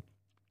basketball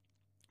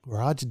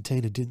where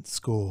Argentina didn't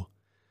score.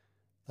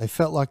 They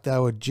felt like they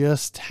were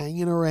just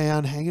hanging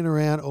around.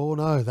 Oh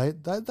no,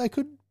 they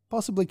could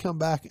possibly come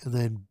back, and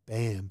then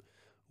bam,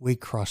 we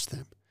crushed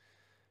them.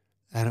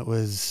 And it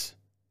was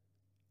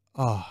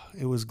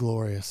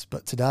glorious.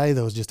 But today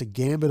there was just a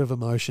gambit of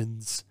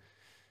emotions.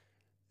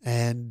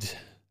 And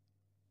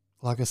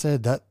like I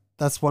said,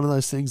 that's one of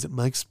those things that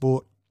makes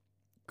sport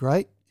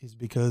great, is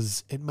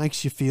because it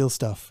makes you feel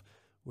stuff,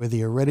 whether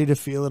you're ready to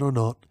feel it or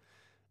not.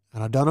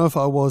 And I don't know if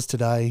I was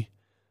today,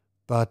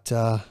 but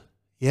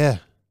yeah.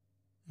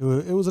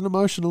 It was an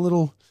emotional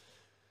little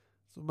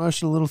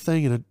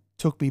thing, and it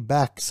took me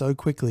back so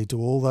quickly to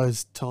all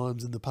those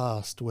times in the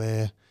past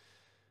where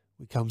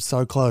we come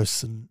so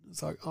close, and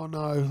it's like, oh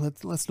no,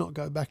 let's not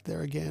go back there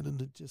again, and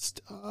it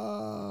just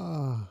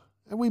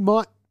and we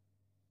might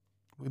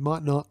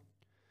not.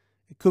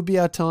 It could be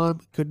our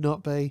time, it could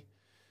not be.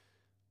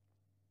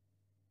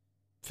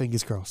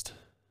 Fingers crossed.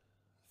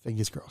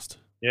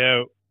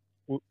 Yeah,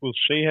 we'll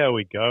see how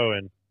we go,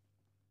 and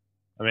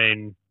I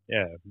mean,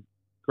 yeah.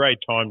 Great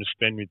time to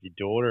spend with your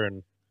daughter,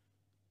 and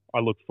I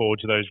look forward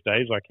to those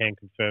days. I can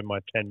confirm my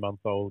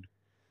 10-month-old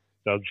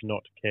does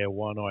not care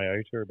one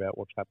iota about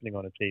what's happening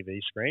on a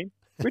TV screen,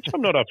 which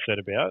I'm not upset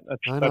about.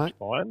 That's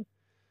fine.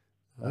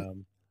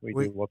 We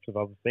do lots of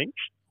other things.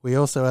 We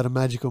also had a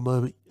magical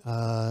moment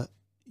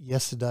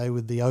yesterday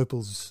with the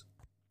Opals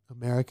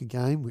America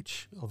game,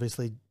 which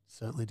obviously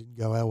certainly didn't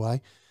go our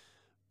way.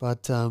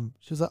 But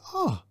she was like,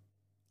 "Oh,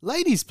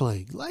 ladies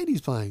playing." Like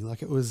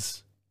it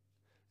was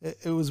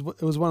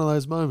one of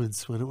those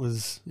moments when it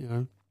was,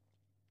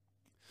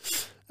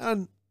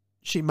 and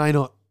she may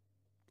not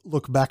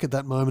look back at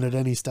that moment at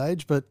any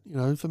stage, but,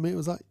 for me it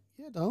was like,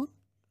 yeah, darling,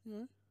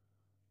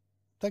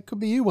 that could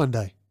be you one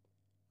day.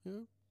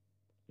 Yep,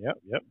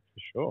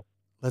 for sure.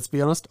 Let's be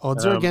honest,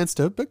 odds are against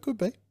her, but could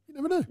be. You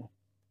never know.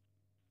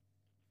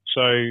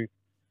 So,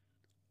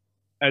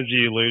 as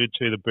you alluded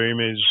to, the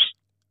Boomers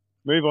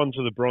move on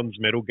to the bronze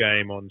medal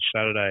game on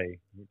Saturday,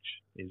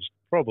 which is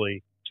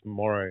probably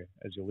tomorrow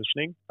as you're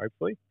listening,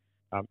 hopefully.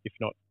 If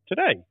not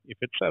today, if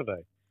it's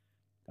Saturday.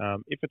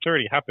 If it's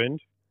already happened,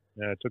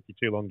 it took you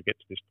too long to get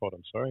to this pod,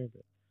 I'm sorry.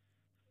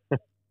 But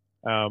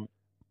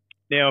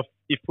now,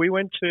 if we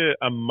went to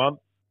a month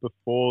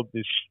before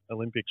this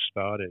Olympics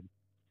started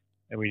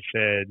and we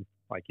said,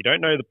 like, you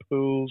don't know the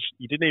pools,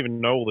 you didn't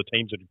even know all the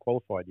teams that had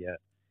qualified yet.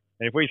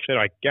 And if we said,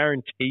 I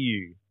guarantee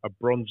you a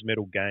bronze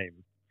medal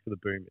game for the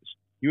Boomers,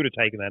 you would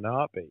have taken that in a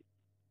heartbeat.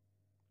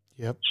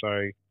 Yep.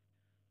 So,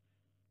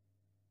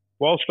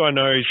 whilst I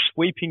know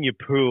sweeping your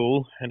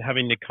pool and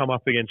having to come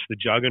up against the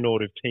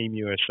juggernaut of Team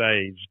USA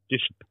is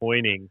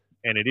disappointing,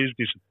 and it is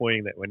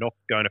disappointing that we're not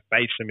going to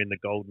face them in the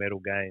gold medal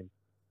game,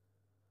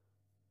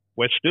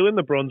 we're still in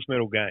the bronze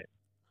medal game.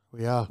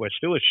 We are. We're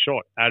still a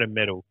shot at a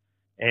medal.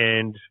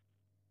 And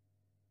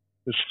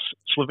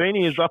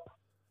Slovenia is up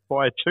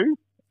by 2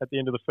 at the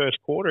end of the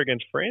first quarter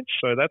against France,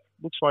 so that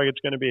looks like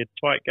it's going to be a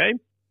tight game.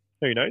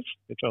 Who knows?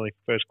 It's only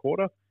first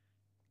quarter.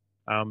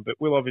 But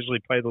we'll obviously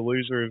play the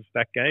loser of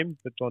that game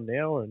that's on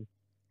now, and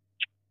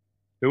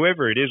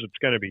whoever it is, it's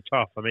going to be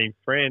tough. I mean,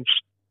 France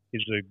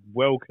is a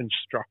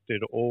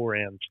well-constructed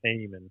all-round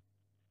team, and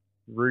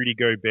Rudy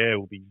Gobert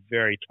will be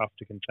very tough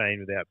to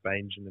contain without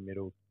Baines in the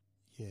middle.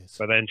 Yes.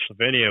 But then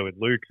Slovenia with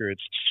Luka,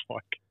 it's just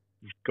like,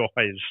 this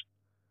guy is,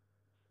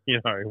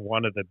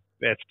 one of the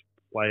best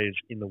players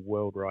in the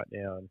world right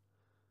now, and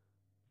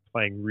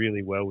playing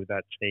really well with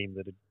that team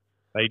that had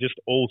They just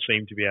all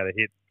seem to be able to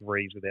hit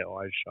threes with their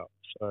eyes shut.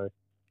 So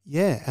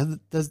Yeah, and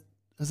there's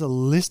a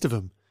list of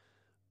them.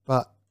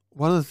 But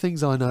one of the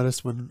things I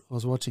noticed when I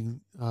was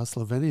watching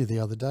Slovenia the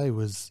other day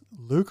was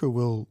Luka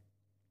will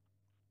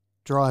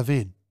drive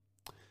in,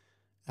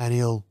 and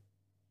he'll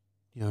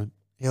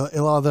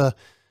either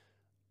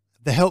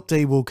the help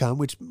D will come,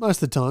 which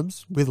most of the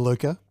times with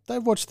Luka,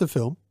 they've watched the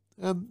film,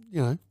 they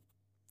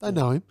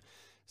know him.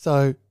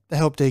 So the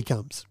help D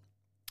comes.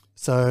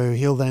 So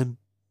he'll then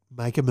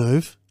make a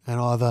move and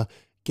either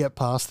get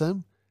past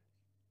them,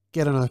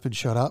 get an open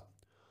shot up,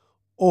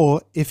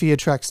 or if he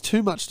attracts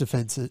too much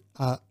defensive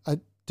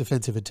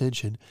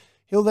attention,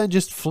 he'll then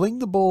just fling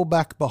the ball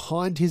back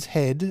behind his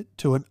head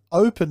to an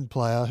open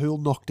player who'll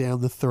knock down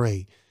the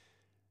three.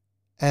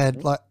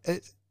 And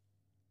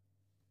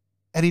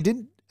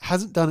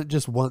hasn't done it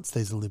just once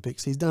these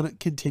Olympics. He's done it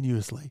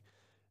continuously.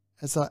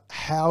 It's like,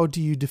 how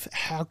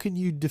can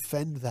you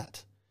defend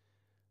that?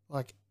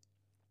 Like,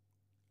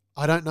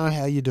 I don't know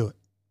how you do it.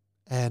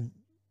 And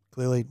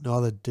clearly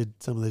neither did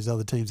some of these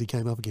other teams he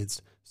came up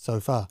against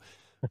so far.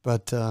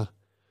 But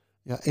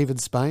even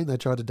Spain, they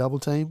tried to double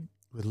team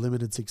with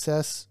limited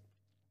success.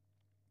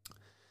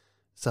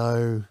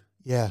 So,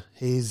 yeah,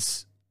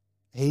 he's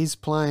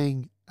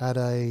playing at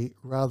a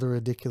rather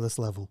ridiculous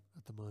level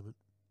at the moment.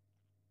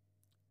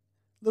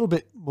 A little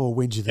bit more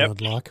whingy than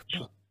I'd like.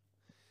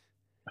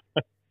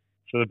 But.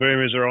 So the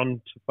Boomers are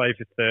on to play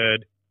for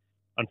third.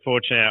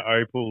 Unfortunately, our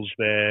Opals,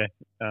 their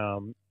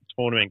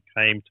tournament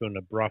came to an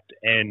abrupt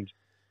end.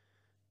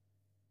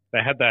 They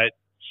had that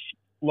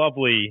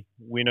lovely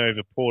win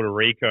over Puerto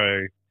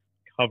Rico,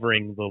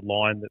 covering the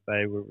line that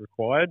they were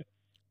required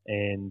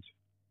and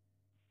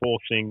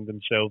forcing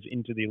themselves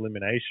into the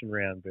elimination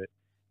round, but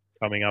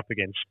coming up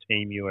against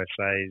Team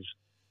USA's.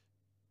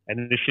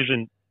 And this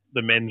isn't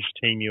the men's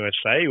Team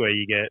USA where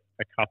you get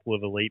a couple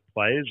of elite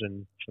players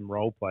and some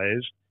role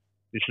players.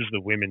 This is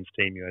the women's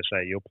Team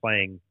USA. You're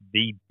playing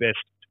the best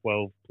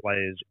 12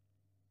 players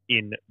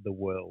in the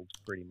world,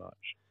 pretty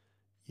much.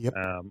 Yep.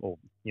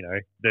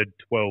 The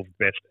 12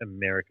 best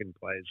American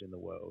players in the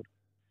world.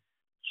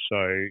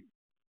 So,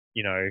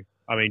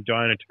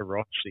 Diana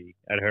Taurasi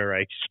at her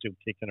age is still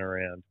kicking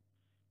around.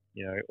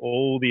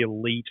 All the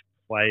elite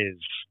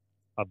players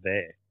are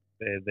there.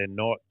 They're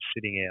not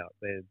sitting out.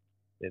 They're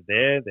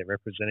there. They're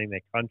representing their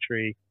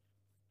country,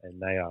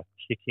 and they are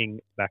kicking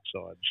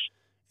backsides.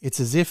 It's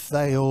as if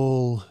they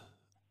all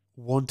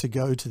want to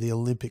go to the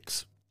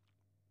Olympics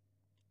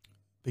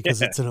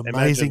because it's an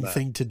amazing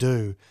thing to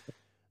do.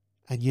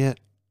 And yet,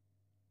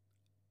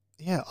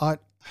 I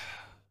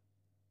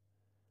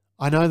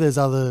know there's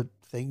other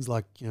things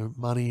like,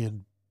 money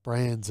and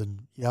brands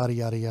and yada,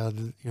 yada,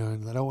 yada,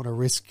 and they don't want to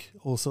risk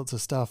all sorts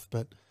of stuff.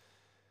 But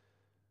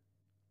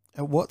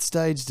at what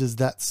stage does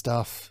that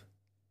stuff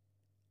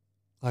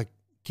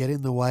get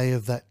in the way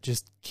of that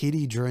just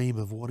kiddie dream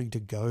of wanting to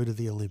go to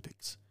the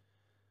Olympics?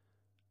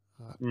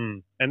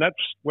 And that's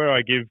where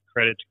I give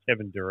credit to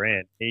Kevin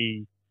Durant.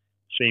 He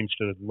seems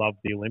to love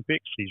the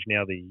Olympics. He's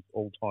now the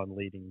all-time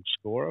leading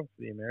scorer for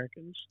the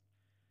Americans.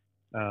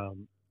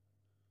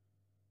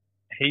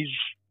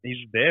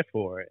 He's there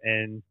for it.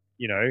 And,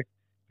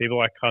 people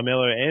like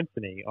Carmelo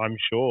Anthony, I'm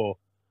sure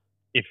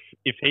if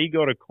he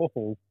got a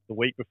call the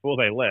week before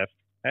they left,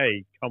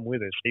 hey, come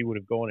with us, he would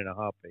have gone in a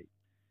heartbeat.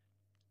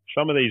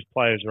 Some of these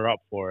players are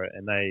up for it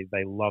and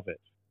they love it.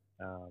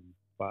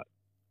 But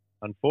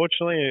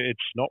unfortunately, it's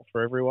not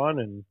for everyone.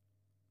 And,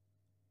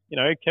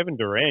 Kevin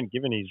Durant,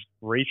 given his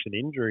recent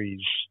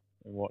injuries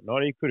and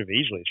whatnot, he could have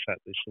easily sat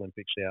this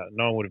Olympics out.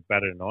 No one would have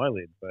batted an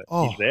eyelid, but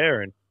he's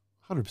there and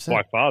 100%.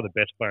 By far the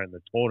best player in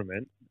the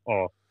tournament.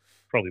 Oh,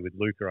 probably with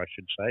Luka, I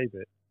should say.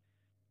 But,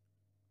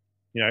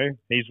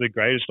 he's the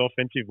greatest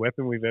offensive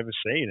weapon we've ever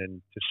seen.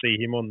 And to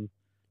see him on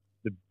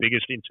the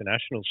biggest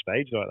international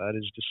stage like that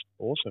is just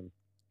awesome.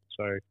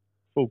 So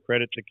full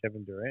credit to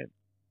Kevin Durant.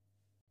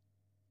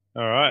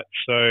 All right,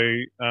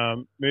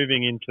 so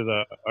moving into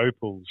the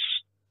Opals,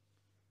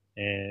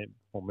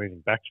 moving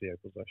back to the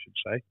Opals, I should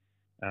say,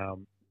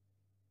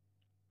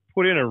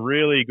 put in a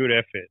really good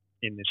effort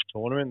in this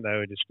tournament. They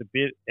were just a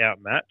bit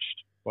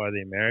outmatched by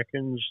the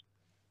Americans.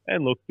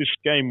 And look, this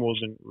game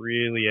wasn't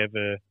really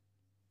ever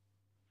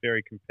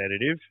very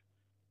competitive.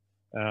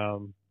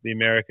 The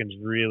Americans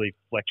really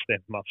flexed their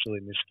muscle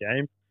in this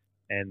game,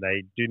 and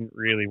they didn't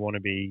really want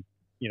to be,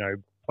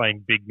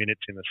 playing big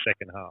minutes in the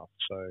second half.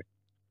 So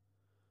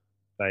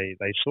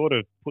they sort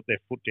of put their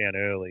foot down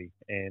early,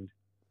 and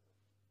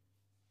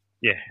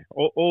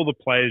all the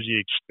players you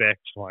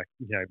expect, like,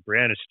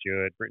 Brianna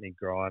Stewart, Brittany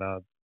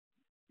Griner,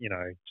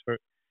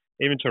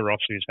 even Taurasi,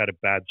 who's had a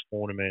bad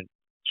tournament,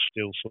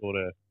 still sort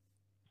of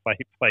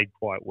played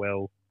quite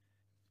well.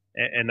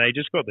 And they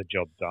just got the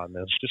job done.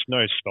 There's just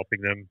no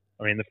stopping them.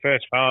 I mean, the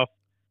first half,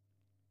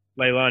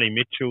 Leilani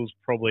Mitchell's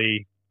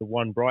probably the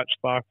one bright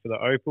spark for the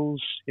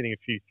Opals, hitting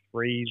a few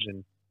threes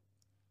and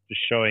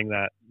just showing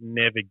that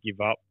never give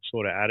up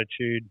sort of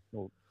attitude.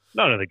 Well,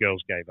 none of the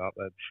girls gave up.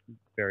 That's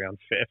very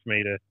unfair for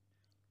me to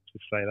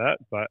say that.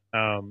 But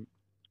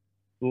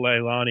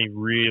Leilani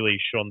really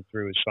shone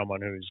through as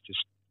someone who is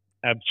just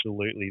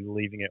absolutely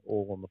leaving it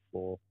all on the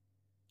floor.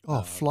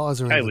 Oh,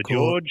 flies around the Kayla court.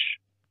 George.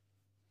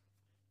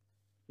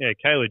 Yeah,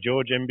 Kayla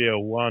George,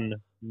 NBL 1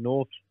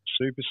 North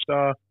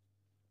superstar.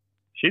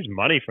 She's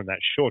money from that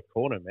short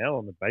corner, Mel,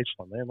 on the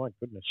baseline there. My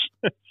goodness.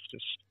 It's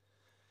just,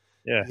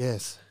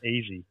 Yes.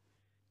 easy.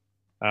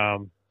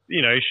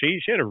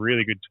 She had a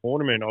really good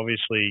tournament,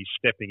 obviously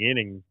stepping in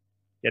and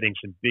getting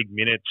some big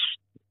minutes,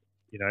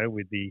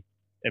 with the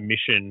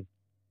omission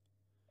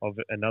of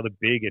another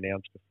big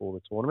announced before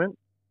the tournament.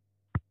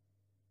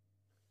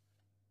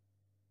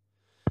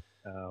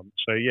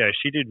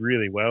 She did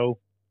really well.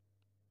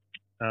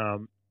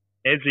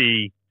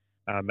 Ezzy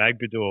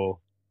Magbador,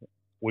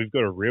 we've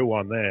got a real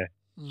one there.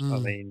 I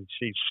mean,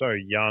 she's so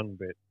young,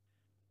 but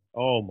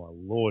oh my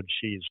Lord,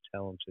 she is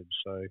talented.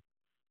 So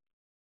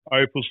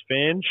Opals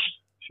fans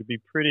should be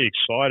pretty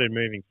excited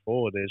moving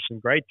forward. There's some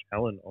great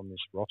talent on this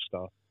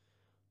roster.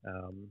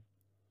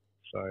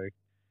 So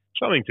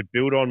something to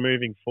build on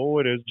moving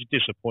forward. It was a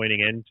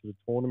disappointing end to the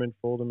tournament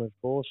for them, of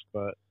course,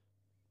 but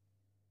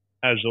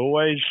as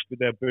always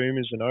with our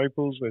Boomers and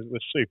Opals, we're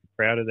super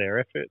proud of their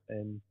effort,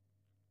 and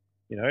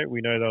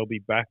we know they'll be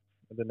back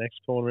at the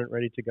next tournament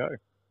ready to go.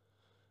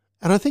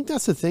 And I think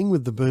that's the thing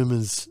with the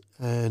Boomers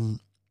and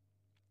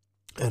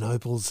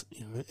Opals,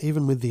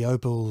 even with the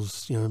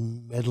Opals,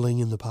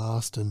 medaling in the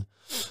past and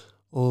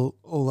all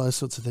those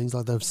sorts of things,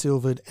 like they've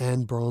silvered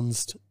and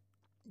bronzed.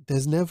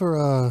 There's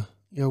never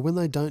when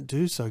they don't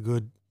do so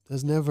good,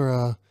 it's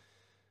never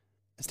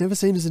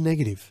seen as a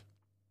negative.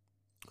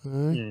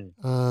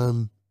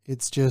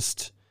 It's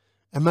just,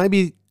 and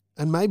maybe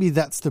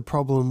that's the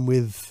problem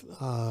with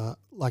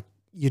like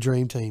your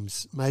dream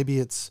teams. Maybe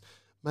it's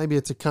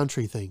a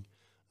country thing,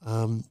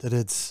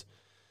 that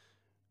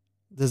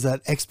there's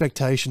that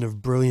expectation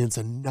of brilliance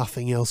and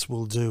nothing else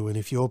will do. And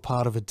if you're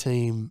part of a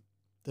team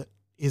that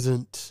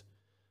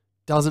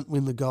doesn't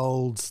win the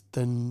golds,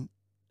 then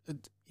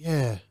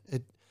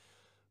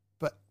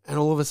and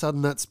all of a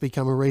sudden that's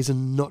become a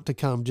reason not to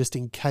come, just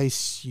in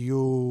case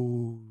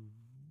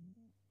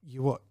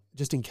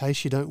just in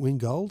case you don't win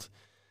gold.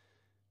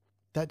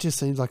 That just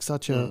seems like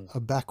such a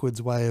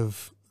backwards way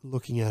of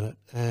looking at it.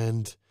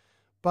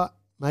 But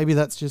maybe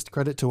that's just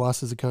credit to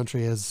us as a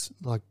country, as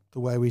like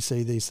the way we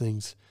see these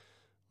things.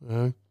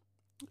 Go,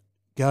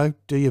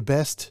 do your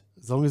best.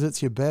 As long as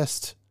it's your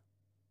best,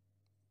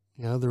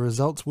 the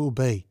results will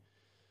be.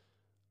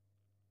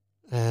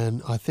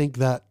 And I think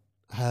that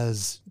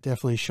has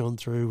definitely shone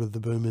through with the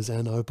Boomers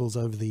and Opals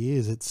over the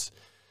years. It's,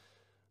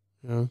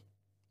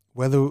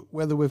 whether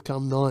we've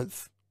come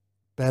ninth,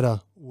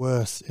 better,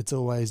 worse, it's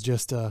always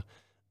just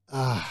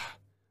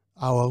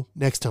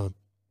next time.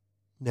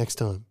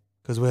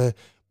 Because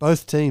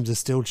both teams are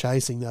still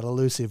chasing that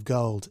elusive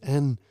gold,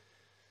 and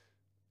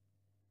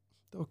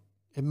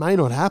it may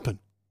not happen,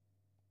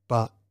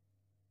 but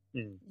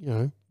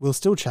we'll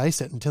still chase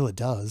it until it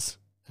does,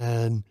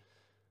 and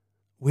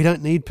we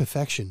don't need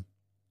perfection.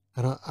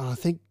 And I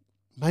think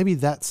maybe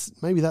that's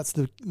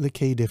the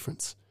key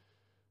difference.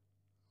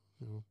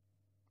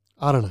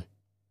 I don't know.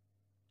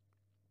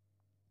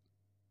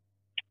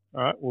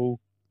 All right. Well,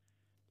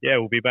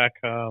 we'll be back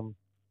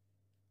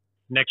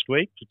next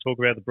week to talk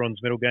about the bronze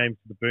medal game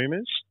for the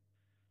Boomers.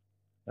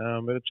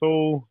 But it's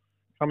all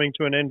coming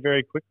to an end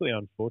very quickly,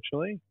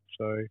 unfortunately.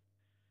 So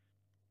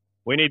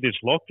we need this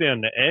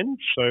lockdown to end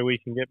so we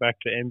can get back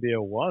to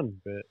NBL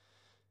 1. But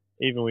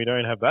even we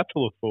don't have that to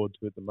look forward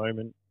to at the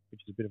moment,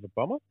 which is a bit of a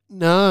bummer.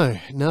 No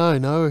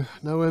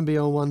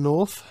NBL 1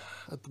 North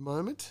at the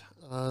moment.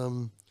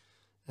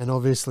 And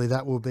obviously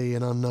that will be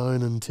an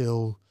unknown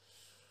until,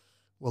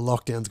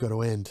 lockdown's got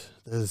to end.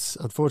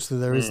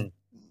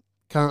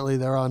 Currently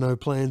there are no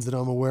plans that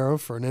I'm aware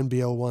of for an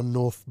NBL 1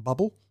 North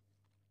bubble.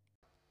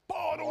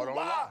 Ball don't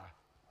lie.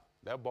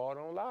 That ball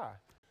don't lie.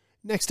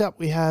 Next up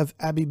we have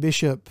Abby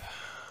Bishop.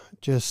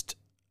 Just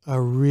a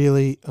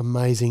really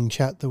amazing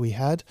chat that we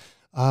had.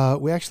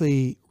 We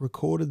actually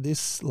recorded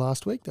this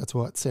last week. That's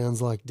why it sounds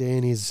like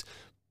Dan is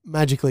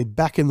magically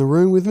back in the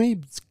room with me,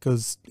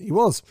 because he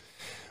was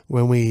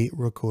when we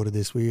recorded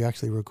this. We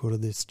actually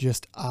recorded this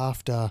just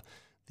after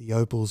the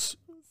Opals'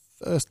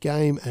 first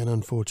game and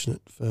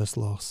unfortunate first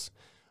loss.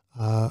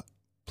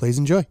 Please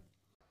enjoy.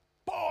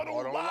 Ball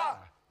don't lie.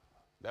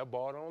 That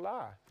ball don't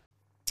lie.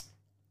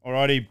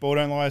 Alrighty, Ball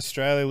Don't Lie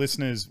Australia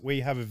listeners,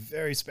 we have a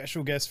very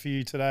special guest for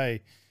you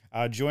today.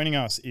 Joining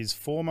us is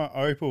former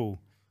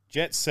Opal,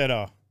 jet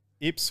setter,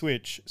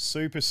 Ipswich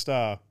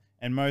superstar,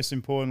 and most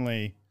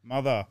importantly,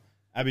 mother,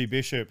 Abby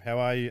Bishop. How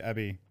are you,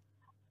 Abby?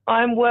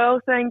 I'm well,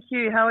 thank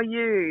you. How are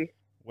you?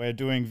 We're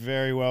doing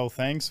very well,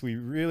 thanks. We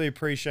really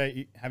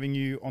appreciate having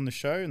you on the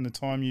show and the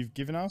time you've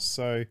given us.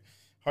 So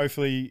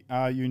hopefully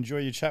you enjoy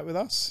your chat with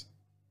us.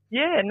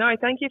 Yeah, no,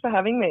 thank you for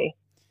having me.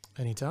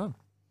 Anytime.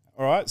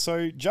 All right,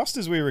 so just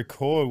as we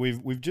record,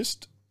 we've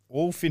just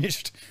all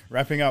finished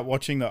wrapping up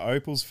watching the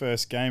Opals'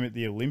 first game at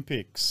the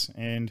Olympics,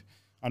 and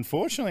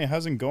unfortunately it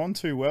hasn't gone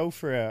too well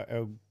for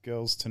our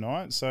girls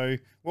tonight. So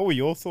what were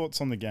your thoughts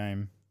on the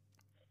game?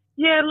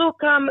 Yeah, look,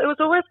 it was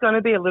always going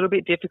to be a little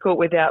bit difficult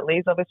without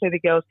Liz. Obviously the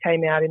girls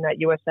came out in that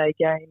USA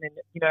game and,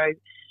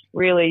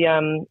 really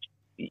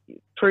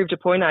proved a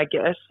point, I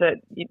guess, that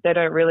they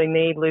don't really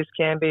need Liz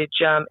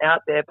Cambridge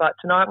out there. But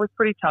tonight was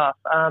pretty tough.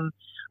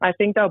 I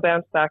think they'll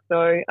bounce back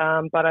though.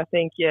 But I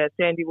think,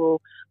 Sandy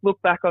will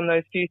look back on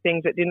those few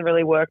things that didn't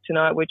really work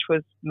tonight, which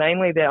was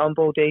mainly their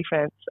on-ball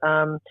defense.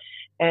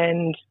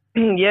 And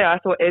I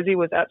thought Ezzy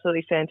was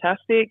absolutely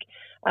fantastic.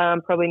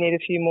 Probably need a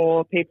few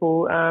more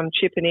people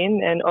chipping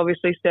in, and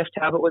obviously Steph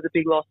Talbot was a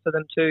big loss for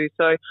them too.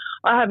 So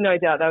I have no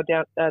doubt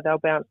they'll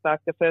bounce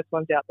back. The first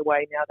one's out the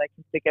way now; they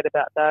can forget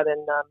about that.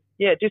 And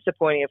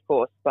disappointing, of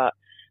course, but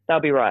they'll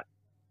be right.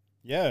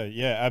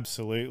 Yeah,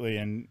 absolutely,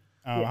 and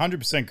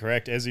 100%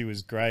 correct. Ezzy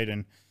was great,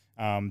 and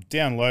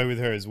down low with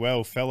her as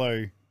well,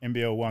 fellow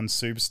NBL 1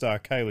 superstar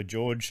Kayla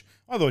George.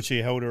 I thought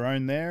she held her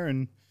own there,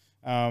 and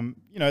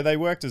they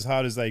worked as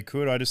hard as they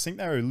could. I just think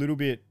they were a little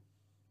bit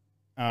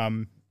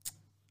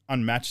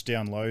unmatched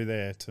down low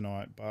there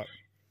tonight. But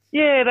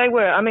yeah, they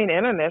were. I mean,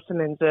 Emma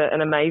Messerman's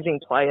an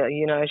amazing player.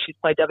 She's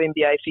played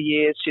WNBA for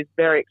years. She's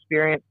very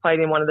experienced, played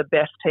in one of the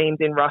best teams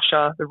in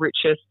Russia, the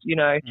richest,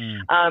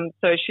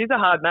 So she's a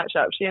hard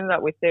matchup. She ended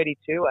up with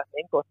 32, I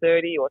think, or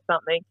 30 or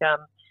something.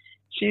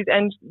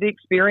 And the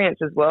experience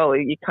as well.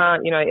 You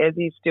can't,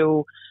 Ezzy's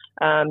still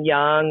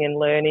young and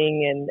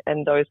learning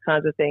and those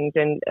kinds of things.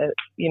 And,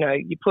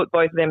 you put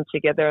both of them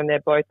together and they're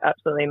both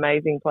absolutely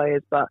amazing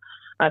players. But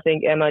I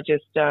think Emma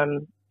just,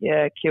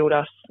 killed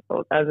us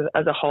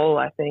as a whole,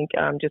 I think,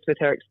 just with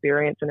her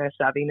experience and her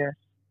savviness.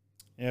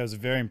 Yeah, it was a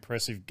very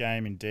impressive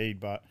game indeed,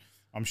 but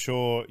I'm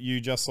sure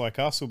you, just like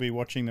us, will be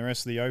watching the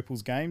rest of the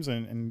Opals games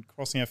and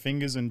crossing our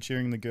fingers and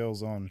cheering the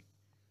girls on.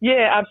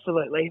 Yeah,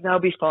 absolutely. They'll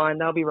be fine.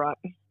 They'll be right.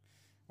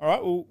 All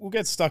right, we'll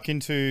get stuck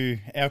into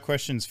our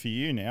questions for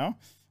you now.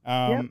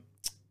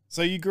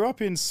 So you grew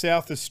up in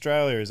South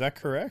Australia, is that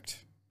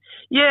correct?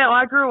 Yeah,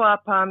 I grew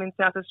up in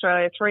South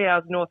Australia, 3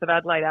 hours north of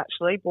Adelaide,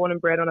 actually, born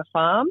and bred on a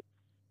farm.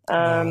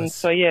 Nice.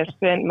 So,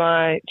 spent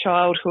my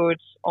childhood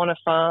on a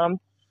farm,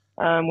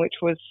 which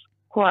was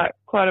quite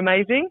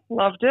amazing.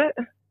 Loved it.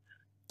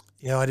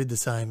 Yeah, I did the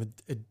same.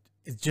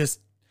 It's just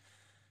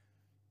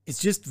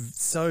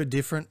so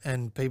different,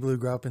 and people who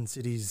grow up in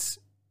cities,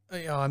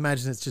 I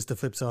imagine it's just the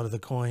flip side of the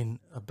coin,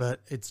 but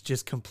it's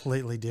just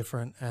completely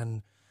different,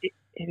 and it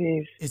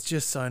is. It's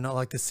just so not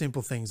like the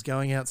simple things,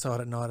 going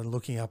outside at night and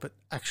looking up at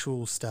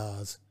actual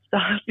stars.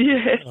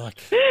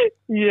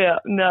 Yeah,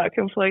 no,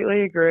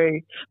 completely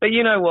agree. But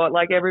you know what?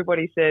 Like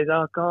everybody says,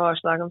 oh gosh,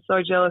 like I'm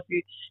so jealous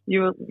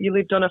you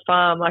lived on a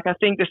farm. Like I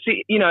think the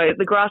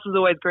grass is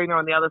always greener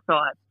on the other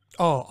side.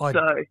 Oh,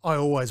 I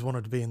always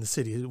wanted to be in the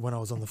city when I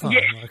was on the farm.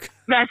 Yeah,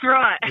 that's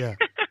right. Yeah.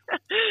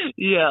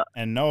 Yeah.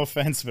 And no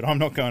offense, but I'm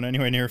not going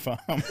anywhere near a farm.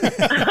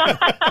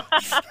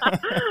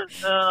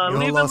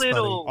 Live a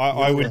little.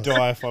 I would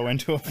die if I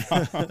went to a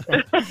farm.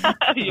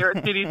 You're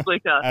a city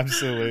slicker.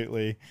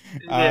 Absolutely.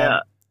 Yeah.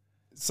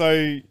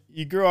 So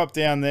you grew up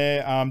down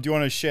there. Do you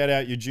want to shout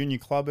out your junior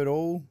club at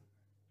all?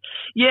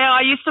 Yeah,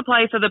 I used to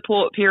play for the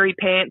Port Pirie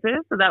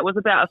Panthers, so that was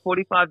about a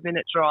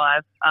 45-minute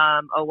drive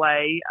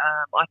away.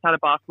 I started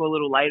basketball a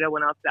little later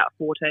when I was about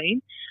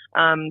 14,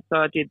 so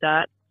I did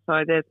that.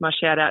 So there's my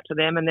shout out to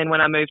them. And then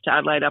when I moved to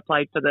Adelaide, I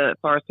played for the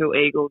Forest Hill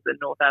Eagles and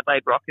North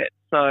Adelaide Rockets.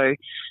 So,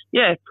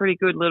 yeah, pretty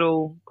good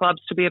little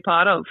clubs to be a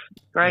part of.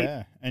 Great.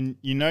 Yeah, and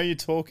you're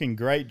talking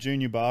great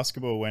junior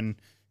basketball when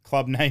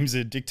club names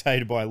are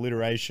dictated by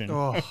alliteration.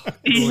 Oh,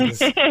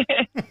 gorgeous.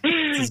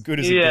 It's as good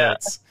as it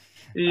gets.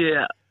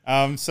 Yeah.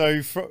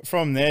 So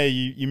from there,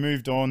 you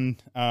moved on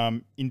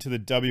into the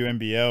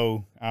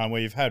WNBL,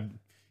 where you've had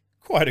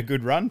quite a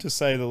good run, to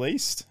say the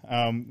least,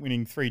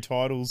 winning 3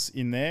 titles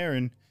in there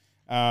and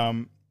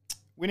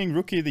winning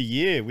Rookie of the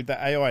Year with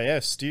the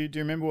AIS. Do you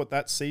remember what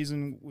that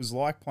season was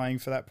like playing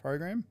for that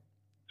program?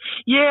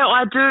 Yeah,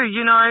 I do.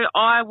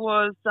 I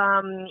was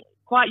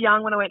quite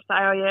young when I went to the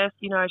AIS,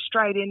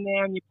 straight in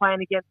there and you're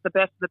playing against the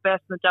best of the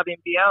best in the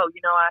WNBL.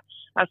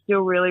 I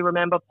still really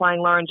remember playing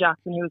Lauren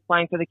Jackson, who was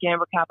playing for the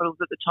Canberra Capitals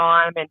at the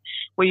time, and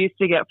we used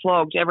to get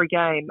flogged every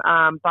game.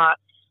 But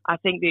I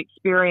think the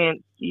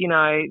experience,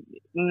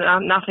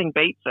 nothing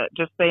beats it.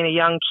 Just being a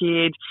young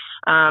kid,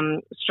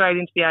 straight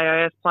into the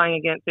AIS, playing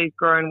against these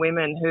grown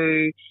women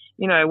who,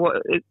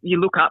 you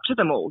look up to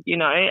them all,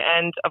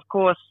 and of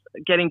course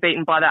getting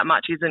beaten by that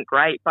much isn't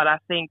great, but I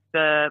think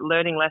the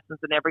learning lessons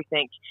and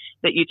everything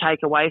that you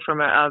take away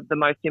from it are the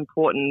most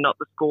important, not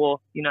the score,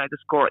 the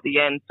score at the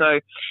end.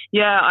 So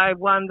yeah, I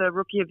won the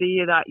Rookie of the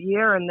Year that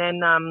year and then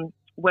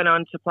went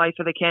on to play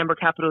for the Canberra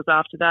Capitals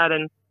after that.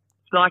 And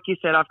like you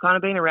said, I've kind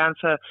of been around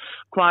for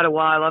quite a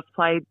while. I've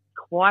played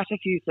quite a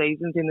few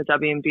seasons in the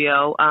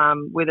WNBL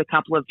with a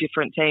couple of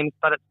different teams,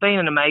 but it's been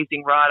an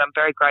amazing ride. I'm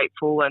very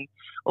grateful, and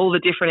all the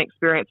different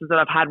experiences that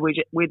I've had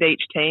with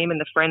each team and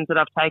the friends that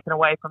I've taken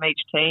away from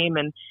each team.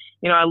 And,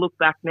 I look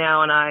back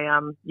now and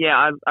I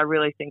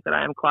really think that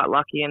I am quite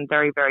lucky and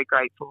very, very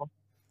grateful.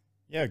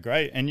 Yeah,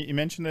 great. And you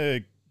mentioned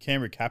the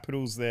Canberra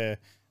Capitals there.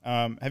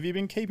 Have you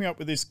been keeping up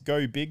with this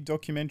Go Big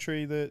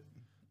documentary that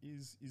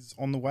is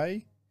on the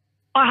way?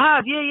 I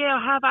have, yeah,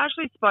 I have. I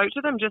actually spoke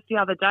to them just the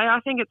other day. I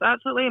think it's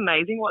absolutely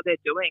amazing what they're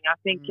doing. I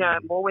think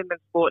more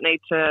women's sport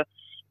need to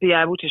be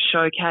able to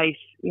showcase,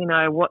 you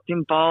know, what's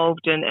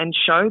involved and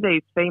show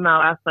these female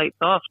athletes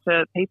off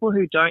to people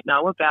who don't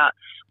know about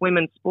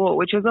women's sport,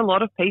 which is a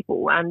lot of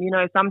people. And, you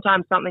know,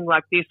 sometimes something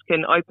like this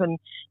can open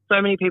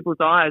so many people's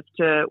eyes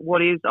to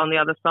what is on the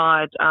other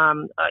side.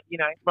 You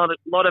know,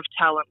 lot of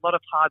talent, a lot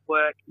of hard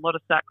work, a lot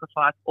of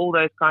sacrifice, all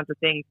those kinds of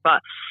things.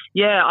 But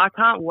yeah, I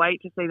can't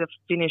wait to see the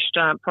finished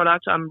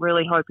product. I'm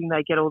really hoping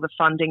they get all the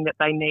funding that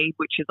they need,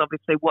 which is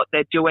obviously what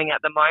they're doing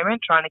at the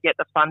moment, trying to get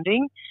the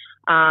funding.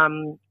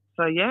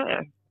 So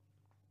yeah.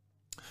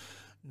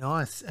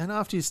 Nice. And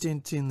after your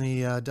stint in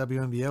the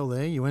WNBL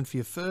there, you went for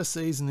your first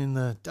season in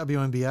the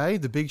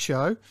WNBA, the big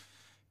show,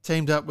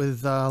 teamed up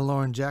with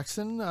Lauren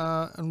Jackson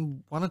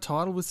and won a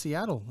title with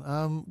Seattle.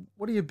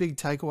 What are your big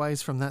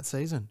takeaways from that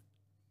season?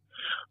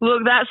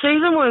 Look, that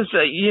season was,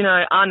 you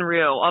know,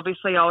 unreal.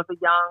 Obviously, I was a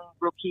young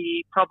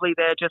rookie, probably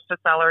there just for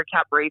salary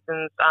cap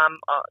reasons.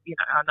 You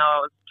know, I know I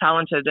was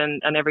talented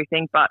and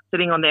everything, but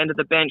sitting on the end of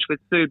the bench with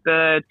Sue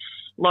Bird,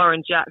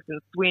 Lauren Jackson,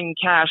 Swin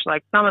Cash,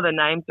 like some of the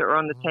names that were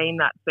on the team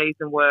that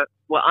season were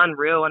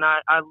unreal. And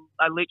I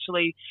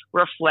literally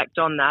reflect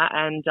on that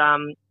and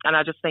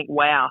I just think,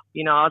 wow,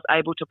 you know, I was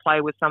able to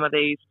play with some of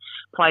these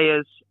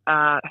players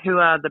who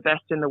are the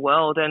best in the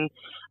world. And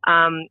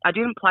I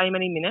didn't play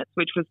many minutes,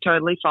 which was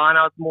totally fine.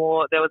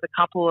 There was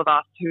a couple of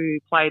us who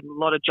played a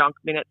lot of junk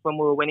minutes when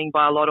we were winning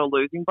by a lot or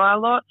losing by a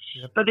lot.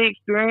 Yep. But the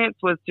experience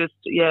was just,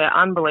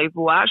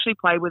 unbelievable. I actually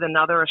played with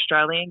another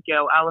Australian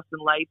girl, Alison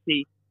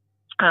Lacey.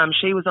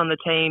 She was on the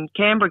team,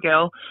 Canberra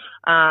girl,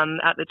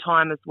 at the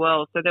time as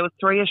well. So there was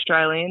 3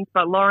 Australians,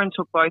 but Lauren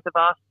took both of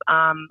us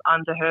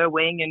under her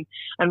wing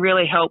and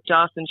really helped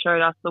us and showed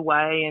us the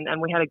way.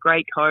 And we had a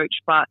great coach.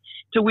 But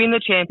to win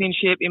the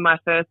championship in my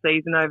first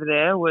season over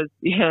there was,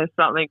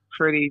 something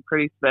pretty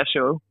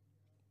special.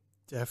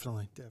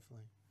 Definitely.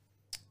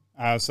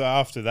 So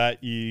after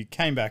that, you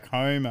came back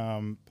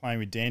home playing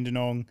with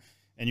Dandenong,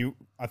 and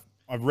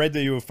I've read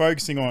that you were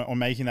focusing on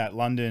making that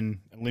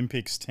London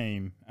Olympics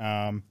team.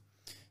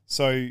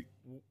 So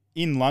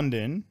in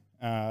London,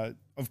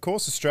 of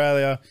course,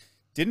 Australia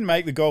didn't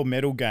make the gold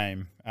medal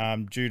game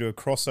due to a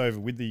crossover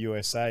with the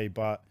USA,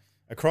 but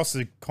across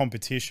the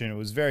competition, it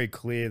was very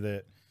clear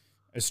that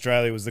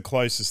Australia was the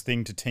closest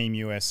thing to Team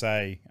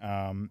USA.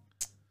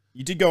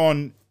 You did go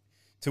on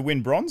to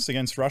win bronze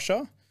against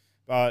Russia,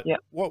 but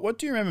what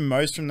do you remember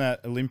most from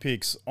that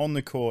Olympics on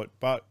the court?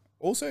 But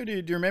also, do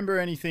you remember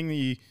anything that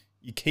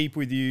you keep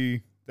with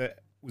you that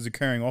was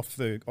occurring off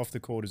the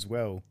court as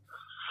well?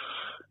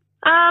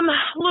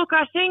 Look,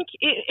 I think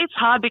it's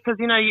hard because,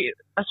 you know,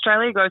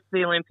 Australia goes to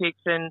the Olympics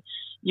and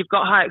you've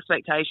got high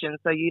expectations.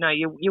 So, you know,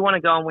 you want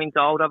to go and win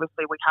gold.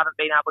 Obviously, we haven't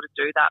been able to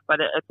do that, but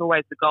it's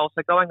always the goal.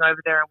 So going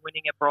over there and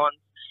winning a bronze,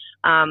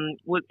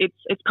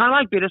 it's kind of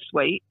like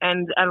bittersweet.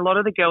 And a lot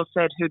of the girls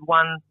said who'd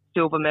won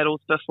silver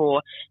medals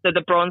before that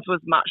the bronze was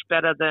much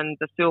better than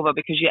the silver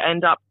because you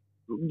end up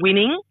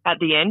winning at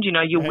the end. You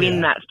know, you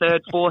win that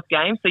third, fourth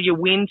game. So you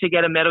win to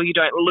get a medal. You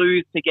don't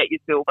lose to get your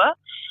silver.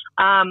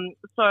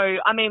 So,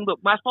 I mean, look,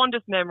 my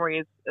fondest memory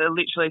is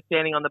literally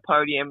standing on the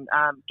podium,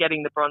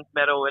 getting the bronze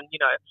medal and, you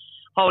know,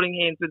 holding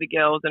hands with the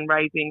girls and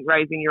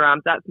raising your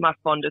arms. That's my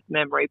fondest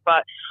memory.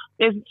 But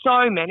there's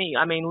so many.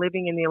 I mean,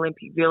 living in the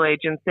Olympic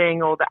Village and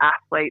seeing all the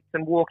athletes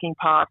and walking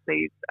past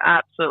these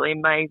absolutely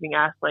amazing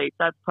athletes,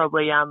 that's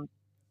probably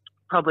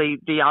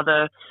the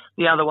other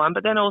one.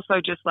 But then also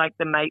just like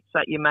the mates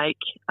that you make,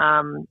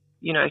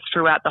 you know,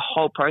 throughout the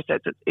whole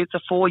process. It's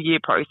a 4-year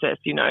process,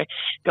 you know,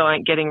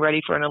 getting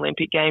ready for an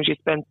Olympic Games. You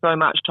spend so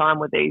much time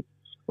with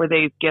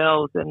these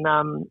girls. And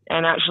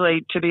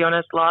actually, to be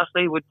honest,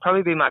 lastly would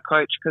probably be my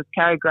coach because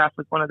Carrie Graf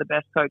was one of the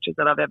best coaches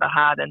that I've ever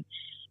had.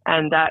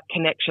 And that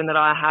connection that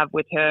I have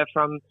with her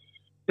from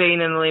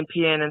being an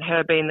Olympian and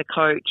her being the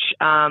coach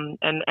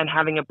and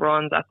having a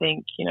bronze, I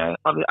think, you know,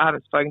 I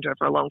haven't spoken to her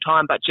for a long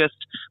time, but just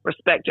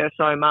respect her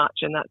so much.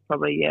 And that's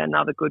probably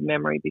another good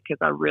memory because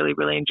I really,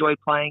 really enjoyed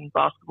playing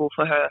basketball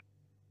for her.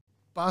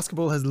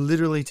 Basketball has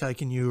literally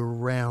taken you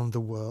around the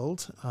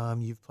world.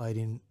 You've played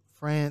in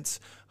France,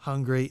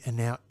 Hungary, and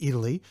now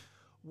Italy.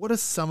 What are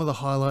some of the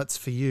highlights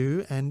for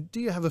you? And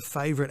do you have a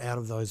favourite out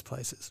of those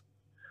places?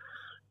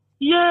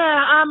 Yeah,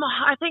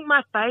 I think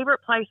my favourite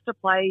place to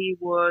play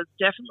was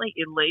definitely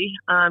Italy,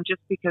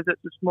 just because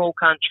it's a small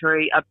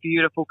country, a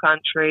beautiful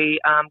country,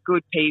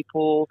 good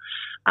people,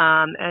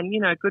 and, you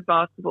know, good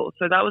basketball.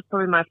 So that was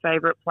probably my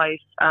favourite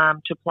place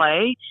to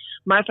play.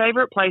 My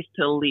favourite place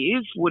to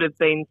live would have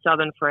been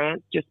southern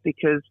France, just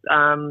because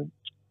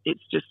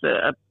it's just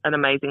an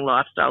amazing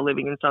lifestyle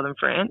living in southern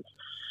France.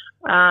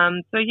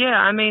 So yeah,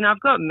 I mean,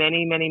 I've got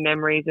many, many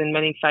memories and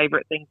many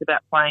favourite things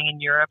about playing in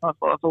Europe. I've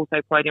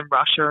also played in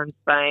Russia and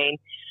Spain,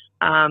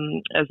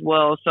 as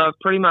well. So I've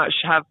pretty much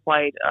have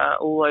played,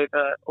 all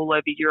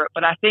over Europe.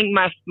 But I think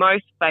my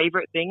most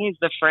favourite thing is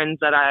the friends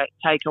that I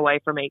take away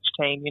from each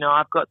team. You know,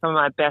 I've got some of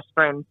my best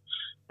friends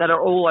that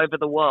are all over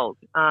the world.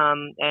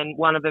 And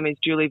one of them is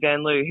Julie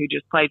Van Loo, who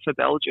just played for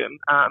Belgium.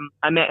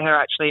 I met her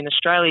actually in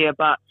Australia,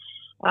 but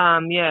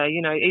Yeah,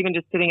 you know, even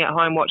just sitting at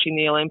home watching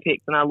the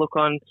Olympics and I look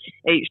on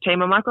each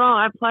team, I'm like, oh,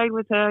 I played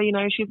with her, you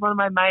know, she's one of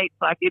my mates.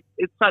 Like,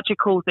 it's such a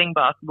cool thing,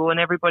 basketball, and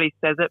everybody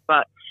says it,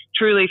 but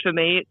truly for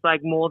me, it's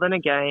like more than a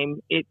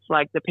game. It's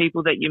like the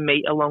people that you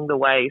meet along the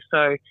way.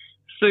 So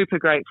super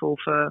grateful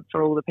for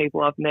all the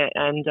people I've met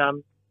and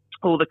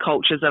all the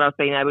cultures that I've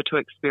been able to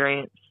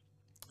experience.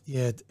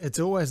 Yeah, it's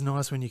always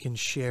nice when you can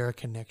share a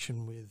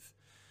connection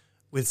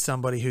with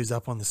somebody who's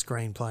up on the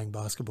screen playing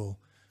basketball.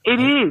 It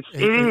is.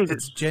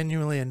 It's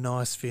genuinely a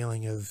nice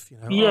feeling of, you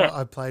know, Yeah.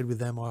 I played with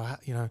them, or,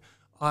 you know,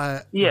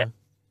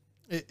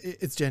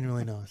 it's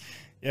genuinely nice.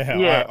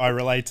 Yeah. I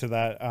relate to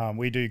that.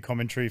 We do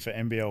commentary for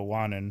NBL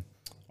 1, and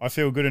I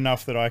feel good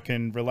enough that I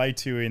can relate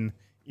to you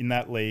in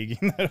that league,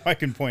 that I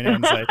can point out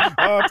and say,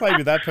 oh, I played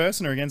with that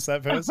person or against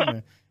that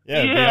person.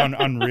 Yeah, it'd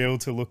be unreal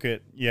to look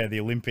at, the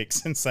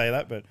Olympics and say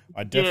that, but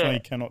I definitely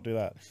cannot do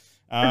that.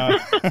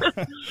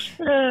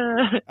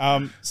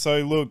 So,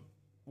 look,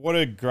 what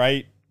a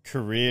great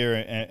career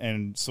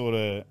and sort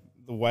of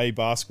the way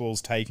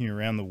basketball's taking you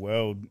around the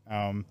world.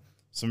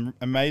 Some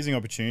amazing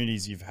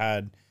opportunities you've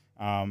had,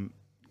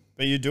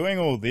 but you're doing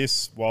all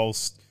this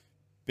whilst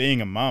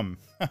being a mum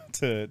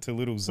to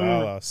little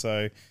Zala.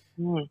 So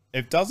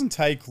it doesn't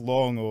take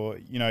long, or,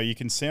 you know, you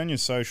can see on your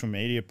social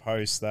media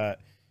posts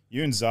that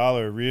you and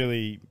Zala are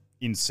really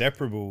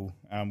inseparable,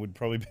 would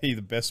probably be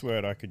the best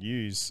word I could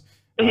use.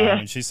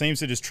 And she seems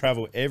to just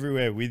travel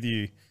everywhere with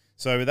you.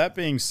 So with that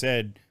being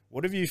said,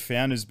 what have you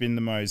found has been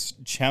the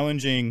most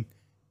challenging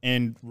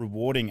and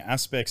rewarding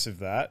aspects of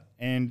that?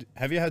 And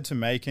have you had to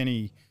make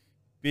any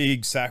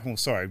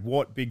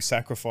what big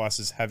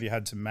sacrifices have you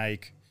had to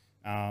make,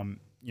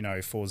 you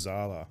know, for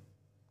Zala?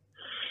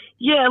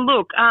 Yeah,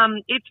 look,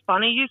 it's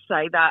funny you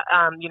say that,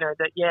 you know,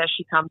 that,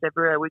 she comes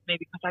everywhere with me,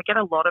 because I get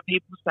a lot of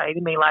people say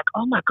to me, like,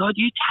 oh, my God,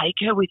 you take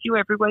her with you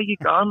everywhere you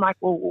go. I'm like,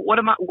 well,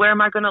 where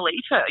am I going to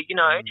leave her, you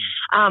know?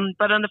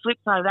 But on the flip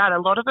side of that, a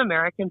lot of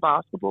American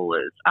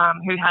basketballers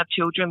who have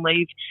children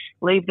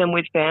leave them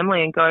with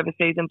family and go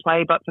overseas and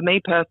play. But for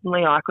me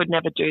personally, I could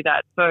never do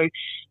that. So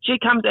she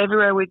comes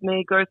everywhere with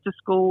me, goes to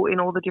school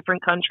in all the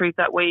different countries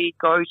that we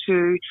go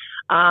to.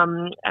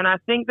 And I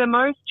think the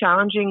most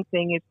challenging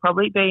thing is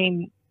probably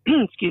being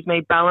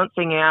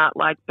balancing out,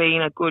 like,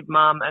 being a good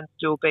mum and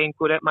still being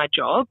good at my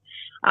job.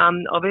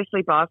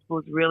 Obviously basketball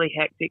is really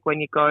hectic when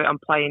you go and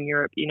play in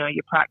Europe. You know,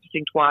 you're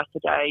practicing twice a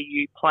day.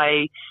 You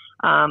play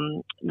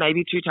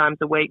maybe 2 times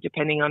a week,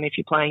 depending on if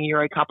you're playing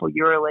Euro Cup or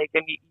EuroLeague,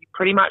 and you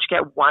pretty much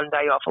get 1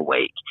 day off a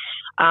week.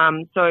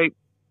 So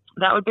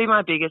that would be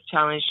my biggest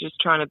challenge, just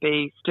trying to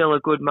be still a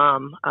good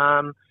mum.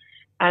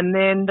 And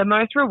then the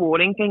most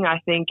rewarding thing, I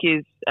think,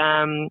 is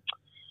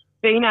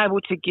being able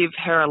to give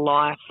her a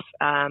life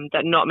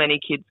that not many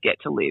kids get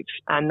to live.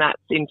 And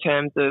that's in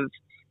terms of,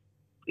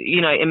 you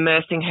know,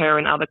 immersing her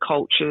in other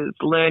cultures,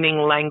 learning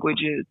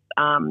languages,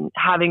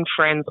 having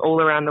friends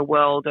all around the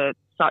world at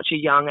such a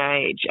young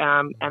age.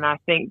 And I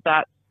think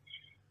that's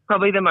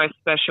probably the most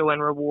special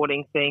and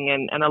rewarding thing.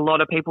 And a lot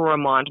of people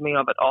remind me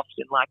of it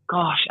often, like,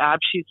 gosh, Ab,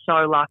 she's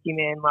so lucky,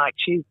 man. Like,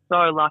 she's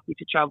so lucky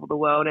to travel the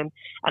world. And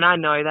I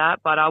know that,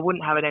 but I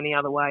wouldn't have it any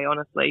other way,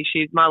 honestly.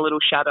 She's my little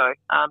shadow.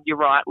 You're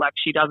right. Like,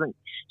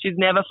 she's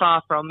never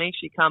far from me.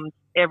 She comes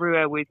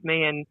everywhere with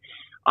me. And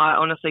I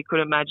honestly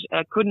couldn't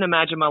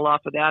imagine my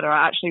life without her.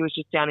 I actually was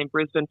just down in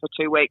Brisbane for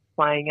 2 weeks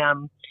playing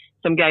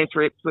some games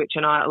for Ipswich,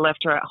 and I left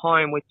her at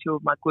home with 2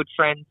 of my good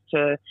friends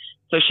so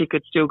she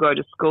could still go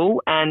to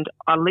school. And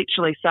I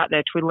literally sat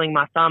there twiddling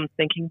my thumbs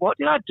thinking, what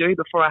did I do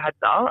before I had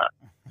Zala?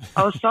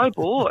 I was so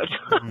bored.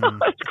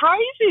 It's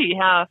crazy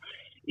how,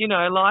 you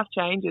know, life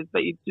changes,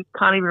 but you just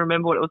can't even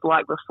remember what it was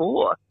like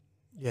before.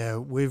 Yeah,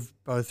 we've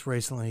both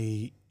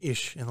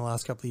recently-ish in the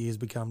last couple of years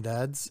become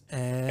dads.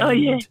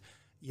 And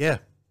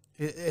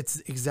it's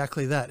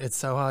exactly that. It's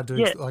so hard to,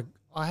 like,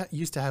 I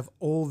used to have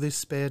all this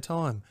spare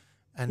time,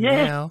 and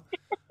now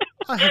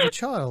I have a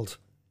child.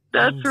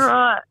 That's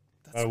right.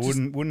 I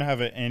wouldn't have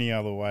it any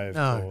other way, of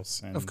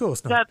course. Of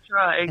course not. That's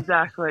right,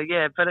 exactly,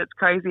 yeah. But it's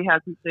crazy how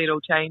quickly it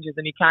all changes,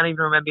 and you can't even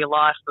remember your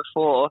life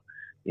before,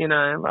 you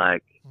know,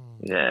 like,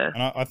 yeah.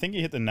 And I think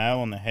you hit the nail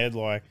on the head,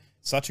 like,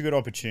 such a good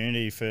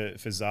opportunity for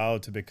Zala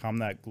to become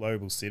that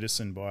global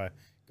citizen by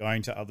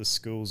going to other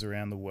schools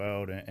around the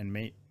world and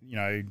meet, you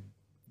know,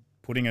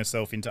 putting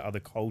herself into other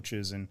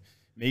cultures and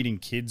meeting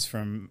kids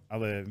from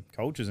other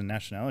cultures and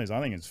nationalities. I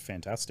think it's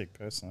fantastic,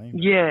 personally.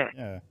 Yeah.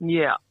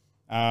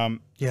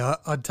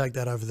 I'd take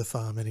that over the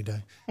farm any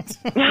day.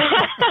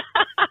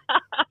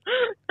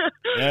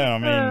 Yeah, I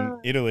mean,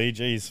 Italy,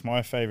 geez,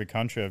 my favourite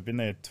country. I've been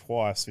there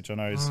twice, which I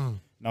know is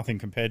nothing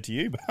compared to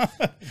you.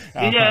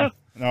 But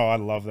no, I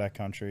love that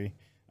country.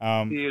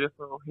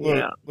 Beautiful.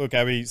 Look,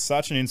 Abby,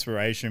 such an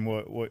inspiration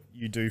what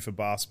you do for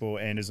basketball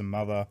and as a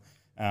mother.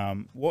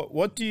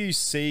 What do you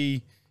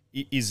see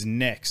is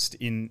next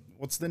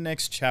what's the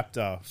next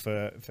chapter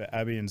for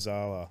Abby and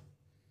Zala?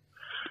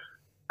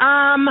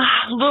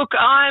 Look,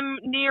 I'm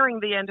nearing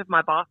the end of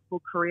my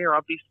basketball career,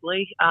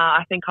 obviously.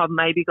 I think I've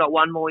maybe got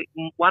one more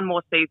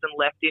season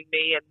left in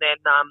me, and then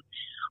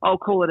I'll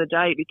call it a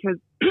day because,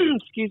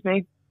 excuse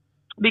me,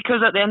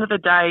 because at the end of the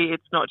day,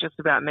 it's not just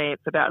about me,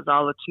 it's about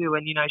Zala too.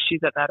 And,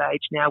 she's at that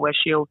age now where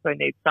she also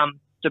needs some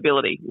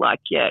stability. Like,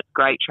 yeah, it's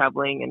great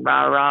traveling and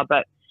rah-rah,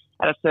 but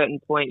at a certain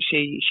point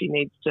she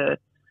needs to,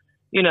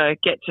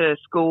 get to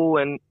school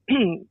and,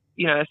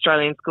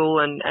 Australian school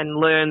and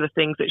learn the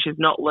things that she's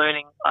not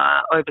learning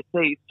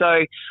overseas.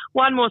 So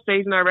one more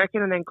season, I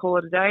reckon, and then call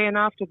it a day. And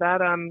after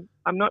that, I'm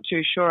not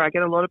too sure. I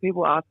get a lot of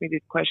people ask me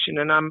this question,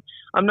 and I'm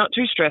not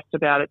too stressed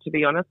about it, to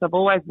be honest. I've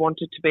always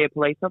wanted to be a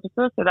police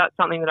officer, so that's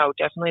something that I'll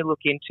definitely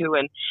look into,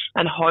 and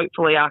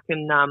hopefully I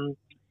can,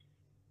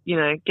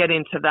 get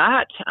into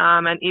that.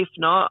 And if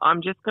not,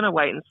 I'm just going to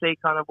wait and see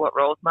kind of what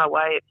rolls my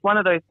way. It's one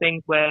of those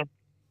things where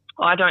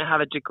I don't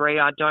have a degree.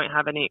 I don't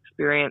have any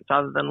experience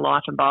other than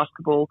life and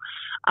basketball.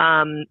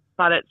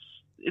 But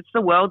it's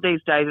the world these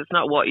days. It's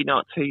not what you're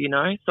not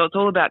to, So it's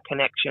all about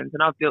connections.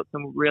 And I've built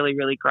some really,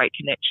 really great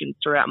connections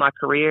throughout my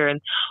career.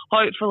 And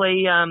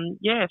hopefully,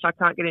 if I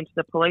can't get into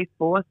the police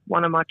force,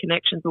 one of my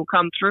connections will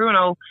come through and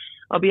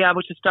I'll be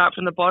able to start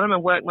from the bottom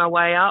and work my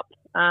way up,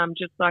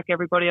 just like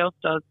everybody else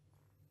does.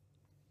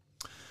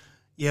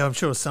 Yeah, I'm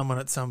sure someone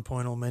at some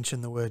point will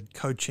mention the word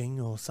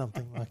coaching or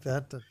something like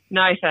that.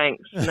 No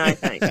thanks. No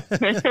thanks.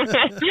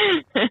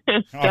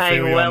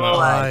 Staying well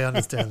away. I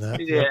understand that.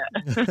 Yeah.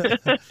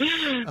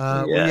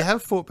 Well, you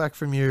have fought back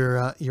from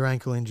your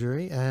ankle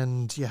injury,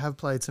 and you have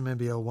played some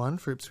NBL 1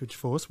 for Ipswich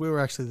Force. We were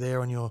actually there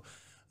on your.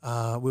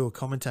 We were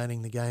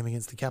commentating the game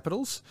against the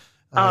Capitals.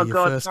 Oh your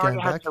God! first Sorry,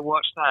 game I had back. to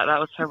watch that. That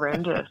was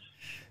horrendous.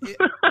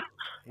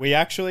 We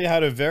actually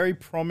had a very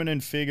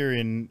prominent figure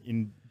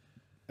in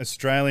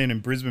Australian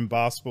and Brisbane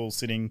basketball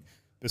sitting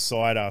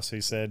beside us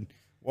who said,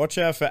 watch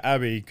out for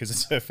Abby because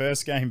it's her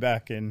first game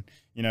back and,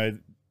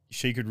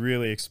 she could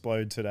really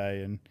explode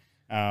today. And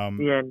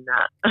yeah,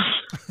 nah.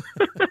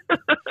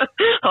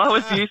 I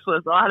was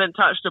useless. I hadn't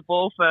touched a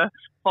ball for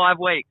 5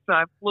 weeks. So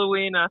I flew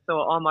in. I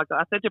thought, oh, my God.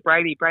 I said to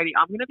Brady,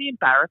 I'm going to be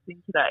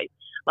embarrassing today.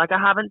 Like, I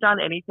haven't done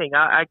anything.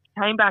 I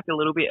came back a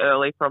little bit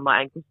early from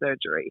my ankle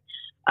surgery.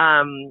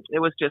 It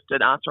was just an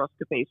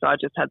arthroscopy, so I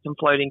just had some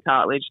floating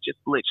cartilage, just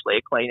literally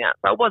a clean out.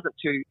 So it wasn't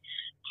too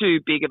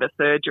big of a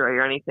surgery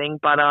or anything,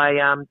 but I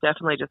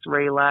definitely just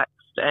relaxed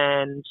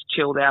and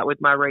chilled out with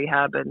my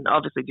rehab, and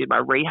obviously did my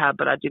rehab,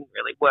 but I didn't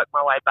really work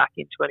my way back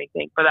into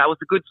anything. But that was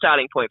a good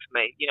starting point for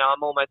me.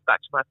 I'm almost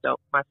back to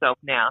myself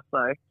now.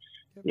 So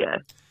yeah.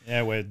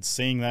 Yeah, we're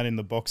seeing that in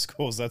the box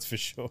scores, that's for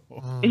sure.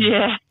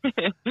 Yeah.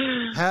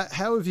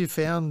 How have you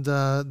found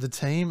the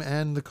team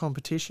and the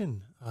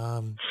competition?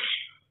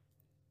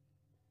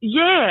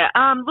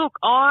 Look,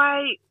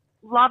 I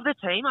love the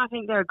team. I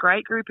think they're a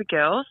great group of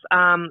girls.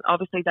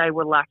 Obviously, they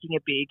were lacking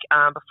a big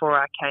before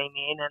I came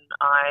in, and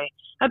I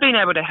have been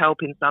able to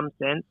help in some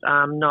sense,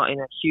 not in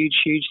a huge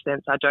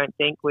sense, I don't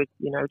think, with,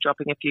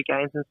 dropping a few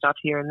games and stuff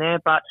here and there.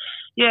 But,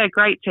 yeah,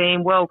 great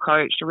team, well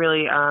coached. I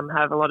really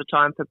have a lot of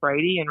time for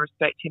Brady and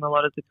respect him a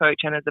lot as a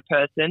coach and as a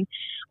person.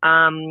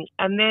 And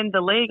then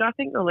the league, I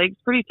think the league's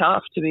pretty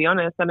tough, to be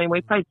honest. I mean,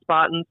 we played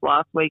Spartans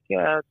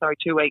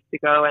 2 weeks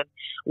ago, and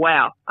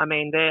wow, I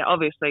mean, they're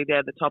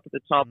the top of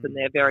the top, and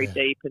they're very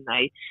deep, and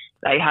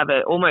they have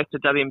almost a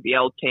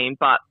WNBL team,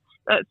 but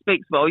that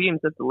speaks volumes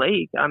of the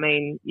league. I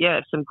mean, yeah,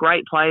 some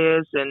great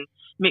players and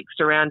mixed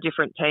around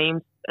different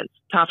teams. It's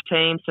tough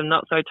teams, some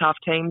not so tough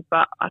teams,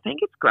 but I think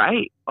it's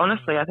great.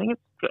 Honestly, I think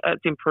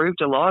it's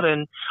improved a lot,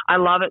 and I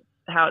love it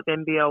how it's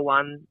NBL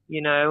 1,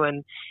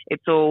 and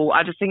it's all,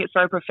 I just think it's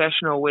so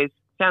professional with,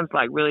 sounds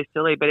like really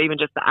silly, but even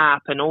just the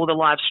app and all the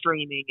live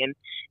streaming, and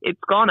it's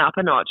gone up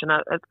a notch, and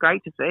it's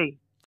great to see.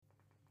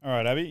 All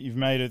right, Abby, you've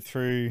made it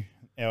through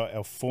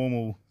our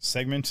formal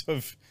segment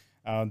of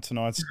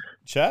tonight's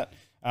chat.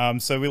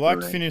 So we like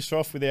to finish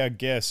off with our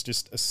guests,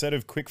 just a set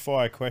of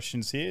quick-fire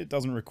questions here. It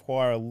doesn't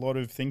require a lot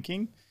of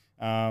thinking.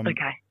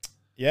 Okay.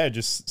 Yeah,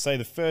 just say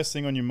the first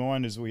thing on your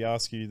mind as we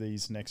ask you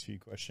these next few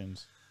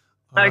questions.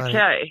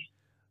 Okay.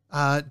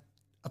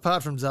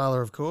 Apart from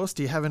Zala, of course,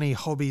 do you have any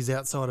hobbies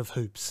outside of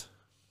hoops?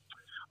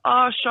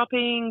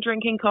 Shopping,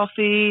 drinking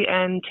coffee,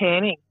 and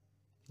tanning.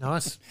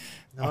 Nice.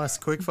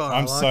 Quick fire.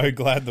 I'm so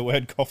glad the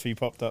word coffee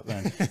popped up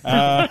then.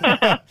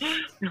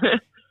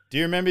 Do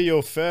you remember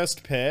your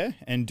first pair,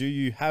 and do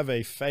you have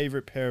a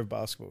favourite pair of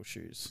basketball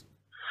shoes?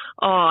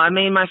 Oh, I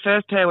mean, my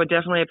first pair were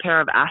definitely a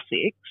pair of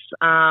Asics.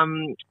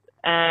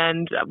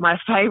 And my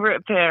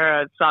favourite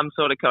pair are some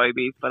sort of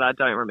Kobe's, but I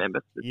don't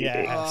remember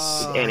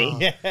specifics any.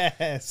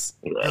 Yes.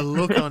 Yeah. The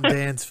look on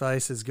Dan's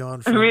face has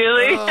gone from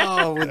really?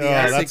 with the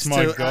That's Asics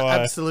my to guy.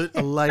 Absolute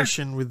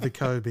elation with the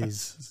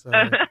Kobe's. So.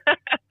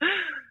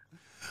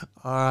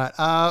 All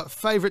right.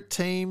 Favourite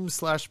team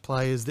 /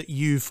 players that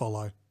you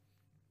follow?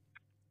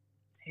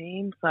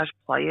 Team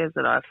 / players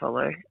that I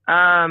follow.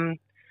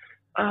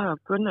 Oh,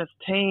 goodness,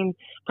 team.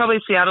 Probably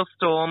Seattle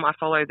Storm. I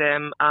follow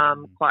them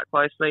quite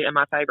closely, and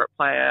my favourite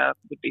player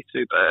would be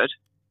Sue Bird.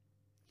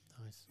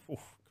 Nice.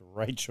 Oof,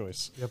 great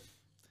choice. Yep.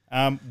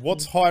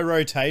 What's high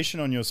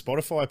rotation on your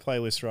Spotify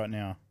playlist right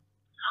now?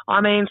 I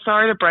mean,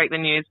 sorry to break the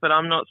news, but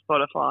I'm not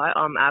Spotify.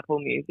 I'm Apple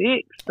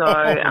Music. So,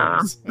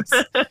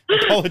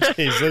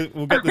 Apologies.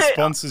 We'll get the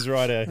sponsors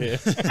right out here.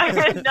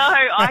 no,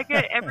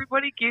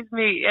 everyone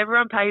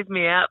pays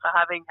me out for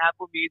having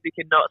Apple Music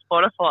and not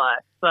Spotify.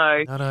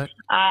 So, No.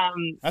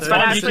 That's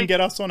fine. You can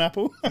get us on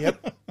Apple.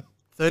 Yep.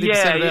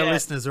 30% of our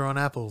listeners are on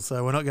Apple,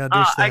 so we're not going to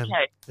dish them.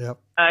 Okay. Yep.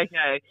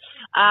 Okay.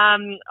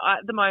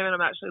 At the moment,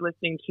 I'm actually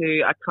listening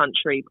to a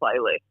country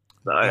playlist.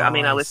 So, I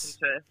mean, I listen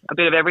to a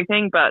bit of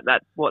everything, but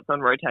that's what's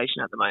on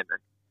rotation at the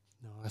moment.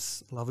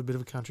 Nice. Love a bit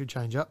of a country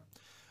change up.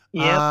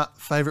 Yeah.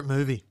 Favourite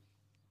movie?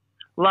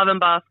 Love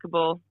and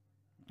Basketball.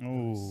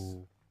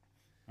 Ooh.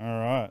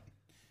 All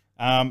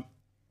right.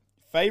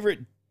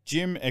 Favorite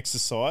gym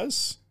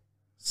exercise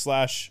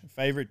 /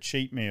 favorite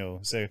cheat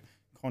meal? So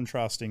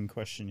contrasting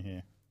question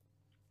here.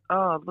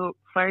 Oh, look,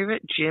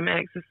 favorite gym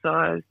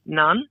exercise?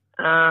 None.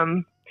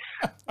 I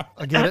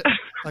get it.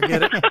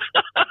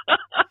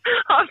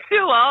 I'm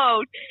too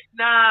old.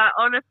 Nah,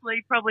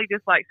 honestly, probably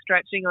just like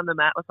stretching on the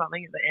mat or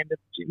something at the end of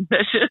the gym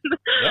session.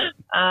 Yep.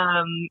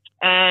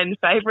 And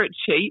favourite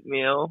cheat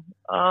meal?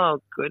 Oh,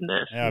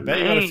 goodness. Yeah, I bet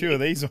you got a few of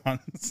these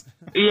ones.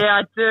 Yeah,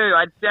 I do.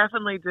 I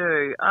definitely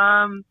do.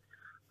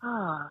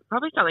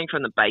 Probably something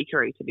from the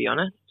bakery, to be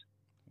honest.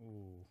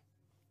 Ooh.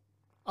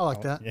 I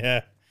like that.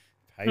 Yeah.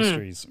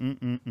 Pastries.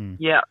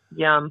 Yeah,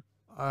 yum.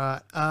 All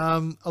right.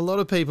 A lot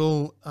of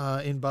people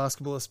in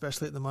basketball,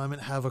 especially at the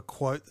moment, have a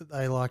quote that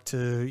they like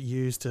to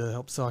use to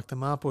help psych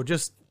them up, or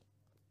just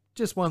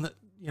one that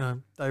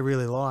they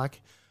really like.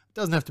 It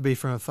doesn't have to be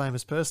from a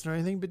famous person or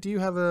anything, but do you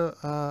have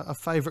a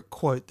favourite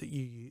quote that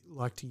you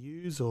like to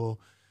use, or?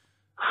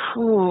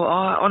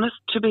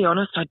 To be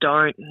honest, I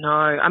don't know.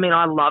 I mean,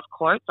 I love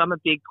quotes. I'm a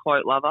big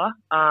quote lover,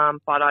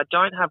 but I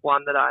don't have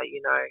one that I,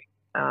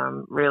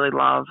 really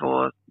love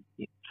or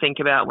think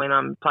about when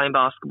I'm playing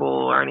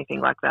basketball or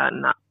anything like that.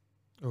 And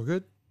All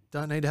good.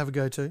 Don't need to have a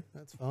go-to.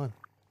 That's fine.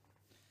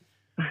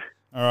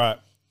 All right.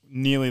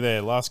 Nearly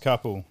there. Last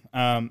couple.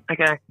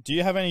 Okay. Do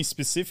you have any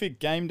specific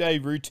game day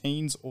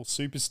routines or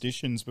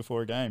superstitions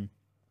before a game?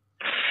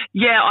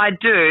 Yeah, I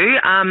do.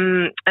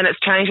 And it's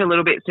changed a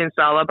little bit since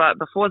Zala, but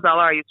before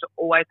Zala, I used to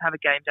always have a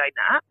game day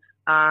nap.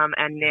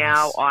 And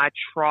now Nice. I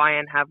try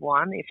and have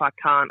one. If I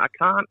can't, I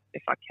can't.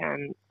 If I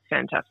can,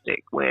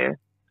 fantastic. We're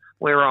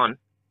on.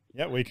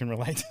 Yeah, we can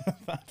relate to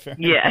that. Fair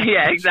Yeah, enough.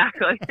 yeah,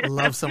 exactly. I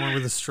love someone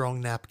with a strong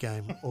nap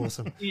game.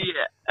 Awesome.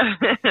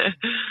 Yeah.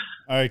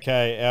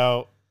 Okay,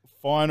 our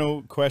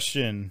final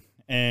question,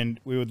 and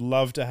we would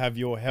love to have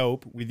your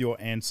help with your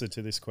answer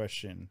to this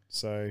question.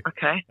 So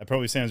Okay. that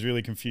probably sounds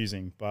really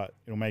confusing, but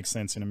it'll make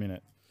sense in a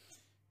minute.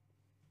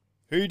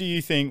 Who do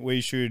you think we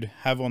should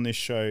have on this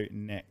show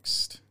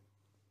next?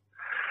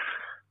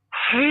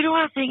 Who do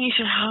I think you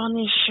should have on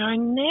this show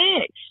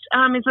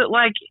next? Is it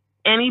like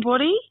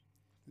anybody?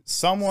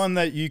 Someone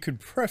that you could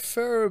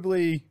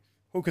preferably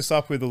hook us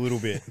up with a little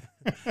bit.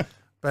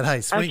 But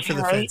hey, swing for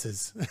the Okay.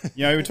 fences.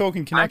 We were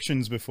talking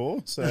connections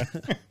before, so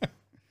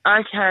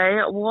Okay.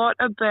 What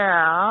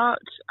about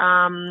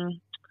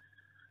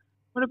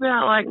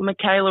like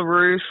Michaela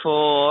Roof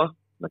or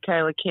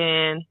Michaela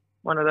Can?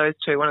 One of those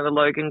two. One of the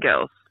Logan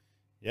girls.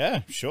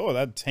 yeah, sure.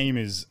 That team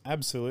is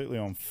absolutely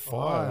on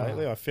fire Wow.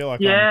 lately. I feel like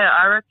Yeah,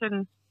 I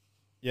reckon.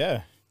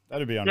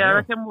 that'd be unreal. Yeah, I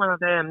reckon one of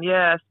them.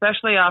 Yeah,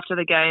 especially after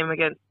the game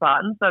against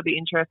Spartans. So it'd be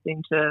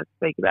interesting to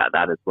speak about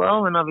that as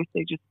well, and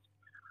obviously just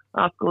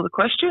ask all the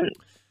questions.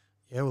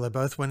 Yeah, well, they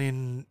both went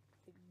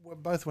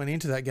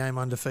into that game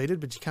undefeated,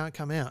 but you can't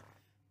come out.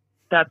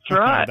 That's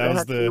right. That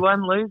was There had to be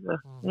one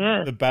loser.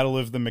 Yeah. The battle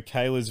of the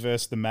Michaelas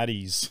versus the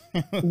Maddies.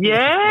 Yeah, Logan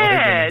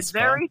very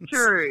Spartans.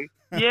 true.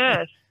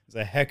 Yes. It's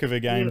a heck of a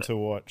game Yeah. to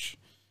watch.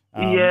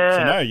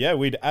 Yeah. So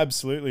we'd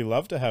absolutely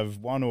love to have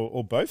one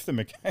or both the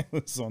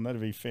Michaelas on. That'd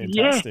be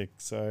fantastic.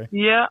 So,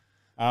 Yeah.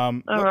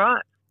 All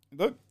right.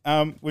 look,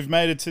 we've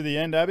made it to the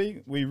end,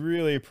 Abby. We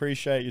really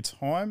appreciate your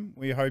time.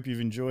 We hope you've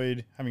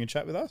enjoyed having a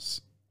chat with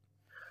us.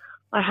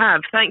 I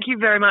have. Thank you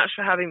very much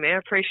for having me. I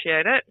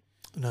appreciate it.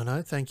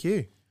 No, thank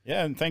you.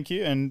 Yeah, and thank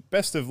you, and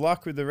best of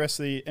luck with the rest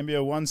of the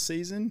NBL 1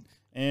 season,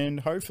 and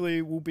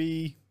hopefully we'll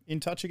be in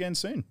touch again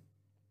soon.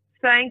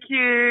 Thank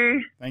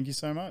you. Thank you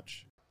so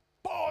much.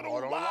 Ball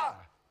don't lie.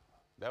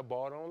 That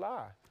ball don't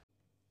lie.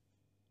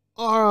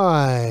 All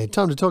right,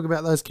 time to talk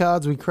about those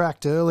cards we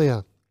cracked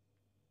earlier.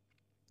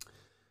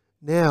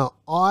 Now,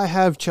 I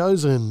have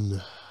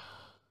chosen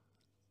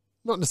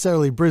not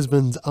necessarily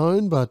Brisbane's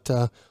own, but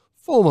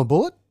former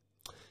Bullet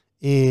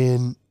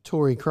in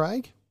Torrey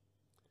Craig.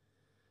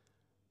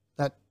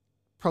 That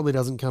probably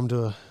doesn't come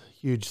to a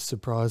huge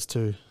surprise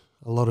to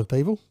a lot of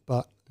people,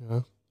 but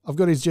I've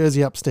got his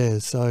jersey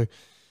upstairs, so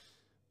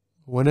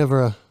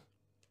whenever a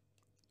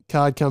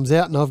card comes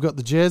out and I've got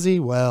the jersey,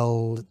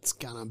 well, it's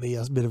going to be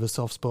a bit of a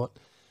soft spot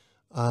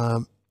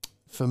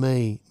for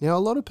me. Now, a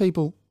lot of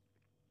people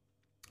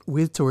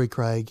with Torrey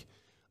Craig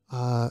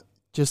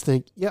just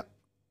think, yep,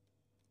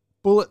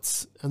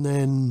 Bullets and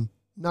then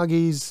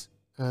Nuggies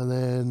and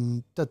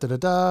then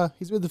da-da-da-da,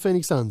 he's with the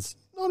Phoenix Suns.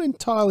 Not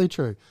entirely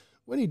true.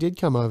 When he did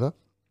come over,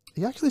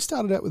 he actually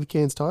started out with the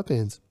Cairns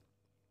Taipans.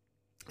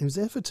 He was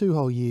there for 2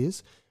 whole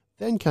years,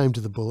 then came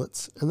to the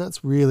Bullets, and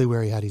that's really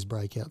where he had his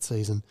breakout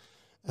season.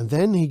 And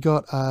then he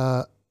got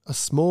a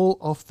small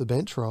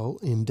off-the-bench role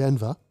in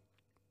Denver,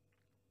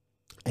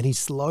 and he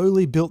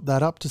slowly built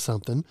that up to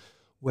something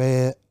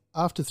where,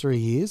 after 3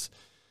 years,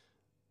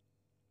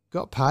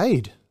 got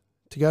paid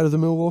to go to the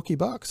Milwaukee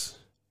Bucks.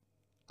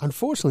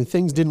 Unfortunately,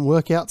 things didn't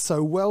work out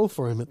so well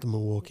for him at the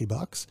Milwaukee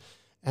Bucks,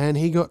 and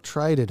he got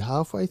traded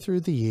halfway through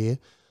the year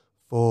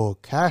for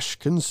cash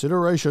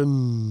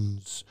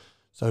considerations.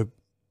 So,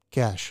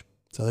 cash.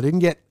 So they didn't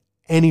get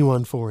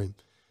anyone for him.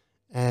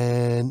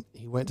 And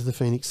he went to the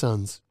Phoenix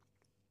Suns,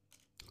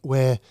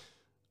 where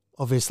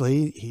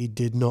obviously he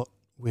did not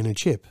win a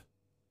chip,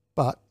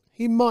 but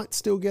he might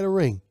still get a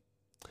ring.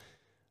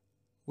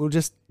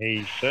 He's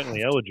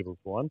certainly eligible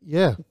for one.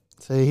 Yeah.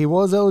 So he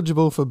was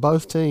eligible for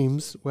both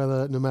teams,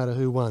 no matter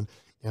who won.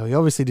 Now, he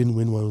obviously didn't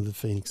win one with the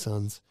Phoenix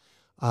Suns,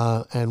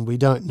 and we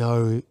don't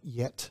know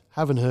yet,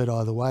 haven't heard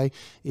either way,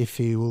 if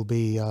he will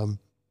be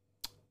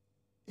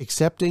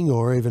accepting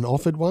or even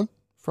offered one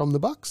from the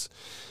Bucks.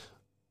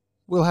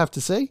 We'll have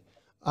to see.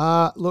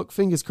 Look,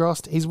 fingers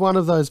crossed. He's one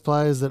of those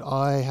players that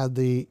I had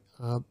the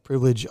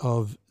privilege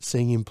of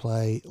seeing him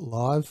play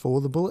live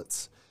for the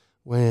Bullets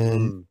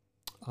back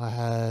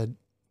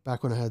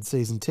when I had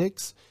season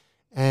ticks,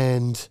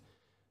 and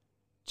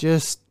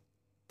just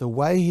the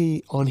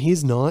way on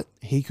his night,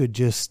 he could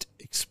just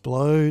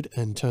explode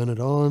and turn it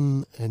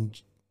on and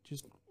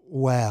just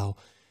wow.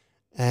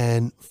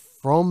 And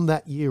from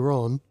that year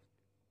on,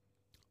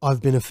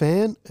 I've been a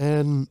fan,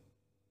 and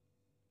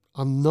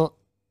I'm not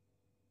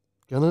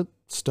going to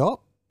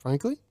stop,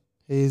 frankly.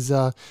 He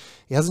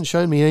hasn't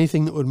shown me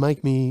anything that would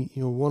make me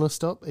want to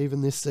stop,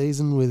 even this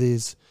season with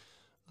his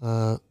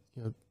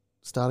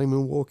starting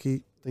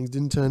Milwaukee. Things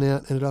didn't turn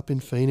out, ended up in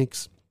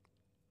Phoenix.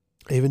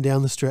 Even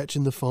down the stretch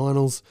in the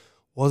finals,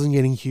 wasn't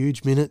getting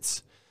huge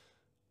minutes.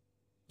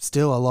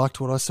 Still, I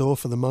liked what I saw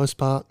for the most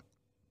part.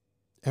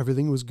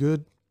 Everything was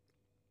good.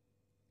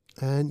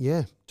 And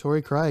yeah,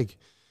 Torrey Craig,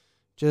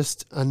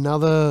 just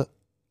another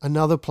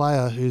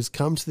player who's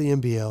come to the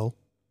NBL,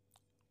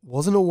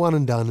 wasn't a one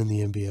and done in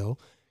the NBL,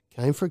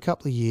 came for a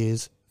couple of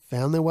years,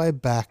 found their way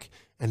back,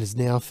 and has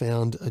now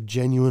found a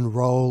genuine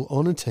role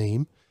on a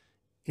team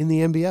in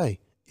the NBA.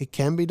 It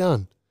can be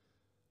done.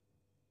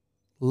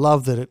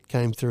 Love that it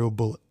came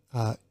through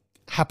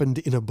happened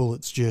in a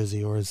Bullets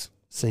jersey, or is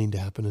seen to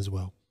happen as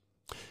well.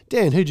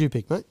 Dan, who'd you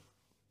pick, mate?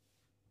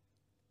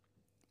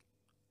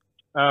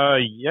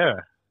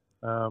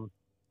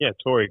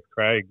 Torrey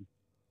Craig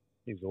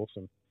is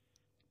awesome.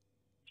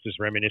 Just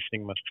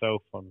reminiscing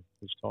myself on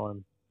his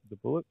time with the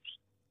Bullets.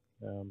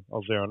 I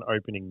was there on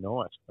opening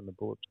night when the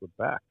Bullets were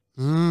back.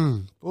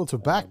 Bullets were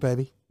back,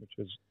 baby. Which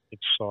was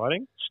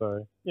exciting.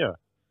 So, yeah.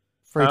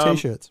 Free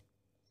T-shirts.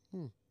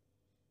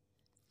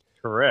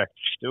 Correct.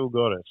 Still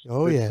got it.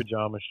 Oh, Good yeah.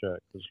 pajama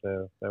shirt because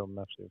they were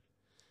massive.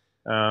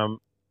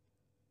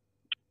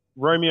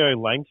 Romeo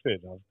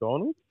Langford, I've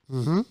gone with.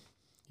 Mm-hmm.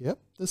 Yep,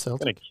 the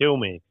Celtic. Going to kill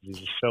me because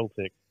he's a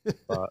Celtic,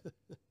 but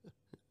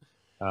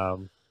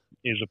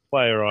he's a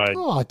player I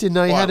didn't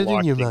know you had it in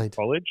liked you, mate.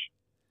 College.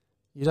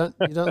 You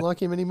don't like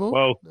him anymore?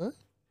 Well, no?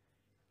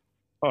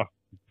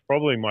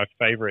 Probably my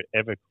favourite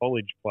ever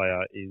college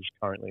player is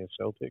currently a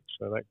Celtic,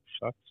 so that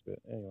sucks. But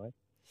anyway,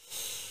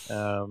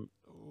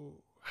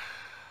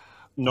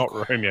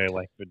 not Romeo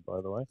Langford,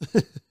 by the way.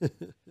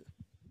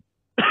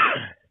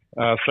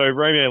 So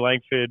Romeo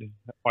Langford,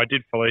 I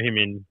did follow him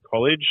in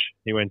college.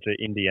 He went to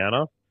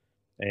Indiana,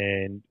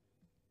 and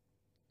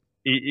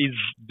he is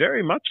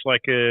very much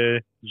like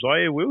a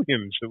Zaire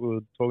Williams that we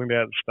were talking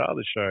about at the start of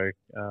the show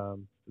for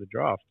the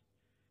draft,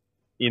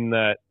 in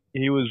that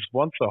he was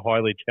once a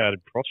highly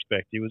touted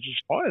prospect. He was as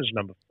high as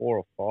number 4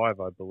 or 5,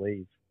 I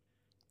believe,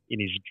 in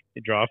his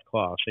draft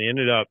class. He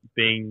ended up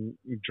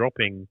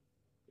dropping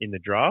in the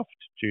draft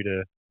due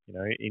to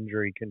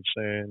injury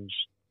concerns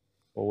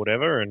or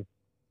whatever, and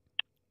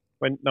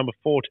went number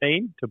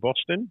 14 to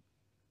Boston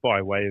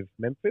by way of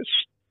Memphis.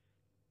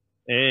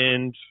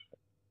 And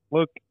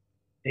look,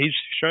 he's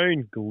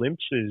shown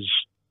glimpses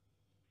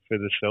for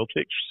the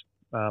Celtics.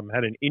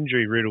 Had an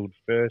injury-riddled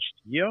first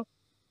year.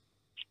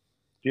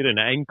 Did an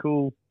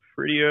ankle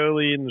pretty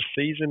early in the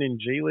season in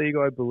G League,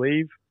 I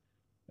believe,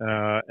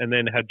 and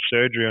then had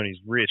surgery on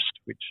his wrist,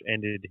 which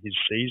ended his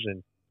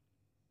season.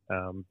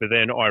 But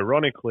then,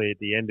 ironically, at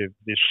the end of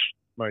this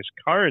most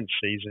current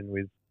season,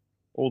 with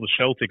all the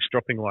Celtics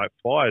dropping like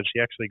flies, he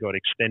actually got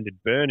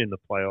extended burn in the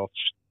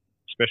playoffs,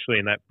 especially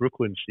in that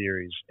Brooklyn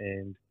series,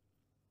 and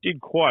did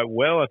quite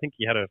well. I think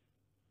he had a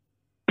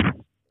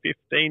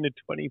 15 to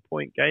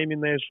 20-point game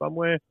in there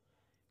somewhere.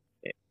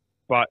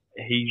 But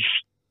he's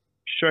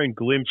shown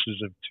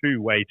glimpses of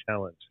two-way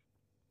talent.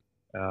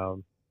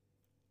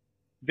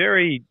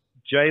 Very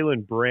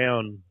Jaylen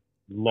Brown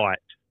light,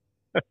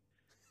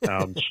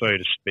 so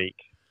to speak.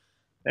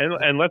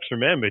 And let's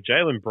remember,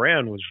 Jaylen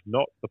Brown was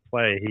not the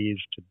player he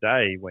is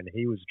today when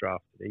he was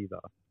drafted either.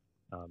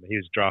 He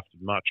was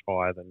drafted much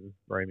higher than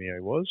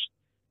Romeo was.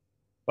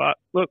 But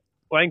look,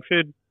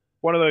 Langford,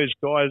 one of those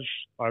guys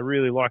I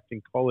really liked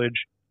in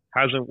college.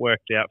 Hasn't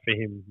worked out for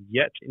him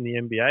yet in the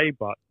NBA,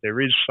 but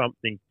there is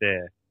something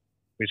there.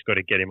 We've got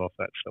to get him off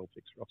that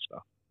Celtics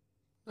roster.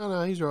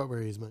 No, he's right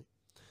where he is, mate.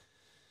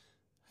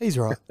 He's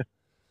right.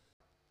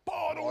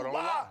 Ball don't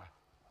lie.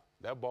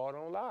 That ball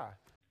don't lie.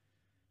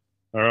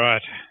 All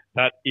right.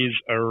 That is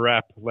a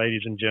wrap,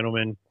 ladies and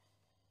gentlemen.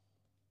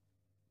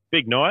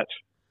 Big night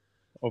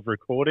of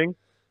recording.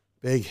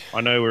 Big.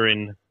 I know we're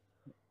in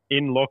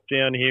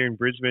lockdown here in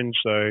Brisbane,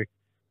 so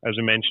as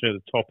I mentioned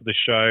at the top of the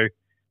show,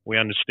 we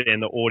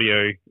understand the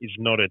audio is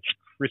not its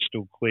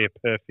crystal clear,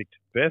 perfect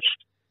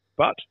best,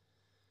 but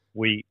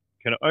we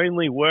can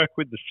only work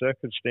with the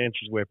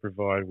circumstances we're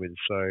provided with.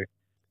 So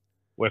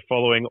we're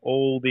following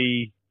all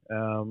the,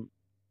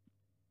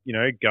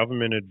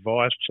 government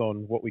advice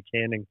on what we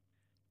can and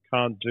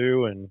can't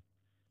do. And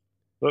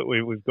look,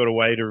 we've got a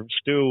way to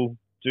still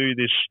do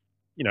this,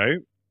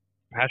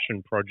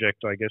 passion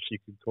project, I guess you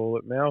could call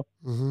it, Mal,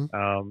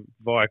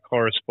 via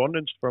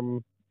correspondence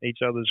from each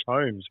other's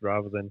homes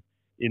rather than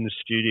in the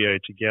studio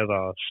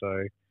together.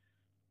 So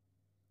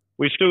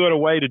we've still got a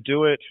way to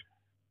do it.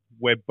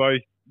 We're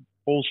both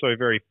also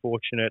very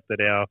fortunate that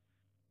our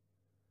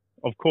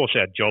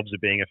jobs are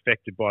being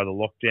affected by the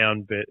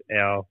lockdown, but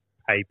our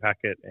pay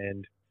packet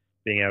and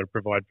being able to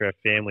provide for our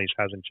families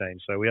hasn't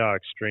changed. So we are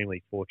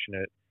extremely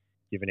fortunate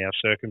given our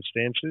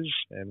circumstances,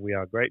 and we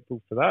are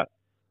grateful for that.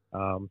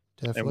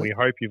 And we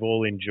hope you've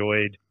all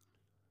enjoyed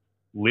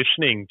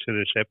listening to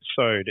this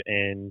episode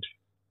and,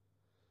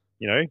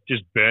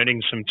 just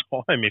burning some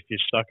time if you're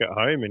stuck at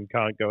home and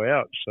can't go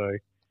out. So,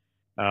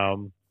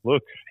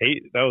 look,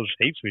 that was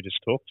heaps we just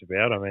talked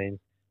about. I mean,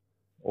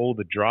 all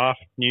the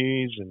draft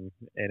news and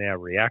our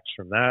reacts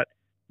from that,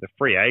 the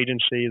free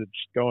agency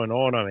that's going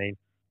on. I mean,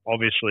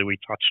 obviously we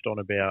touched on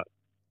about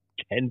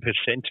 10%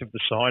 of the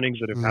signings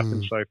that have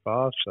happened so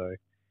far. So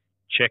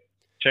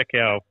check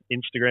our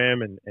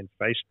Instagram and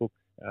Facebook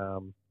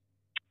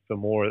for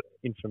more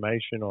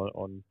information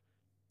on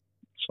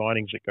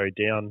signings that go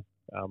down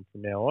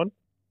from now on.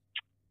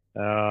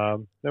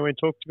 Then we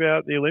talked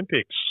about the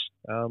Olympics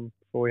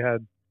before we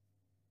had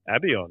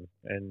Abby on,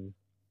 and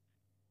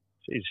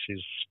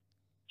she's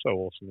so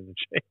awesome, isn't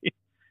she?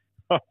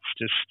 I was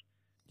just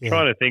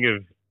trying to think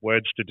of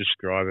words to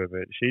describe her,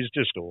 but she's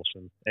just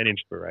awesome and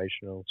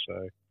inspirational.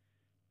 So,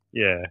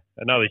 yeah,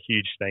 another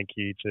huge thank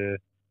you to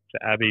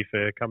Abby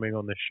for coming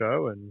on the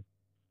show, and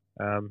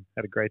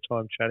had a great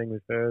time chatting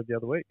with her the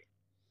other week.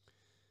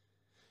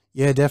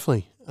 Yeah,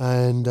 definitely.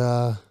 And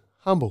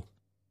humble,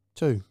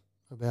 too,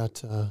 about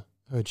her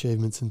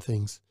achievements and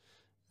things.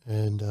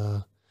 And,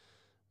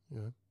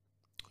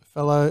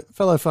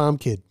 fellow farm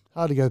kid,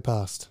 hard to go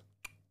past.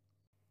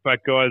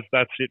 But, guys,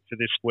 that's it for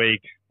this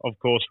week. Of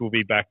course, we'll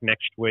be back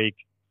next week.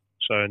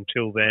 So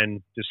until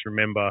then, just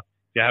remember, if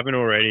you haven't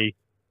already,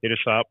 hit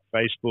us up,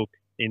 Facebook,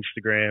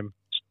 Instagram,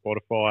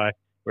 Spotify,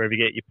 wherever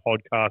you get your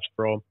podcast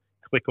from.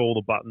 Click all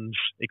the buttons,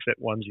 except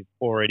ones you've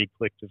already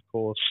clicked, of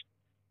course.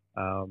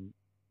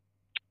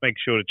 Make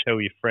sure to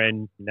tell your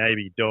friend, neighbour,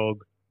 your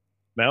dog.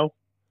 Mel?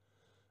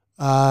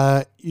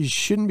 You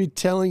shouldn't be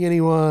telling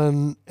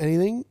anyone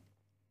anything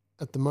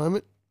at the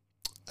moment,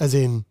 as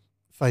in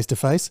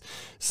face-to-face.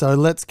 So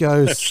let's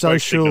go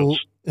social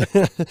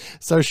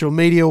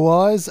media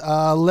wise.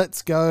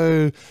 Let's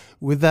go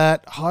with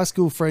that high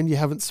school friend you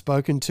haven't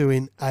spoken to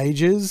in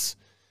ages.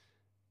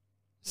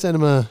 Send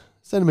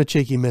them a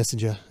cheeky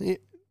messenger.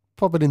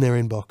 Pop it in their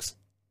inbox.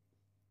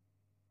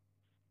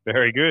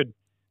 Very good.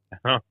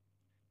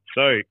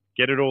 So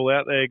get it all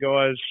out there,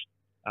 guys.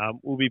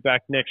 We'll be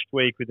back next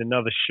week with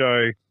another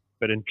show.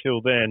 But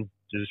until then,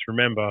 just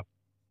remember,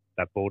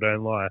 that ball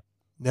don't lie.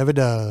 Never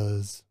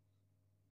does.